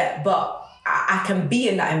was, but I can be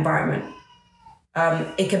in that environment.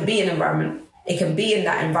 It can be an environment. It can be in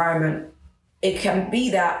that environment. It can be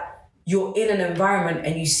that you're in an environment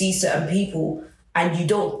and you see certain people and you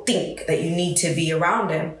don't think that you need to be around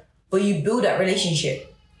them, but you build that relationship.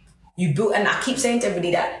 And I keep saying to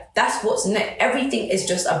everybody that that's what's next. Everything is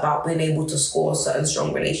just about being able to score certain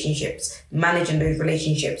strong relationships, managing those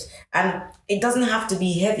relationships. And it doesn't have to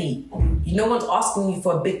be heavy. No one's asking you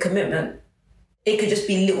for a big commitment. It could just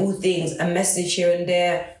be little things, a message here and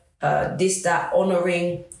there, this, that,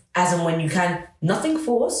 honoring as and when you can. Nothing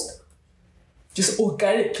forced. Just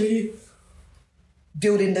organically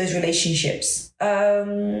building those relationships.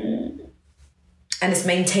 And it's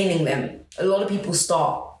maintaining them. A lot of people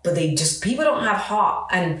start, but people don't have heart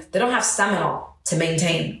and they don't have stamina to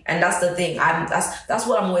maintain. And that's the thing. That's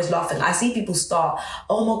what I'm always laughing. I see people start,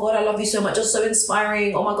 oh my God, I love you so much. You're so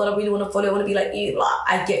inspiring. Oh my God, I really want to follow. I want to be like you.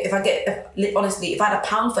 Honestly, if I had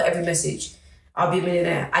 £1 for every message, I'll be a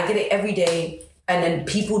millionaire. I get it every day. And then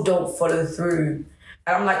people don't follow through.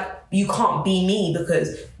 And I'm like, you can't be me,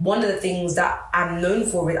 because one of the things that I'm known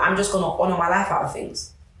for is I'm just going to honor my life out of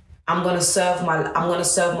things. I'm going to serve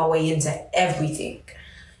my way into everything.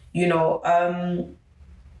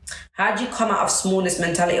 How do you come out of smallness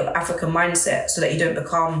mentality of African mindset so that you don't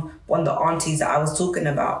become one of the aunties that I was talking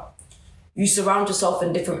about? You surround yourself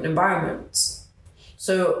in different environments.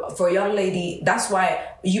 So for a young lady, that's why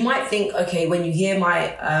you might think, okay, when you hear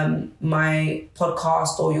my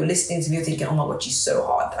podcast or you're listening to me, you're thinking, oh my God, she's so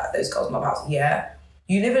hard that those girls in my house. Yeah.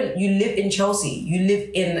 You live in Chelsea. You live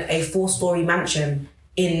in a 4-story mansion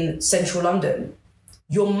in central London.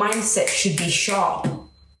 Your mindset should be sharp.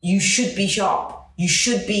 You should be sharp. You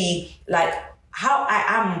should be like how I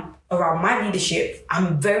am around my leadership.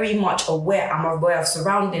 I'm very much aware. I'm aware of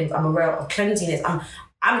surroundings. I'm aware of cleanliness.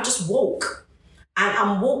 I'm just woke. And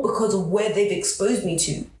I'm woke because of where they've exposed me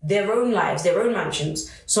to. Their own lives, their own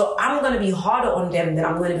mansions. So I'm going to be harder on them than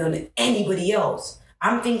I'm going to be on anybody else.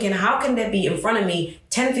 I'm thinking, how can there be in front of me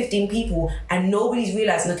 10, 15 people and nobody's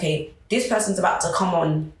realizing, okay, this person's about to come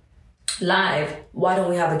on live. Why don't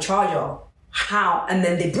we have a charger? How? And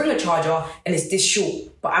then they bring a charger and it's this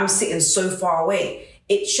short, but I'm sitting so far away.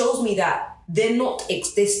 It shows me that they're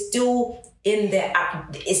still in their,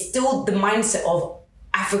 it's still the mindset of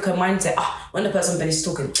African mindset. When the person finishes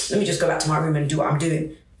talking, let me just go back to my room and do what I'm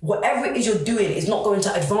doing. whatever it is you're doing is not going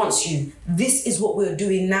to advance you. This is what we're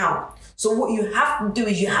doing now. So what you have to do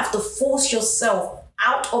is you have to force yourself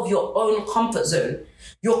out of your own comfort zone.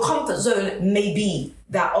 Your comfort zone may be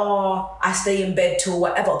that, I stay in bed till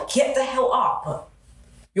whatever. Get the hell up.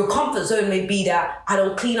 Your comfort zone may be that I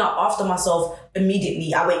don't clean up after myself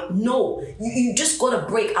immediately. I wait. No, you just got to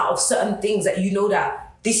break out of certain things that you know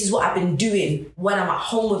that this is what I've been doing when I'm at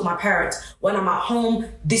home with my parents. When I'm at home,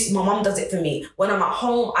 my mom does it for me. When I'm at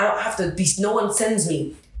home, I don't have to be, no one sends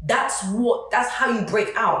me. That's how you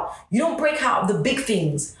break out. You don't break out of the big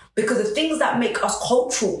things, because the things that make us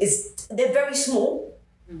cultural they're very small.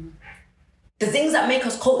 Mm-hmm. The things that make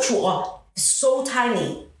us cultural are so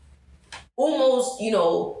tiny. Almost,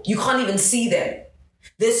 you can't even see them.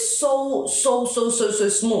 They're so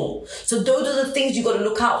small. So those are the things you got to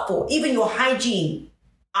look out for. Even your hygiene.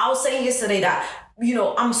 I was saying yesterday that,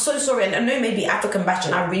 I'm so sorry, and I know maybe African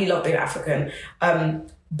bashing, I really love being African,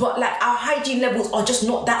 but like our hygiene levels are just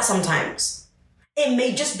not that sometimes. It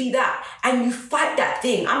may just be that, and you fight that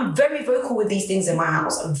thing. I'm very vocal with these things in my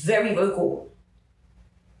house. I'm very vocal.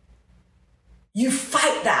 You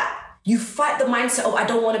fight that. You fight the mindset of, I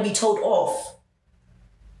don't want to be told off.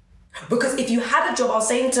 Because if you had a job, I was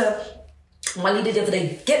saying to my leader the other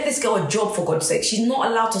day, get this girl a job for God's sake. She's not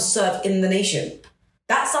allowed to serve in the nation.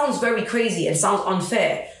 That sounds very crazy and sounds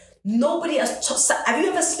unfair. Nobody has... have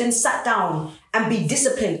you ever been sat down and be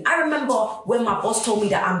disciplined? I remember when my boss told me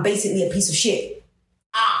that I'm basically a piece of shit.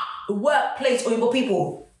 Workplace or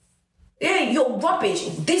people. Yeah, you're rubbish.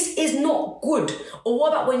 This is not good. Or what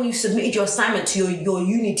about when you submitted your assignment to your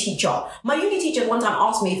uni teacher? My uni teacher one time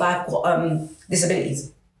asked me if I've got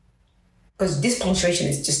disabilities. Because this punctuation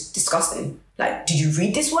is just disgusting. Like, did you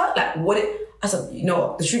read this work? Like, I said,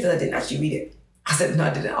 the truth is I didn't actually read it. I said, no, I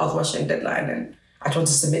didn't. I was rushing a deadline and I tried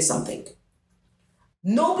to submit something.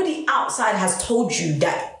 Nobody outside has told you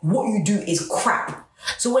that what you do is crap.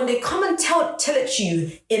 So when they come and tell it to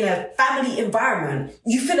you in a family environment,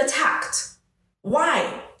 you feel attacked.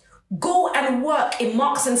 Why? Go and work in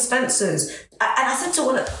Marks and Spencer's. And I said to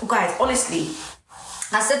one of the guys, honestly,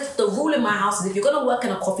 I said the rule in my house is if you're going to work in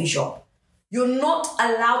a coffee shop, you're not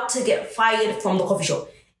allowed to get fired from the coffee shop.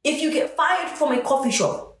 If you get fired from a coffee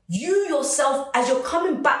shop, you yourself, as you're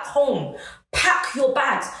coming back home, pack your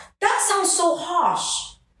bags. That sounds so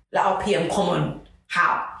harsh. Like our PM common.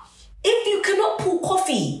 How? If you cannot pull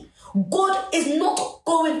coffee, God is not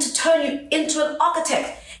going to turn you into an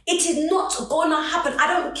architect. It is not going to happen. I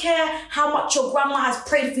don't care how much your grandma has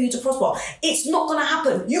prayed for you to prosper. It's not going to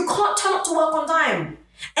happen. You can't turn up to work on time.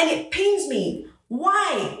 And it pains me.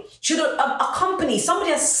 Why should a company,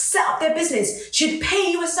 somebody has set up their business, should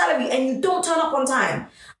pay you a salary and you don't turn up on time?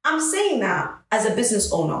 I'm saying that as a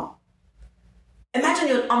business owner. Imagine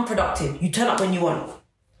you're unproductive. You turn up when you want.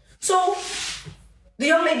 So the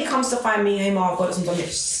young lady comes to find me. Hey, Ma, I've got something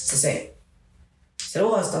to say. I said,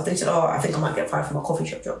 all that stuff. They said, I think I might get fired from a coffee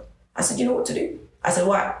shop job. I said, you know what to do? I said,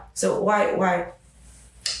 why? So why?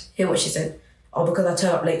 Hear what she said. Because I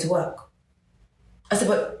turn up late to work. I said,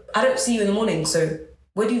 but I don't see you in the morning, so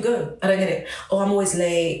where do you go? I don't get it. I'm always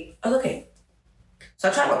late. I was okay. So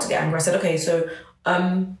I tried not to get angry. I said, okay, so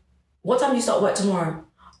what time do you start work tomorrow?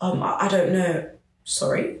 I don't know.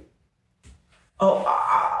 Sorry?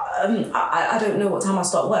 I don't know what time I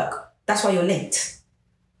start work. That's why you're late.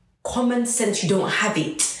 Common sense, you don't have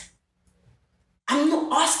it. I'm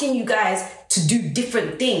not asking you guys to do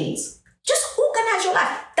different things. Just organize your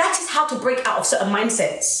life. That is how to break out of certain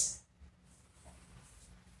mindsets.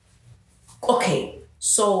 Okay,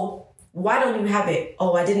 so why don't you have it?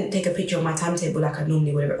 I didn't take a picture of my timetable like I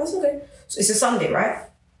normally would. That's okay. So it's a Sunday, right?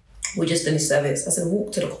 We just finished service. I said,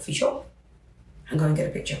 walk to the coffee shop and go and get a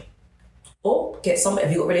picture. Or get somebody,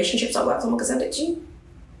 have you got relationships at work? Someone can send it to you.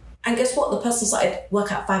 And guess what? The person started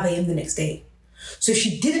work at 5 a.m. the next day. So if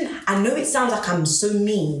she didn't, I know it sounds like I'm so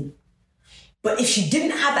mean, but if she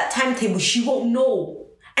didn't have that timetable, she won't know.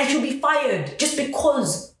 And she'll be fired just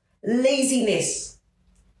because laziness.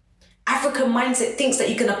 African mindset thinks that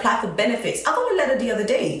you can apply for benefits. I got a letter the other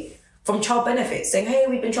day from Child Benefits saying, hey,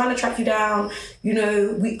 we've been trying to track you down.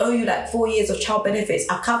 We owe you like 4 years of child benefits.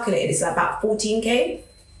 I calculated it's about 14K.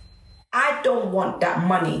 I don't want that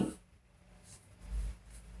money.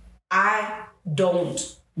 I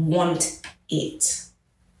don't want it.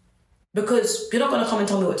 Because you're not going to come and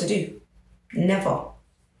tell me what to do. Never.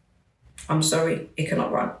 I'm sorry, it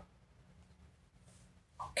cannot run.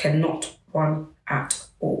 Cannot run at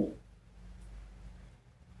all.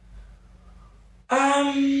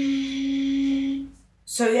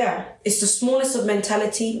 So yeah, it's the smallest of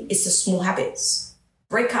mentality. It's the small habits.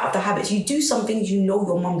 Break out of the habits. You do some things you know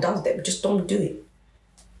your mum does them, just don't do it.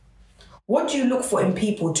 What do you look for in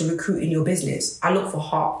people to recruit in your business? I look for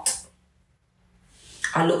heart.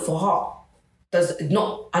 I look for heart.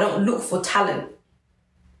 I don't look for talent.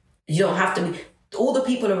 You don't have to be. All the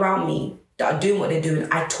people around me that are doing what they're doing,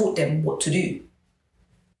 I taught them what to do.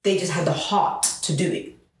 They just had the heart to do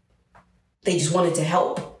it. They just wanted to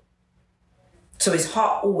help. So it's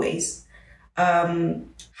heart always.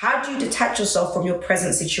 How do you detach yourself from your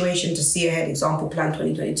present situation to see ahead? Example, plan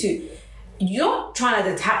 2022. You're not trying to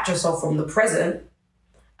detach yourself from the present.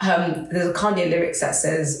 There's a Kanye lyrics that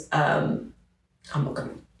says, I'm not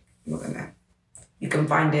gonna. You can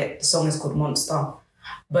find it. The song is called Monster.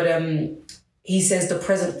 But he says, the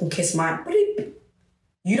present can kiss my...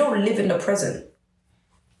 You don't live in the present.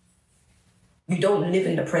 You don't live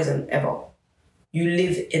in the present ever. You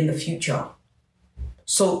live in the future.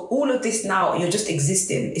 So all of this now, you're just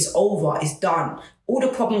existing. It's over. It's done. All the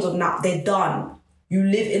problems of now, they're done. You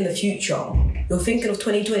live in the future. You're thinking of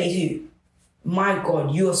 2022. My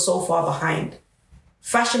God, you are so far behind.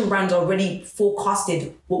 Fashion brands already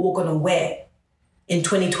forecasted what we're going to wear in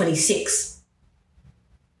 2026.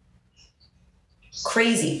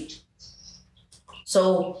 Crazy.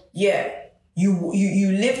 So, yeah,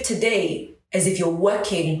 you live today as if you're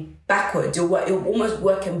working backwards. You're almost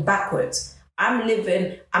working backwards. I'm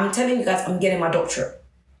telling you guys, I'm getting my doctorate.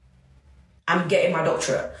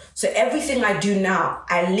 So everything I do now,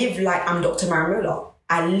 I live like I'm Dr. Marimulla.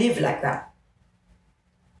 I live like that.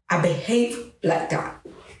 I behave like that.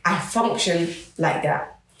 I function like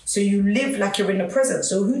that. So you live like you're in the present.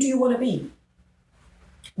 So who do you want to be?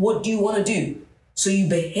 What do you want to do? So you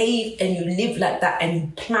behave and you live like that and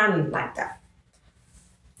you plan like that.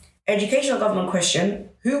 Educational government question.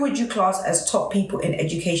 Who would you class as top people in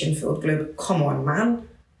education field globally? Come on, man.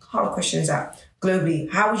 How hard question is that?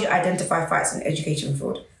 Globally, how would you identify fights in the education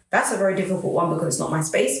field? That's a very difficult one because it's not my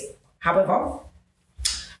space. However,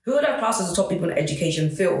 who would I class as the top people in the education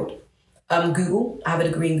field? Google. I have a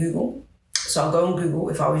degree in Google. So I'll go on Google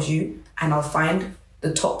if I was you and I'll find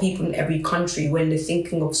the top people in every country when they're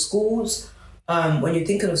thinking of schools. When you're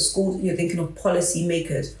thinking of schools, you're thinking of policy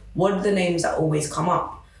makers. What are the names that always come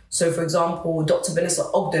up? So for example, Dr. Vanessa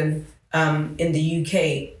Ogden in the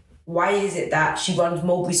UK, why is it that she runs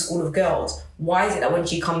Mulberry School of Girls? Why is it that when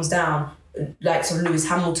she comes down, like some Lewis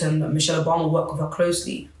Hamilton and Michelle Obama work with her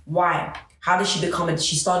closely? Why? How did she become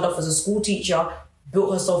she started off as a school teacher,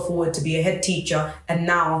 built herself forward to be a head teacher, and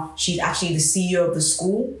now she's actually the CEO of the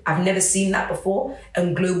school. I've never seen that before,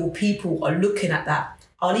 and global people are looking at that.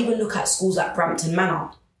 I'll even look at schools like Brampton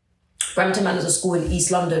Manor. Brampton Manor is a school in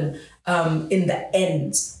East London, in the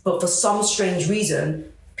ends, but for some strange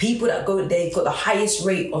reason, people that go there got the highest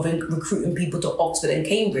rate of recruiting people to Oxford and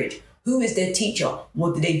Cambridge. Who is their teacher?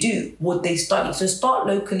 What do they do? What do they study? So start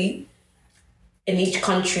locally in each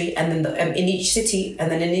country and then in each city and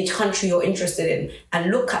then in each country you're interested in, and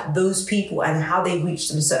look at those people and how they reach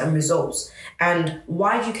some certain results. And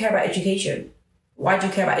why do you care about education? Why do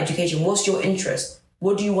you care about education? What's your interest?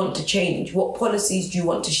 What do you want to change? What policies do you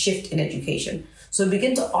want to shift in education? So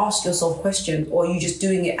begin to ask yourself questions, or are you just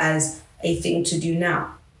doing it as a thing to do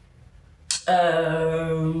now?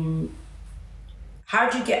 How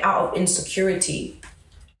do you get out of insecurity?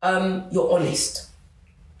 You're honest.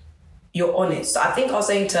 You're honest. So I think I was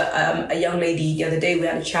saying to a young lady the other day, we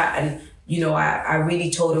had a chat, and I really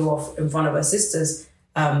told her off in front of her sisters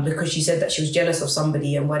because she said that she was jealous of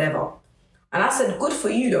somebody and whatever. And I said, good for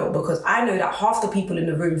you though, because I know that half the people in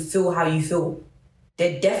the room feel how you feel.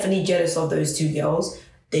 They're definitely jealous of those two girls.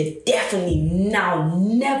 They're definitely now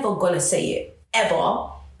never gonna say it ever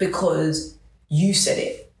because you said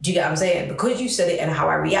it. Do you get what I'm saying? Because you said it and how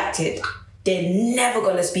I reacted, they're never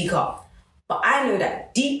gonna speak up. But I know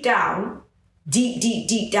that deep down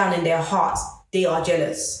in their hearts, they are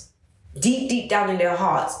jealous. Deep down in their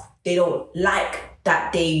hearts, they don't like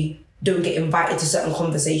that they don't get invited to certain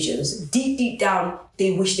conversations. Deep down,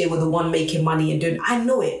 they wish they were the one making money and doing. I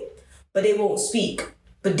know it, but they won't speak.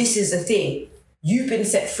 But this is the thing. You've been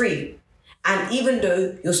set free. And even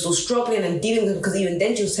though you're still struggling and dealing with it, because even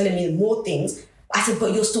then she was telling me more things, I said,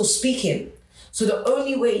 but you're still speaking. So the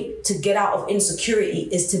only way to get out of insecurity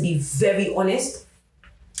is to be very honest.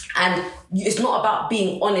 And it's not about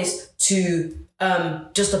being honest to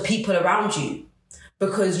just the people around you.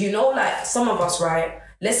 Because like some of us, right?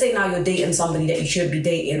 Let's say now you're dating somebody that you shouldn't be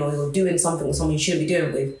dating, or you're doing something with someone you shouldn't be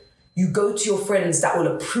doing with. You go to your friends that will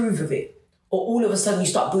approve of it. Or all of a sudden you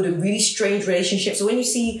start building really strange relationships. So when you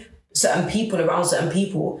see certain people around certain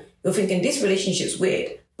people, you're thinking this relationship's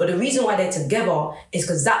weird. But the reason why they're together is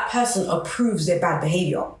because that person approves their bad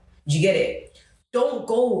behavior. Do you get it? Don't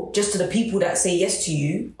go just to the people that say yes to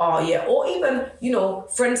you. Or even,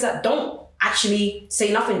 friends that don't actually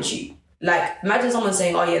say nothing to you. Like, imagine someone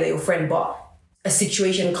saying, oh yeah, they're your friend, but a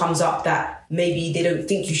situation comes up that maybe they don't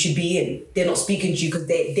think you should be in. They're not speaking to you because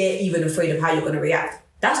they're even afraid of how you're going to react.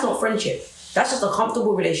 That's not friendship. That's just a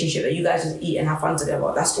comfortable relationship that you guys just eat and have fun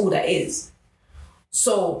together. That's all that is.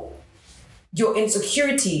 So your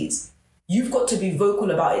insecurities, you've got to be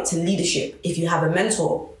vocal about it to leadership if you have a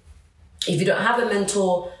mentor. If you don't have a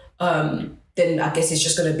mentor, then I guess it's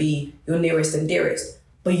just going to be your nearest and dearest.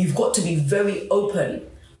 But you've got to be very open,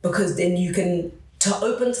 because then you can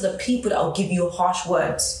open to the people that will give you harsh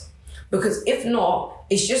words. Because if not,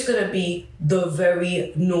 it's just going to be the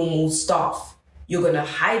very normal stuff. You're going to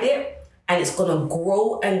hide it, and it's going to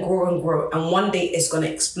grow and grow and grow. And one day it's going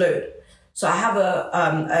to explode. So I have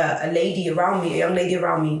a lady around me, a young lady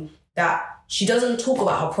around me, that she doesn't talk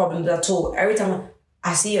about her problems at all. Every time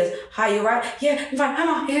I see her, hi, you right? Yeah, I'm fine,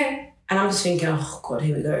 I'm yeah. And I'm just thinking, oh God,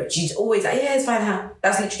 here we go. She's always like, yeah, it's fine, huh?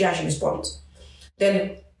 That's literally how she responds.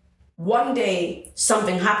 Then one day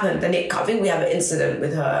something happened, and I think we have an incident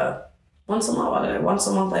with her once a month, I don't know, once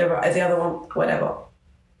a month, every other one, whatever.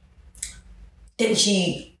 Then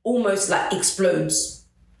she almost like explodes.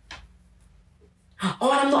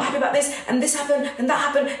 Oh, and I'm not happy about this, and this happened, and that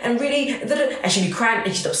happened, and really, and she'll be crying,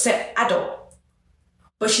 and she's upset, adult.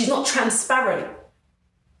 But she's not transparent.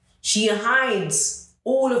 She hides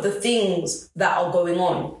all of the things that are going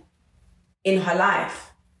on in her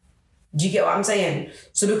life. Do you get what I'm saying?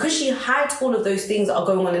 So because she hides all of those things that are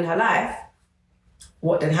going on in her life,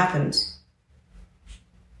 what then happens?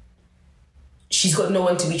 She's got no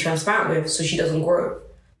one to be transparent with, so she doesn't grow.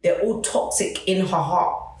 They're all toxic in her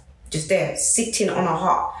heart, just there, sitting on her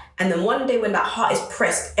heart. And then one day when that heart is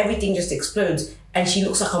pressed, everything just explodes and she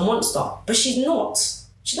looks like a monster. But she's not.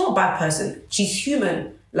 She's not a bad person. She's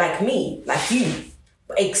human, like me, like you.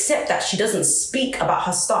 But except that she doesn't speak about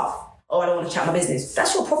her stuff. Oh, I don't want to chat my business.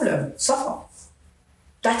 That's your problem. Suffer.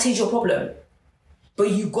 That is your problem.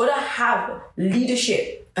 But you gotta have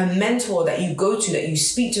leadership, a mentor that you go to, that you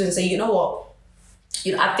speak to and say, you know what?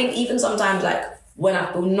 I think even sometimes, like, when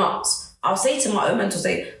I feel nuts, I'll say to my own mentor,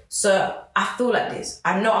 say, sir, I feel like this.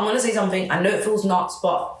 I know I'm going to say something. I know it feels nuts,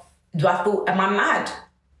 but am I mad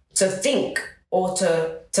to think or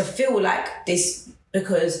to feel like this?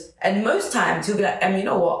 Because, and most times he'll be like, you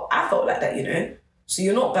know what? I felt like that, So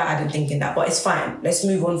you're not bad in thinking that, but it's fine. Let's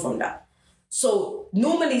move on from that. So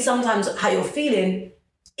normally sometimes how you're feeling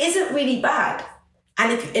isn't really bad.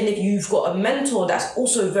 And if you've got a mentor that's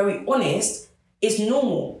also very honest, it's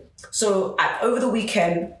normal. So over the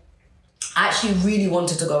weekend, I actually really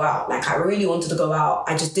wanted to go out. Like, I really wanted to go out.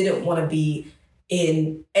 I just didn't want to be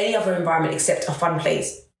in any other environment except a fun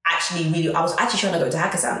place. I was actually trying to go to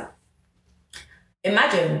Hakkasan.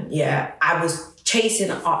 Imagine, I was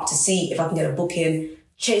chasing up to see if I can get a booking,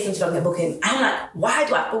 chasing to get a booking. And I'm like, why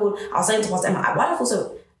do I feel, I was saying to Pastor Emma, why do I feel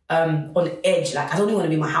so on edge? Like, I don't even want to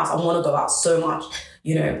be in my house. I want to go out so much, Do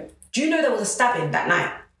you know there was a stabbing that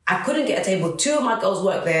night? I couldn't get a table. 2 of my girls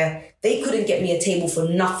work there. They couldn't get me a table for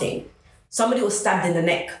nothing. Somebody was stabbed in the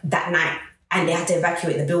neck that night and they had to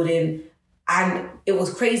evacuate the building. And it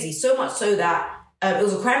was crazy. So much so that it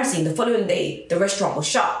was a crime scene. The following day, the restaurant was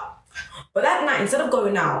shut. But that night, instead of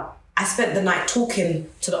going out, I spent the night talking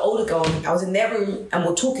to the older girl. I was in their room and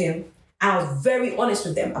we're talking. And I was very honest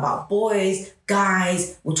with them about boys,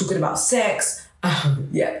 guys. We're talking about sex.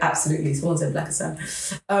 Yeah, absolutely. Someone said black as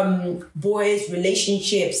sun. Boys,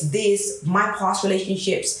 relationships, my past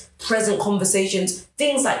relationships, present conversations,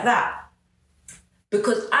 things like that.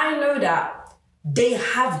 Because I know that they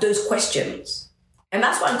have those questions. And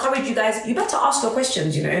that's why I encourage you guys, you better ask your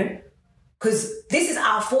questions, Because this is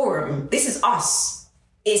our forum. This is us.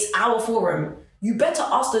 It's our forum. You better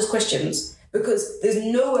ask those questions because there's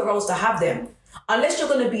nowhere else to have them. Unless you're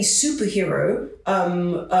going to be superhero,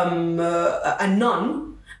 a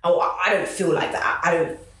nun. Oh, I don't feel like that. I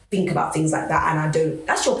don't think about things like that. And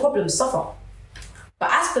that's your problem, suffer.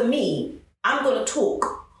 But as for me, I'm going to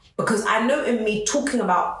talk. Because I know in me talking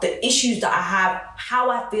about the issues that I have,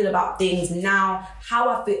 how I feel about things now, how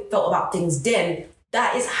I felt about things then,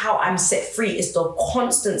 that is how I'm set free. It's the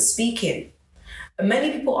constant speaking. And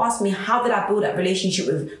many people ask me, how did I build that relationship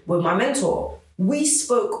with my mentor? We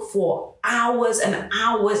spoke for hours and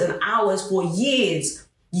hours and hours for years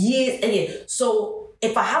and years. So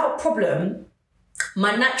if I have a problem,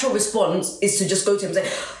 my natural response is to just go to him and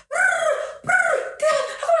say,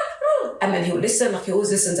 and then he'll listen, like he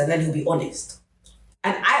always listens, and then he'll be honest.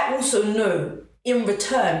 And I also know in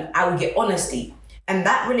return, I will get honesty. And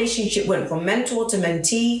that relationship went from mentor to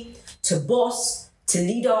mentee, to boss, to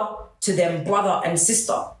leader, to then brother and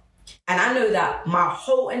sister. And I know that my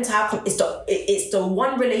whole entire, it's the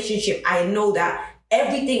one relationship I know that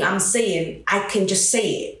everything I'm saying, I can just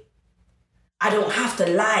say it. I don't have to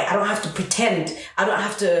lie. I don't have to pretend. I don't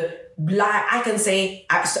have to lie. I can say,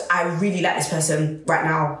 I really like this person right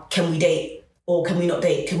now. Can we date? Or can we not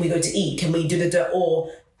date? Can we go to eat? Can we do the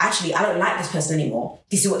or actually, I don't like this person anymore.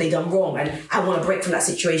 This is what they've done wrong and I want to break from that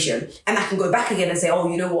situation. And I can go back again and say, oh,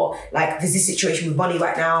 you know what? Like, there's this situation with Bunny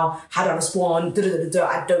right now. How do I respond?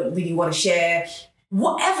 I don't really want to share.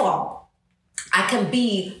 Whatever. I can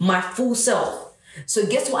be my full self. So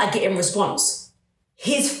guess what I get in response?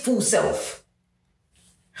 His full self.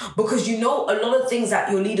 Because a lot of things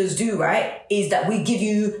that your leaders do, right, is that we give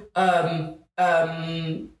you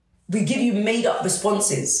made up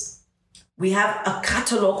responses. We have a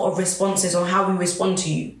catalogue of responses on how we respond to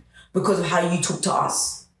you because of how you talk to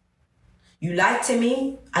us. You lied to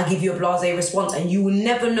me, I give you a blasé response, and you will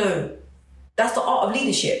never know. That's the art of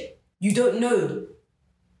leadership. You don't know.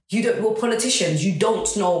 We're politicians. You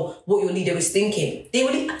don't know what your leader is thinking.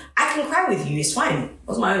 I can cry with you. It's fine.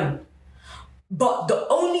 That's my own. But the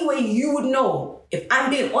only way you would know if I'm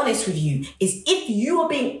being honest with you is if you are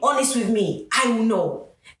being honest with me, I will know.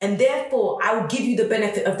 And therefore, I will give you the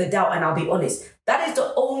benefit of the doubt and I'll be honest. That is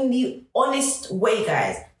the only honest way,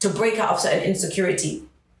 guys, to break out of certain insecurity.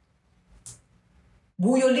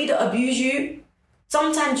 Will your leader abuse you?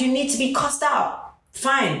 Sometimes you need to be cussed out.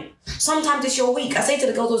 Fine. Sometimes it's your week. I say to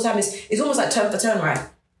the girls all the time, it's almost like turn for turn, right?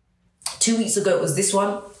 2 weeks ago it was this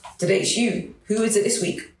one. Today it's you. Who is it this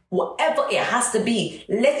week? Whatever it has to be,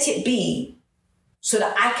 let it be so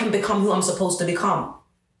that I can become who I'm supposed to become.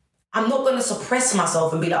 I'm not going to suppress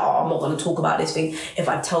myself and be like, oh, I'm not going to talk about this thing. If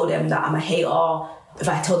I tell them that I'm a hater, if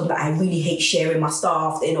I tell them that I really hate sharing my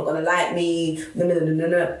stuff, they're not going to like me. No.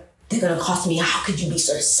 They're going to cost me. How could you be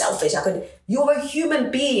so selfish? You're a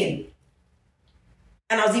human being.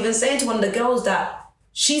 And I was even saying to one of the girls that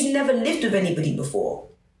she's never lived with anybody before.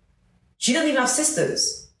 She doesn't even have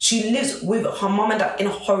sisters. She lives with her mum and dad. In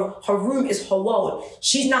her room is her world.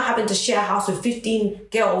 She's now having to share a house with 15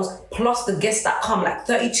 girls plus the guests that come, like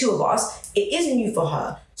 32 of us. It is new for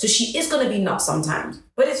her. So she is going to be nuts sometimes.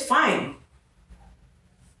 But it's fine.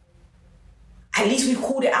 At least we've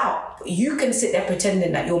called it out. You can sit there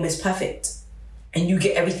pretending that you're Miss Perfect and you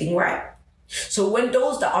get everything right. So when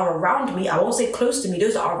those that are around me, I won't say close to me,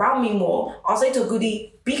 those that are around me more, I'll say to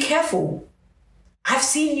Goody, be careful. I've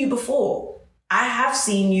seen you before. I have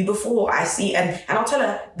seen you before. I see, and I'll tell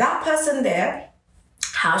her, that person there,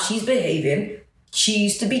 how she's behaving, she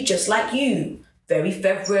used to be just like you. Very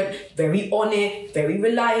fervent, very on it, very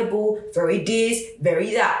reliable, very this,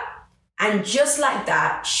 very that. And just like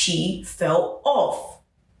that, she fell off.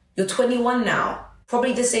 You're 21 now.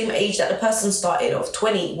 Probably the same age that the person started off,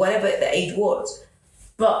 20, whatever the age was.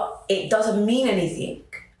 But it doesn't mean anything.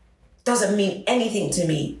 Doesn't mean anything to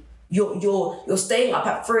me. You're staying up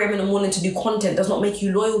at 3 a.m. in the morning to do content does not make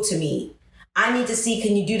you loyal to me. I need to see,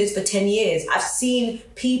 can you do this for 10 years? I've seen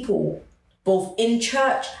people, both in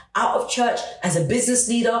church, out of church, as a business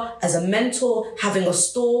leader, as a mentor, having a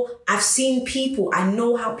store. I've seen people. I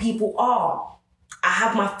know how people are. I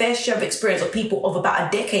have my fair share of experience of people of about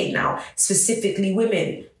a decade now, specifically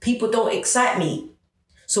women. People don't excite me.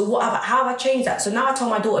 So how have I changed that? So now I tell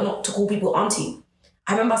my daughter not to call people auntie.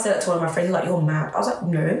 I remember I said that to one of my friends, like, you're mad. I was like,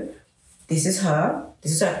 no. This is her.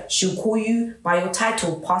 She'll call you by your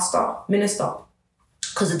title, pastor, minister.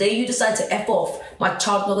 Because the day you decide to F off, my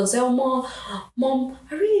child's not going to say, oh, mom,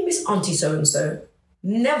 I really miss auntie so-and-so.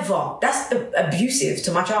 Never. That's abusive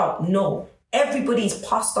to my child. No. Everybody's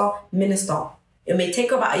pastor, minister. It may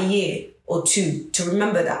take about a year or two to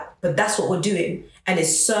remember that. But that's what we're doing. And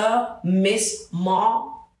it's Sir, Miss,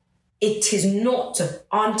 Ma. It is not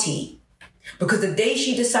auntie. Because the day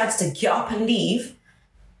she decides to get up and leave,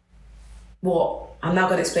 I'm now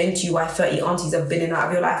going to explain to you why 30 aunties have been in and out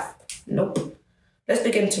of your life. Nope. Let's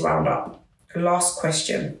begin to round up. Last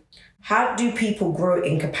question. How do people grow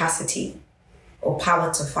in capacity or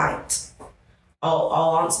power to fight?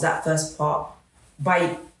 I'll answer that first part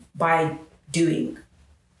by doing.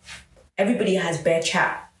 Everybody has bare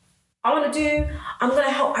chat. I'm going to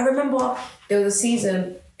help. I remember there was a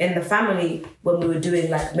season in the family when we were doing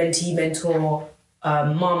like mentee, mentor,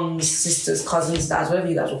 mums, sisters, cousins, dads, whatever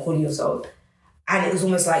you guys were calling yourselves. And it was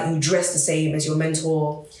almost like you dress the same as your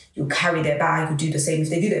mentor, you carry their bag, you do the same.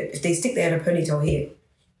 If they stick their ponytail here,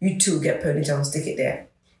 you too get ponytail and stick it there.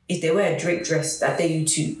 If they wear a Drake dress, that day you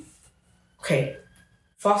too. Okay.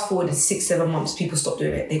 Fast forward in 6-7 months, people stopped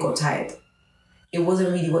doing it. They got tired. It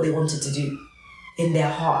wasn't really what they wanted to do. In their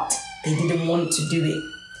heart, they didn't want to do it,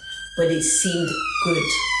 but it seemed good.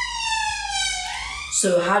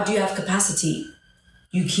 So how do you have capacity?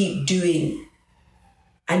 You keep doing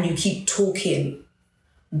and you keep talking.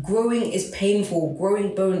 Growing is painful.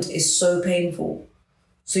 Growing bones is so painful.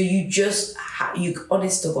 So you just, you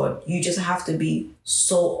honest to God, you just have to be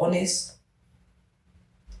so honest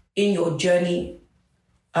in your journey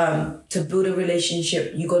to build a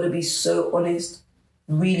relationship. You got to be so honest,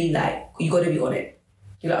 really, like, you got to be on it.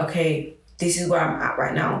 You're like, okay, this is where I'm at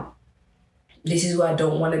right now. This is where I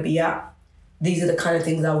don't want to be at. These are the kind of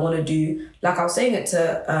things I want to do. Like I was saying it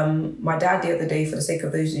to my dad the other day, for the sake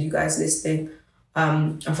of those of you guys listening.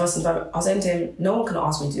 And first and foremost, I was saying to him, no one can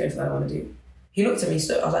ask me to do anything I don't want to do. He looked at me,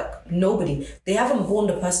 so I was like, nobody. They haven't born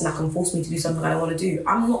the person that can force me to do something I don't want to do.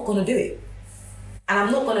 I'm not going to do it. And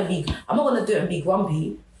I'm not going to do it and be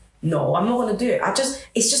grumpy. No, I'm not going to do it.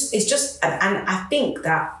 It's just, and I think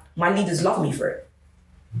that my leaders love me for it.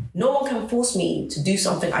 No one can force me to do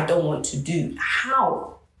something I don't want to do.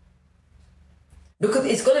 How? Because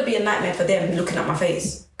it's going to be a nightmare for them looking at my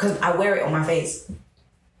face, because I wear it on my face.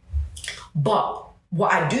 But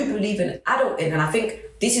what I do believe in adulting, and I think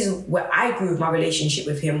this is where I grew my relationship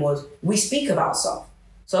with him, was we speak about stuff.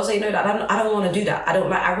 So I'll say, no, I don't want to do that.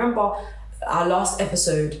 I remember our last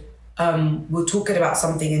episode, we were talking about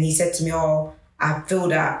something and he said to me, oh, I feel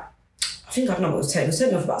that, I think I don't know what it was telling me. He was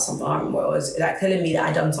telling me about something. I don't remember what it was, like telling me that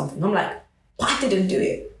I'd done something. I'm like, but I didn't do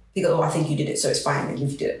it. He goes, oh, I think you did it, so it's fine if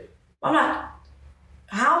you did it. I'm like,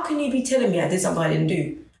 how can you be telling me I did something I didn't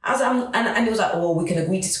do? I was like, and it was like, oh, well, we can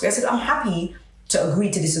agree to disagree. I said, I'm happy to agree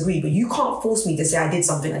to disagree, but you can't force me to say I did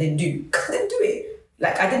something I didn't do. I didn't do it.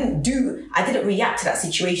 Like, I didn't react to that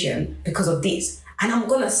situation because of this. And I'm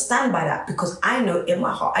going to stand by that because I know in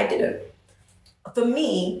my heart I didn't. For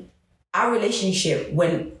me, our relationship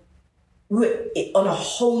went on a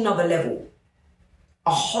whole nother level.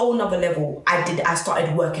 I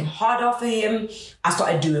started working harder for him. I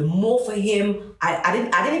started doing more for him. I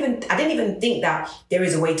didn't even think that there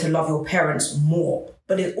is a way to love your parents more,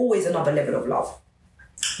 but there's always another level of love.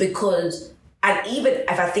 Because, and even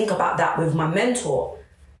if I think about that with my mentor,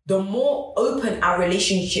 the more open our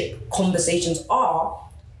relationship conversations are,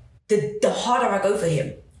 the harder I go for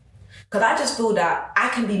him. Because I just feel that I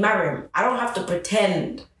can be married. I don't have to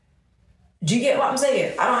pretend. Do you get what I'm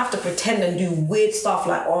saying? I don't have to pretend and do weird stuff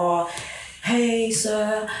like, oh, hey,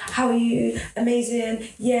 sir, how are you? Amazing.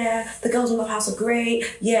 Yeah, the girls in the house are great.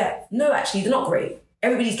 Yeah. No, actually, they're not great.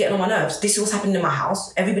 Everybody's getting on my nerves. This is what's happening in my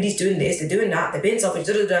house. Everybody's doing this. They're doing that. They're being selfish.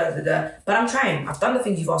 But I'm trying. I've done the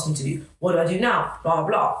things you've asked me to do. What do I do now? Blah,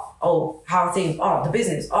 blah. Oh, how are things? Oh, the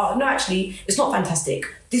business. Oh, no, actually, it's not fantastic.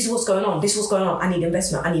 This is what's going on. This is what's going on. I need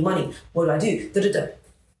investment. I need money. What do I do?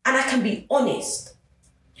 And I can be honest.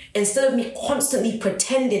 Instead of me constantly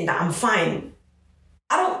pretending that I'm fine.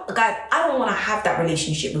 I don't want to have that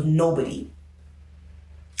relationship with nobody.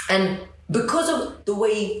 And because of the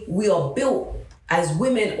way we are built as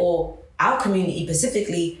women, or our community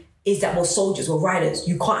specifically, is that we're soldiers, we're riders.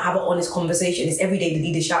 You can't have an honest conversation. It's every day the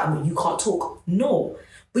leader shouting at me, you can't talk. No.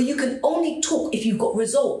 But you can only talk if you've got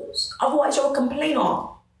results. Otherwise, you're a complainer.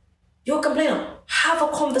 Have a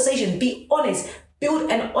conversation. Be honest.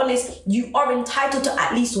 Build an honest. You are entitled to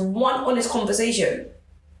at least one honest conversation.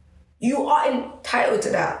 You are entitled to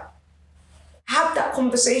that. Have that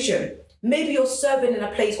conversation. Maybe you're serving in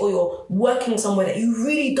a place or you're working somewhere that you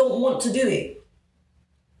really don't want to do it.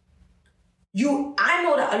 I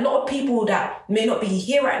know that a lot of people that may not be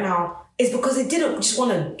here right now is because they didn't just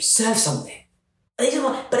want to serve something. They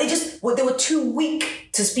were too weak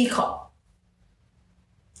to speak up.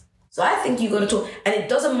 So I think you got to talk, and it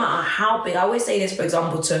doesn't matter how big. I always say this, for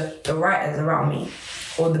example, to the writers around me,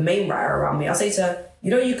 or the main writer around me. I'll say to her,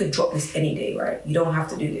 you could drop this any day, right? You don't have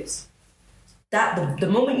to do this. That the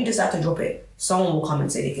moment you decide to drop it, someone will come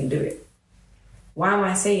and say they can do it. Why am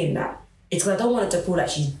I saying that? It's because I don't want it to feel like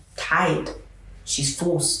she's tied. She's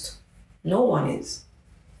forced. No one is.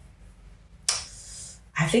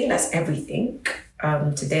 I think that's everything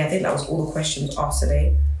today. I think that was all the questions asked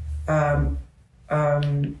today.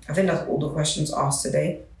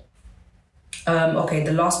 Okay,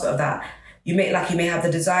 the last bit of that. You may have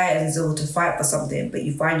the desire and zeal to fight for something, but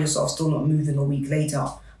you find yourself still not moving a week later.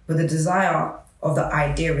 But the desire of the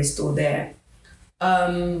idea is still there.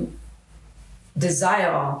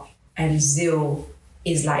 Desire and zeal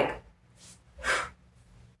is like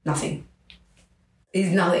nothing. It's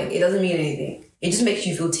nothing. It doesn't mean anything. It just makes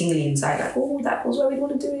you feel tingly inside, like, oh, that was where we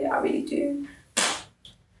want to do it. I really do.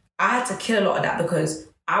 I had to kill a lot of that because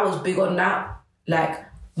I was big on that. Like,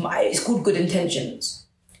 it's called good intentions.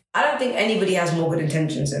 I don't think anybody has more good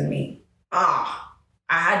intentions than me. But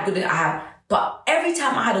every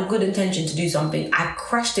time I had a good intention to do something, I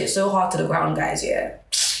crashed it so hard to the ground, guys, yeah.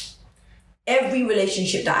 Every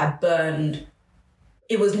relationship that I burned,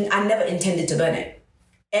 I never intended to burn it.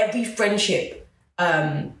 Every friendship,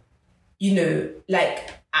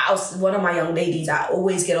 I was one of my young ladies. I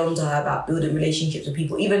always get on to her about building relationships with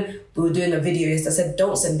people. Even we were doing a video yesterday. I said,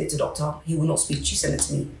 don't send it to doctor. He will not speak to you. Send it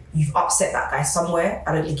to me. You've upset that guy somewhere.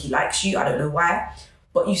 I don't think he likes you. I don't know why.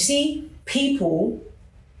 But you see, people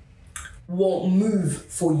won't move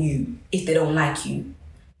for you if they don't like you.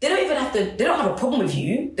 They don't have a problem with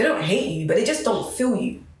you. They don't hate you, but they just don't feel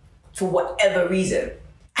you for whatever reason.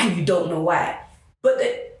 And you don't know why.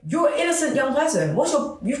 But you're an innocent young person.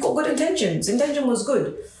 You've got good intentions. Intention was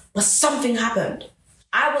good. But something happened.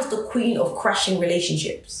 I was the queen of crashing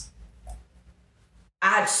relationships.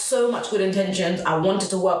 I had so much good intentions. I wanted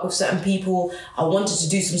to work with certain people. I wanted to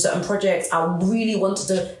do some certain projects. I really wanted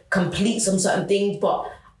to complete some certain things. But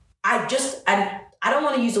I don't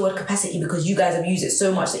want to use the word capacity because you guys have used it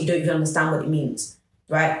so much that you don't even understand what it means,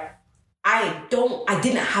 right? I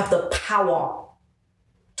didn't have the power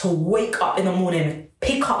to wake up in the morning,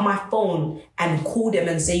 pick up my phone and call them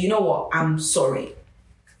and say, you know what, I'm sorry.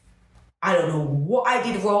 I don't know what I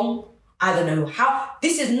did wrong. I don't know how.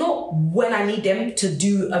 This is not when I need them to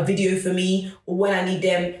do a video for me or when I need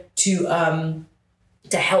them to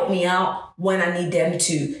help me out, when I need them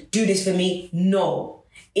to do this for me. No,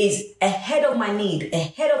 it's ahead of my need,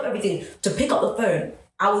 ahead of everything, to pick up the phone.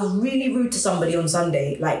 I was really rude to somebody on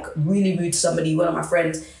Sunday, one of my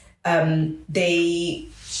friends.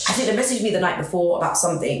 I think they messaged me the night before about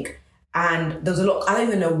something, and there was a lot, I don't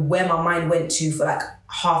even know where my mind went to for like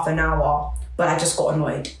half an hour, but I just got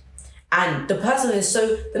annoyed. And the person is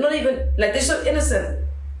they're not even, like, they're so innocent.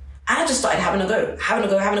 And I just started having a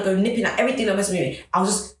go, nipping at everything they were messaging me.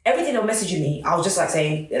 Everything they were messaging me, I was just like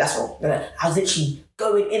saying, yeah, that's wrong. I was literally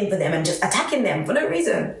going in for them and just attacking them for no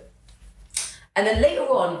reason. And then later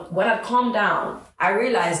on, when I'd calmed down, I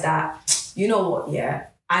realized that, you know what, yeah,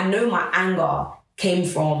 I know my anger came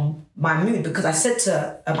from my mood, because I said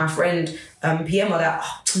to my friend PM that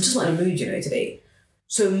I'm just not in a mood, today.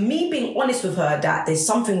 So me being honest with her that there's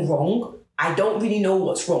something wrong, I don't really know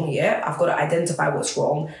what's wrong yet. I've got to identify what's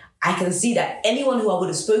wrong. I can see that anyone who I would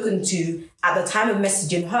have spoken to at the time of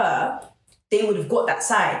messaging her, they would have got that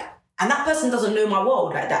side. And that person doesn't know my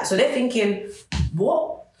world like that. So they're thinking,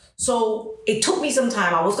 what? So it took me some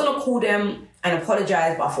time. I was going to call them and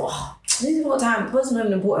apologize, but I thought, this is what time, the person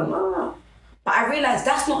is important. But I realized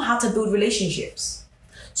that's not how to build relationships.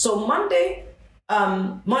 So Monday,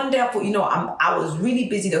 I thought, I was really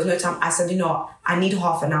busy. There was no time. I said, I need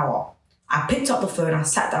half an hour. I picked up the phone, I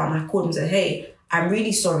sat down, I called him and said, hey, I'm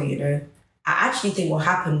really sorry, I actually think what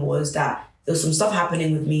happened was that there was some stuff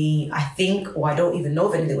happening with me, I think, or I don't even know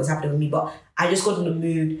if anything was happening with me, but I just got in the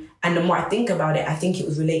mood. And the more I think about it, I think it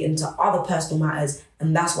was relating to other personal matters.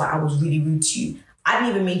 And that's why I was really rude to you. I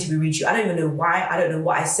didn't even mean to be rude to you. I don't even know why. I don't know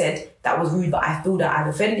what I said that was rude, but I feel that I've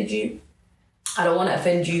offended you. I don't want to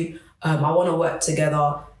offend you. I want to work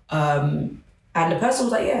together. And the person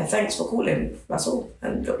was like, yeah, thanks for calling. That's all.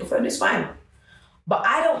 And dropped the phone, it's fine. But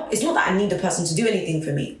it's not that I need the person to do anything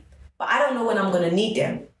for me, but I don't know when I'm going to need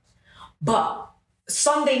them. But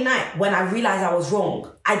Sunday night, when I realized I was wrong,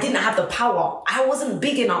 I didn't have the power. I wasn't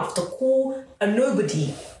big enough to call a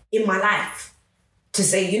nobody in my life to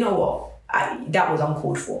say, you know what, that was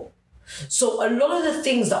uncalled for. So a lot of the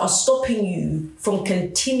things that are stopping you from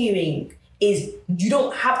continuing is you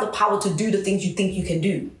don't have the power to do the things you think you can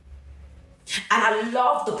do. And I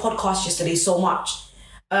loved the podcast yesterday so much.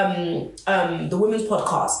 The women's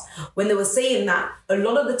podcast, when they were saying that a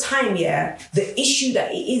lot of the time, the issue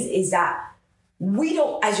that it is that we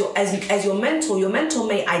don't, as your mentor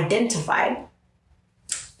may identify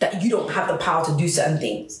that you don't have the power to do certain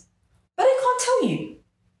things, but they can't tell you,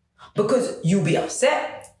 because you'll be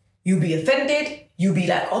upset, you'll be offended, you'll be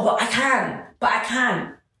like, oh, but I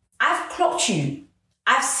can. I've clocked you.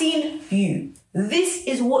 I've seen you. This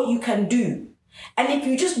is what you can do. And if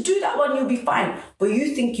you just do that one, you'll be fine. But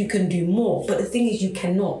you think you can do more. But the thing is, you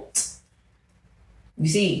cannot. You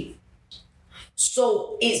see?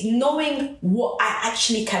 So it's knowing what I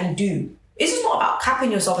actually can do. This is not about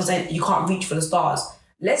capping yourself and saying you can't reach for the stars.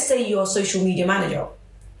 Let's say you're a social media manager.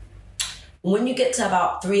 When you get to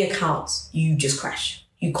about 3 accounts, you just crash.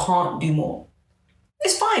 You can't do more.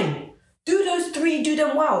 It's fine. Do those 3, do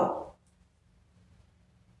them well.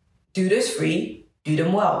 Do those 3, do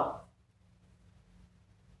them well.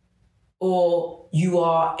 Or you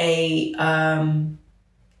are a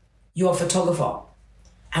photographer,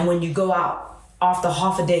 and when you go out after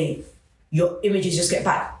half a day, your images just get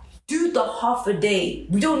bad. Do the half a day.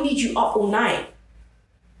 We don't need you up all night.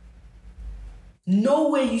 Know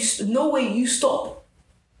where you stop.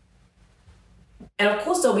 And of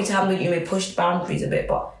course there'll be times when you may push boundaries a bit,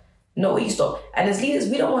 but know where you stop. And as leaders,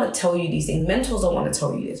 we don't want to tell you these things. Mentors don't want to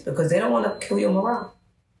tell you this because they don't want to kill your morale.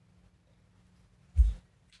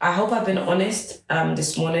 I hope I've been honest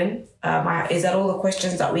this morning. Is that all the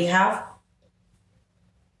questions that we have?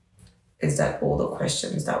 Is that all the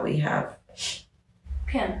questions that we have?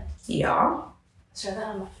 Kim? Yeah? Sorry, I don't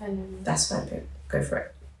have my phone in me. That's fine, babe. Go for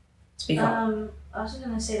it. Speak up. I was just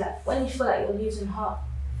going to say that when you feel like you're losing heart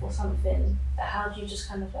for something, how do you just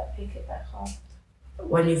kind of like pick it back up?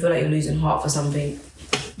 When you feel like you're losing heart for something,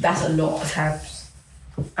 that's a lot of times.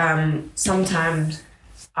 Sometimes,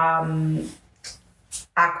 I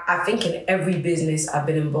think in every business I've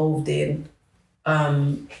been involved in,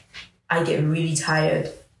 I get really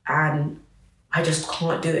tired and I just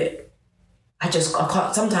can't do it. I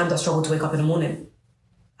can't. Sometimes I struggle to wake up in the morning.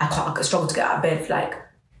 I struggle to get out of bed. Like,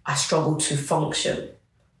 I struggle to function.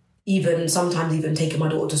 Sometimes even taking my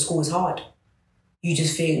daughter to school is hard. You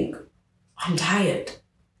just think, I'm tired.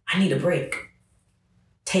 I need a break.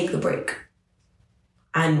 Take the break.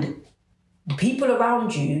 And the people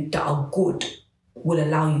around you that are good will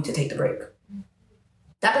allow you to take the break.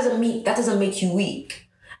 That doesn't make you weak.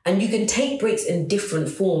 And you can take breaks in different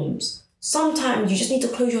forms. Sometimes you just need to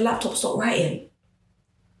close your laptop, stop writing.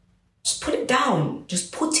 Just put it down.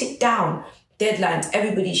 Just put it down. Deadlines,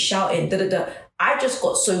 everybody's shouting, da-da-da. I just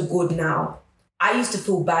got so good now. I used to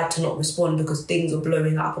feel bad to not respond because things were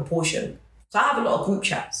blowing out of proportion. So I have a lot of group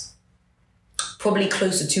chats. Probably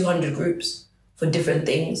close to 200 groups for different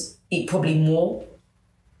things. Probably more.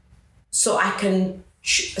 So I've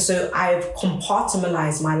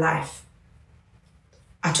compartmentalized my life.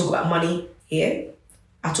 I talk about money here.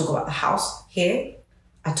 I talk about the house here.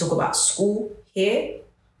 I talk about school here.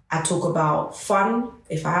 I talk about fun,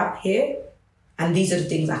 if I have, here. And these are the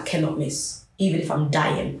things I cannot miss. Even if I'm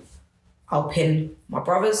dying, I'll pin my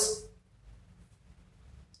brother's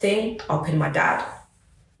thing. I'll pin my dad.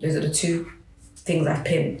 Those are the two things I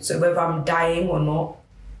pin. So whether I'm dying or not,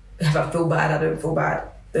 if I feel bad, I don't feel bad.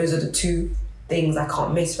 Those are the two things I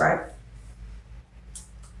can't miss, right?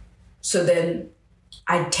 So then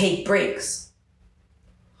I take breaks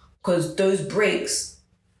because those breaks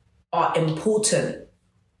are important.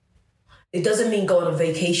 It doesn't mean go on a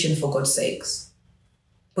vacation for God's sakes,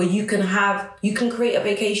 but you can create a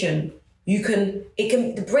vacation.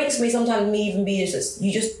 The breaks may sometimes even be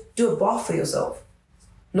you just do a bath for yourself.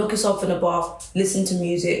 Lock yourself in a bath, listen to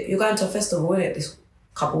music. You're going to a festival, isn't it, this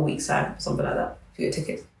couple of weeks time, something like that, for your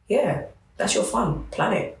tickets. Yeah, that's your fun.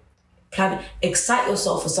 Plan it. Excite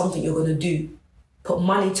yourself for something you're going to do. Put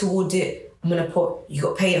money towards it. You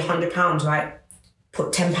got paid £100, right?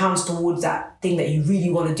 Put £10 towards that thing that you really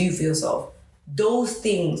want to do for yourself. Those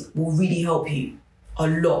things will really help you a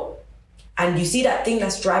lot. And you see that thing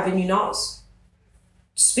that's driving you nuts?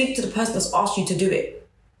 Speak to the person that's asked you to do it.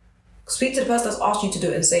 Speak to the person that's asked you to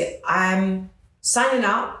do it and say, I'm signing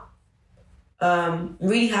out.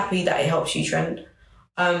 Really happy that it helps you, Trent.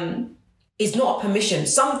 It's not a permission.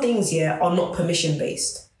 Some things here are not permission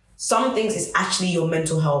based. Some things is actually your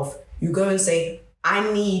mental health. You go and say, I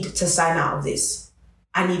need to sign out of this.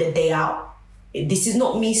 I need a day out. This is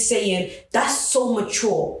not me saying, that's so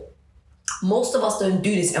mature. Most of us don't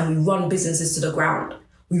do this and we run businesses to the ground.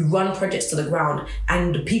 We run projects to the ground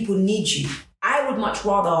and the people need you. I would much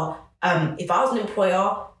rather, if I was an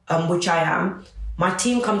employer, which I am, my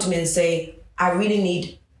team come to me and say, I really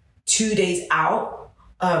need 2 days out.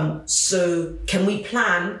 So can we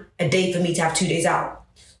plan a day for me to have 2 days out?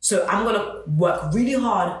 So I'm going to work really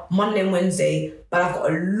hard Monday and Wednesday, but I've got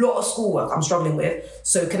a lot of schoolwork I'm struggling with.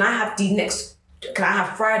 So can I have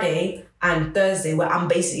Friday and Thursday where I'm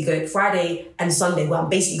basically going, Friday and Sunday where I'm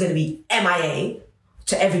basically going to be MIA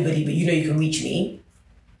to everybody, but you can reach me,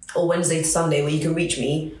 or Wednesday to Sunday where you can reach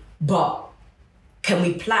me, but can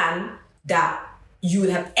we plan that you would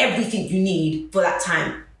have everything you need for that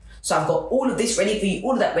time? So I've got all of this ready for you,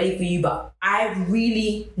 all of that ready for you, but I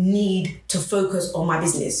really need to focus on my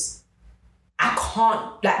business. I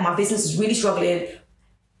can't, my business is really struggling.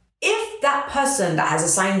 If that person that has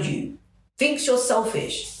assigned you thinks you're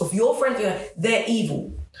selfish, if your friends, they're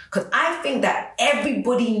evil. Because I think that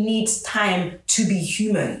everybody needs time to be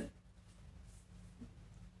human.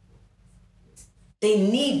 They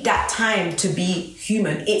need that time to be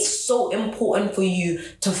human. It's so important for you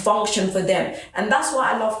to function for them. And that's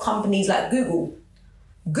why I love companies like Google.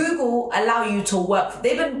 Google allow you to work.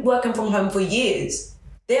 They've been working from home for years.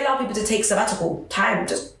 They allow people to take sabbatical time,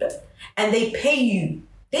 and they pay you.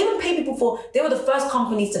 They even pay people they were the first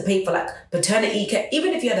companies to pay for paternity care.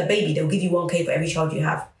 Even if you had a baby, they'll give you 1K for every child you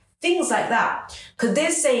have. Things like that. Because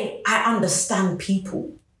they're saying, I understand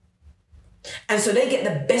people. And so they get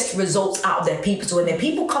the best results out of their people. So when their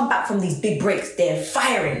people come back from these big breaks, they're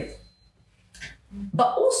firing.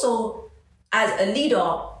 But also, as a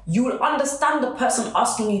leader, you will understand the person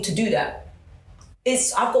asking you to do that.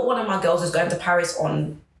 I've got one of my girls who's going to Paris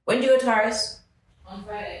when do you go to Paris?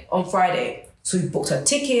 On Friday. So we booked her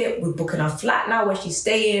ticket, we're booking her flat now where she's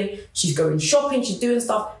staying, she's going shopping, she's doing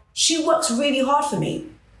stuff. She works really hard for me.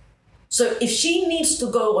 So if she needs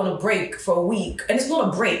to go on a break for a week, and it's not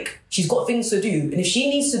a break, she's got things to do. And if she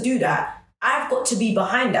needs to do that, I've got to be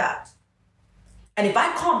behind that. And if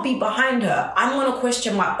I can't be behind her, I'm going to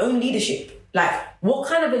question my own leadership. Like, what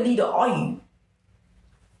kind of a leader are you?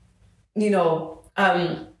 You know,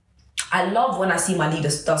 I love when I see my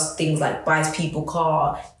leaders does things like buys people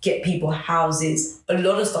car, get people houses, a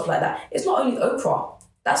lot of stuff like that. It's not only Oprah.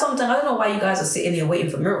 That's something, I don't know why you guys are sitting here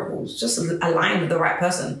waiting for miracles. Just align with the right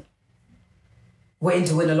person. Waiting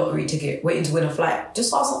to win a lottery ticket, waiting to win a flight.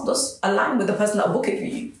 Just align with the person that will book it for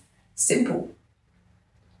you. Simple.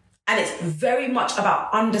 And it's very much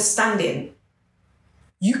about understanding.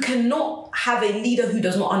 You cannot have a leader who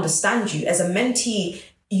does not understand you. As a mentee,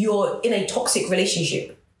 you're in a toxic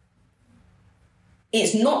relationship.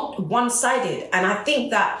 It's not one-sided. And I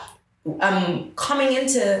think that coming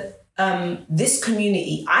into this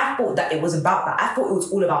community, I thought that it was about that. I thought it was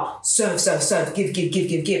all about serve,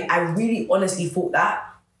 give. I really honestly thought that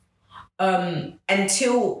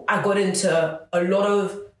until I got into a lot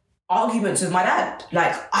of arguments with my dad.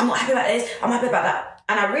 Like, I'm not happy about this, I'm happy about that.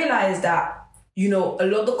 And I realized that, you know, a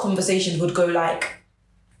lot of the conversations would go like,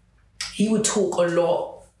 he would talk a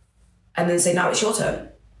lot and then say, now it's your turn.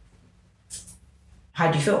 How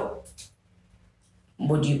do you feel?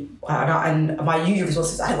 And my usual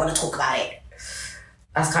response is, I don't want to talk about it.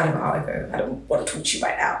 That's kind of how I go. I don't want to talk to you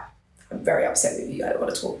right now. I'm very upset with you. I don't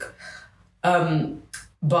want to talk. And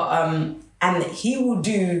he will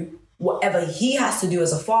do whatever he has to do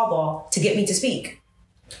as a father to get me to speak.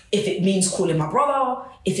 If it means calling my brother,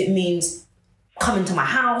 if it means coming to my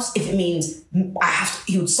house, if it means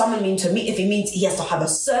he would summon me to meet, if it means he has to have a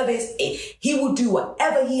service, he will do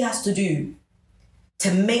whatever he has to do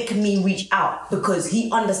to make me reach out, because he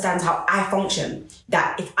understands how I function.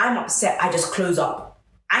 That if I'm upset, I just close up.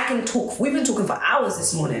 I can talk. We've been talking for hours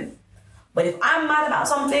this morning. But if I'm mad about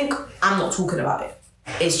something, I'm not talking about it.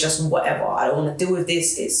 It's just whatever. I don't want to deal with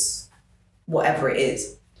this. It's whatever it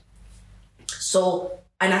is. So,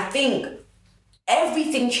 and I think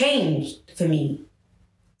everything changed for me.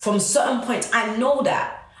 From certain points, I know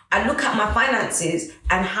that. I look at my finances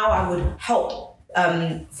and how I would help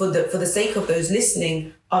for the sake of those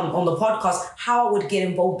listening on the podcast, how I would get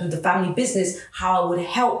involved with the family business, how I would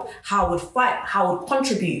help, how I would fight, how I would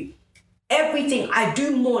contribute. Everything I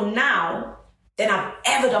do more now than I've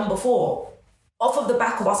ever done before, off of the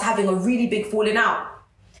back of us having a really big falling out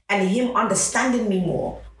and him understanding me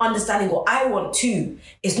more, understanding what I want too.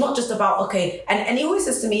 It's not just about, okay, and he always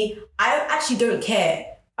says to me, I actually don't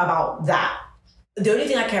care about that. The only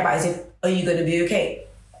thing I care about is are you going to be okay?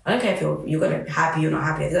 I don't care if you're going to be happy or not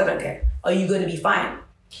happy. I don't care. Are you going to be fine?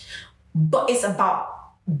 But it's about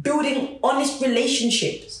building honest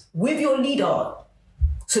relationships with your leader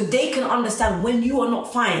so they can understand when you are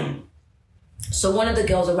not fine. So one of the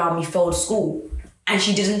girls around me failed school and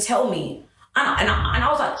she didn't tell me. And I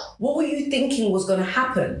was like, what were you thinking was going to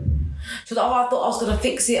happen? She was like, I thought I was going to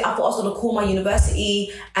fix it. I thought I was going to call my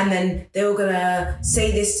university and then they were going to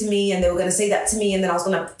say this to me and they were going to say that to me and then I was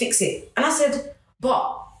going to fix it. And I said,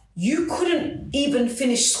 but you couldn't even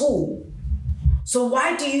finish school. So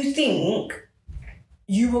why do you think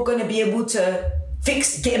you were going to be able to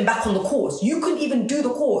fix getting back on the course? You couldn't even do the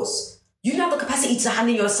course. You didn't have the capacity to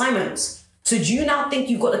handle your assignments. So do you now think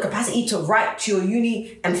you've got the capacity to write to your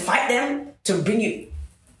uni and fight them to bring you?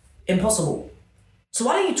 Impossible. So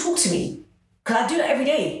why don't you talk to me? Because I do that every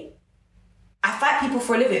day. I fight people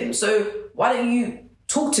for a living. So why don't you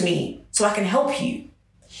talk to me so I can help you?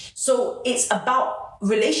 So it's about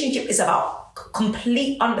relationship is about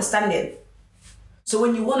complete understanding. So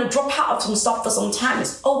when you want to drop out of some stuff for some time,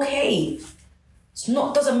 it's okay.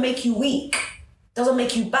 Doesn't make you weak. Doesn't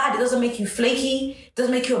make you bad. It doesn't make you flaky. It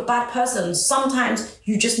doesn't make you a bad person. Sometimes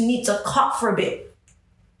you just need to cut for a bit.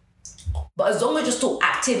 But as long as you're still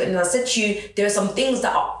active, and as I said to you, there are some things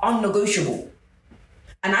that are unnegotiable.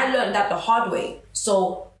 And I learned that the hard way.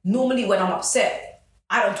 So normally when I'm upset,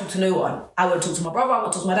 I don't talk to no one. I won't talk to my brother, I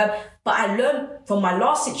won't talk to my dad. But I learned from my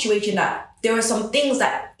last situation that there are some things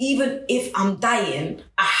that even if I'm dying,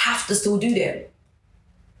 I have to still do them.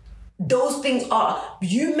 Those things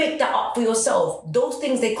you make that up for yourself. Those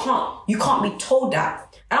things you can't be told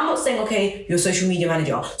that. And I'm not saying, okay, you're a social media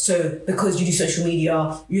manager, so because you do social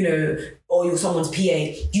media, or you're someone's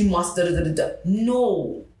PA, you must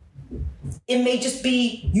No. It may just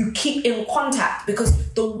be you keep in contact,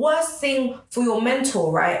 because the worst thing for your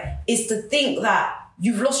mentor, right, is to think that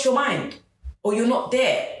you've lost your mind or you're not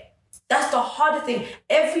there. That's the harder thing.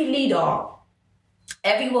 Every leader,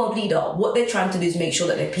 every world leader, what they're trying to do is make sure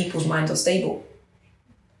that their people's minds are stable.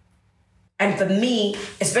 And for me,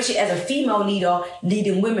 especially as a female leader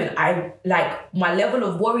leading women, I like my level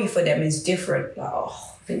of worry for them is different. Like,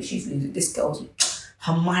 oh, I think she's losing this girl's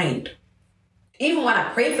her mind. Even when I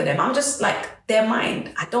pray for them, I'm just like, their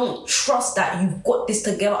mind. I don't trust that you've got this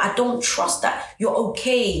together. I don't trust that you're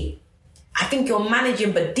okay. I think you're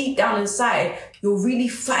managing, but deep down inside, you're really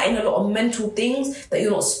fighting a lot of mental things that you're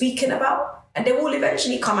not speaking about, and they will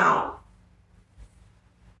eventually come out.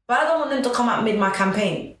 But I don't want them to come out mid my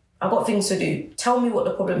campaign. I've got things to do. Tell me what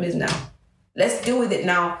the problem is now. Let's deal with it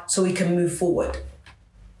now so we can move forward.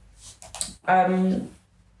 Okay,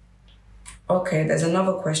 there's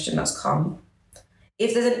another question that's come.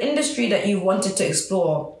 If there's an industry that you wanted to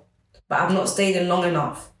explore, but have not stayed in long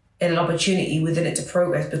enough in an opportunity within it to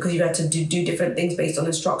progress because you had to do different things based on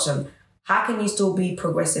instruction, how can you still be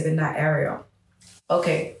progressive in that area?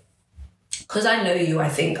 Okay, because I know you, I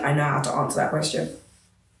think I know how to answer that question.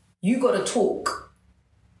 You got to talk.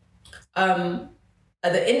 The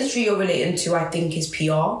industry you're relating to, I think, is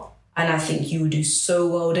PR, and I think you will do so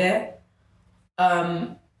well there.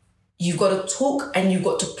 You've got to talk and you've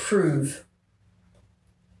got to prove.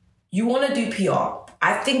 You want to do PR.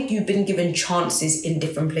 I think you've been given chances in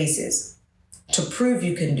different places to prove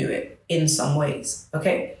you can do it in some ways,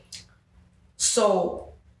 okay?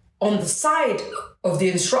 So on the side of the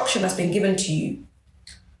instruction that's been given to you,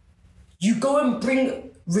 you go and bring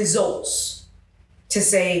results to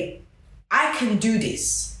say, I can do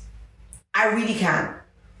this. I really can.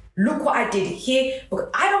 Look what I did here. Look,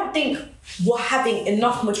 I don't think we're having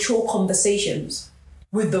enough mature conversations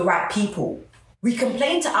with the right people. We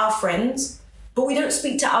complain to our friends, but we don't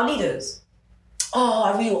speak to our leaders.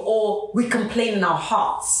 Or we complain in our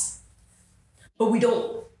hearts, but we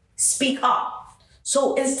don't speak up.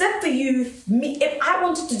 So instead for you, if I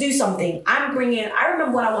wanted to do something, I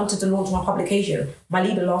remember when I wanted to launch my publication, my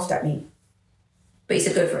leader laughed at me. But he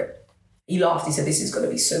said, go for it. He laughed, he said, this is going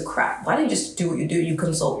to be so crap. Why don't you just do what you do? You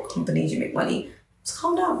consult companies, you make money. Just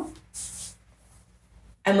calm down.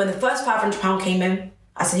 And when the first £500 came in,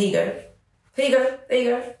 I said, here you go. Here you go, there you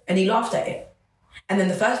go. And he laughed at it. And then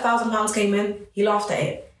the first £1,000 came in, he laughed at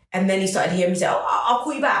it. And then he started hearing me say, I'll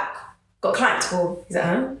call you back. Got a client to call. He's like,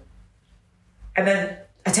 huh? And then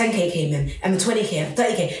a 10K came in, and the 20K, and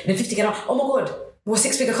 30K, and then 50K. Oh my God, we're a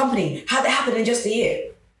 6-figure company. How'd that happen in just a year?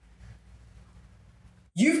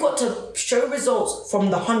 You've got to show results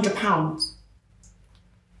from the £100.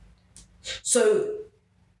 So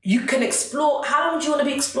you can explore. How long do you want to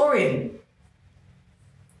be exploring?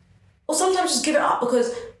 Or sometimes just give it up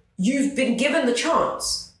because you've been given the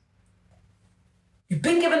chance. You've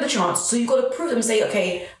been given the chance, so you've got to prove them and say,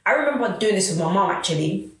 okay, I remember doing this with my mom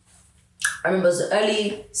actually. I remember it was the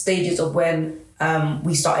early stages of when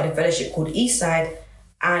we started a fellowship called Eastside,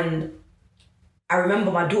 and I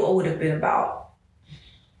remember my daughter would have been about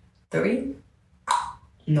 3?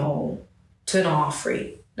 No, 2.5,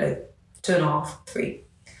 3. No, 2.5, 3.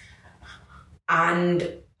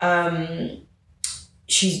 And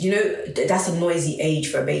she's, that's a noisy age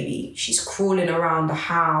for a baby. She's crawling around the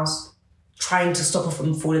house, trying to stop her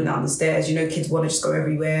from falling down the stairs. Kids want to just go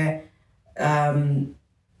everywhere.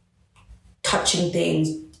 Touching things,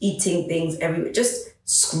 eating things everywhere, just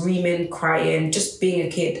screaming, crying, just being a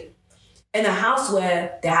kid. In a house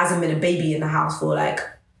where there hasn't been a baby in the house for like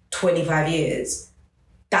 25 years,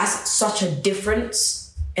 that's such a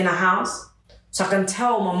difference in a house. So I can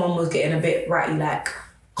tell my mum was getting a bit ratty, like,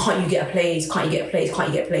 can't you get a place? Can't you get a place? Can't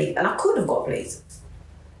you get a place? And I could have got a place.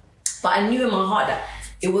 But I knew in my heart that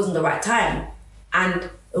it wasn't the right time. And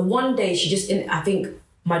one day I think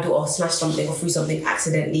my daughter smashed something or threw something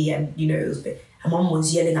accidentally, and it was big. And mum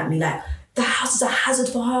was yelling at me like, the house is a hazard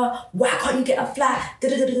for her. Why can't you get a flat?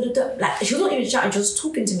 Da-da-da-da-da. Like, she was not even shouting, she was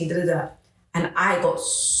talking to me. Da-da-da. And I got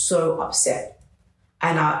so upset.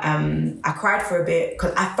 And I cried for a bit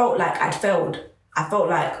because I felt like I'd failed. I felt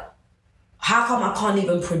like, how come I can't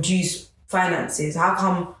even produce finances? How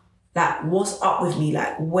come, like, what's up with me?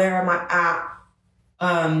 Like, where am I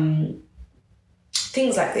at?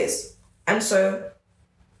 Things like this. And so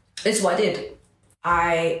this is what I did.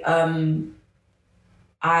 I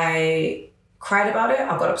cried about it.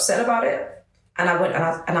 I got upset about it. And I went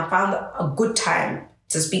and I found a good time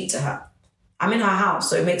to speak to her. I'm in her house,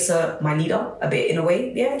 so it makes her my leader a bit in a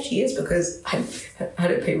way. Yeah, she is, because I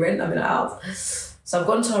don't pay rent. I'm in her house. So I've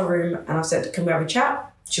gone to her room and I've said, can we have a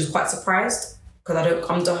chat? She was quite surprised because I don't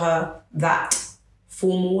come to her that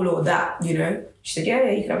formal or that, She said,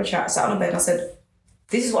 yeah, you can have a chat. I sat on the bed and I said,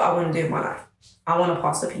 this is what I want to do in my life. I want to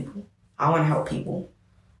pastor people. I want to help people.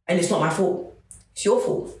 And it's not my fault. It's your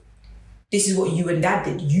fault. this is what you and dad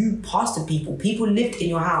did. You pastored people. People lived in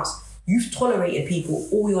your house. You've tolerated people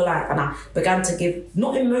all your life. And I began to give,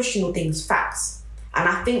 not emotional things, facts. And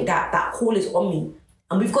I think that call is on me.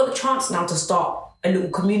 And we've got a chance now to start a little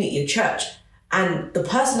community, a church. And the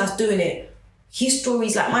person that's doing it, his story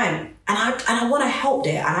is like mine. And I want to help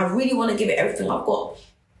there. And I really want to give it everything I've got.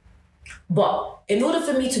 But in order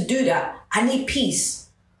for me to do that, I need peace.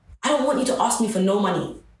 I don't want you to ask me for no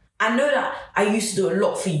money. I know that I used to do a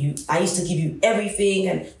lot for you. I used to give you everything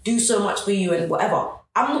and do so much for you and whatever.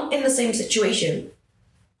 I'm not in the same situation.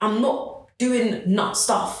 I'm not doing nut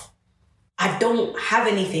stuff. I don't have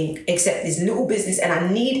anything except this little business and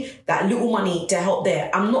I need that little money to help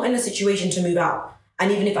there. I'm not in a situation to move out.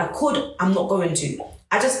 And even if I could, I'm not going to.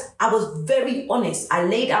 I was very honest. I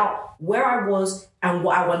laid out where I was and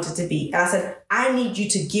what I wanted to be. And I said, I need you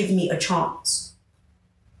to give me a chance.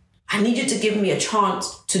 I need you to give me a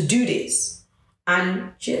chance to do this.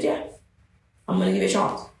 And she said, yeah, I'm going to give you a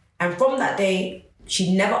chance. And from that day,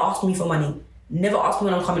 she never asked me for money, never asked me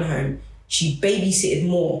when I'm coming home. She babysitted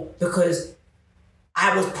more because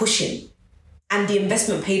I was pushing. And the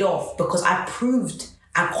investment paid off because I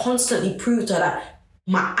constantly proved to her that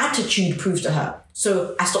my attitude proved to her.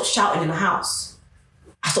 So I stopped shouting in the house.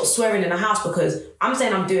 I stopped swearing in the house because I'm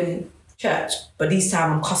saying I'm doing church, but this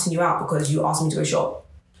time I'm cussing you out because you asked me to go shop.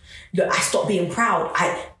 Look, I stopped being proud.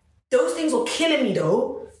 Those things were killing me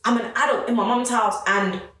though. I'm an adult in my mum's house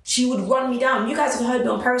and she would run me down. You guys have heard me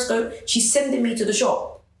on Periscope. She's sending me to the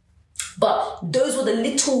shop. But those were the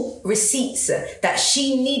little receipts that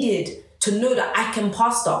she needed to know that I can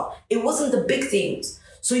pastor. It wasn't the big things.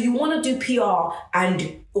 So you want to do PR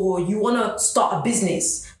or you want to start a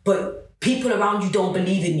business, but people around you don't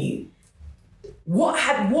believe in you.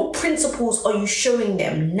 What principles are you showing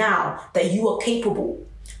them now that you are capable?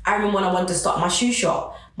 I remember when I wanted to start my shoe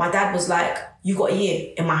shop, my dad was like, you got a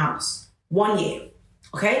year in my house. 1 year,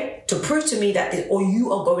 okay? To prove to me that, or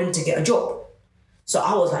you are going to get a job. So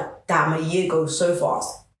I was like, damn, a year goes so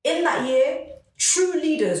fast. In that year, true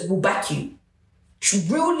leaders will back you.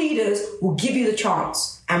 Real leaders will give you the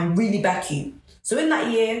chance and really back you. So in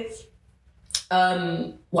that year,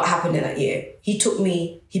 what happened in that year? He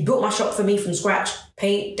built my shop for me from scratch,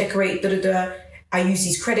 paint, decorate, I used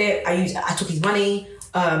his credit, I took his money.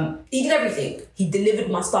 He did everything. He delivered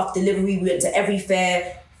my stuff, delivery. We went to every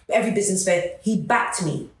fair, every business fair. He backed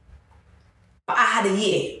me. But I had a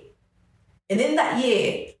year. And in that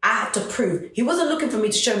year, I had to prove. He wasn't looking for me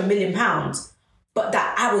to show him £1 million, but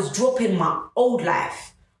that I was dropping my old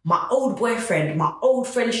life, my old boyfriend, my old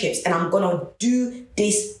friendships, and I'm going to do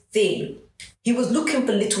this thing. He was looking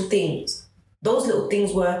for little things. Those little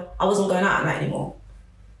things were, I wasn't going out at night anymore.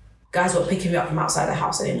 Guys weren't picking me up from outside the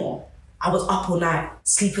house anymore. I was up all night,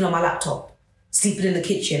 sleeping on my laptop, sleeping in the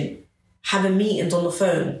kitchen, having meetings on the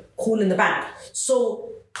phone, calling the bank.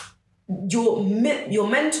 So your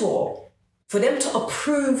mentor, for them to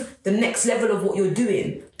approve the next level of what you're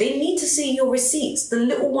doing, they need to see your receipts, the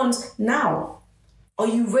little ones now. Are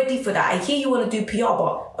you ready for that? I hear you want to do PR,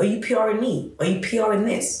 but are you PRing me? Are you PRing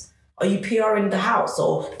this? Are you PRing the house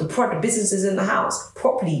or the product businesses in the house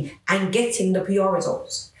properly and getting the PR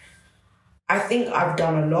results? I think I've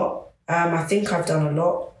done a lot.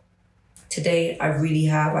 Today, I really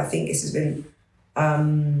have. I think this has been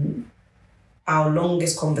our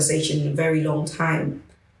longest conversation in a very long time.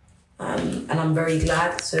 And I'm very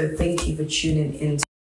glad. So thank you for tuning in.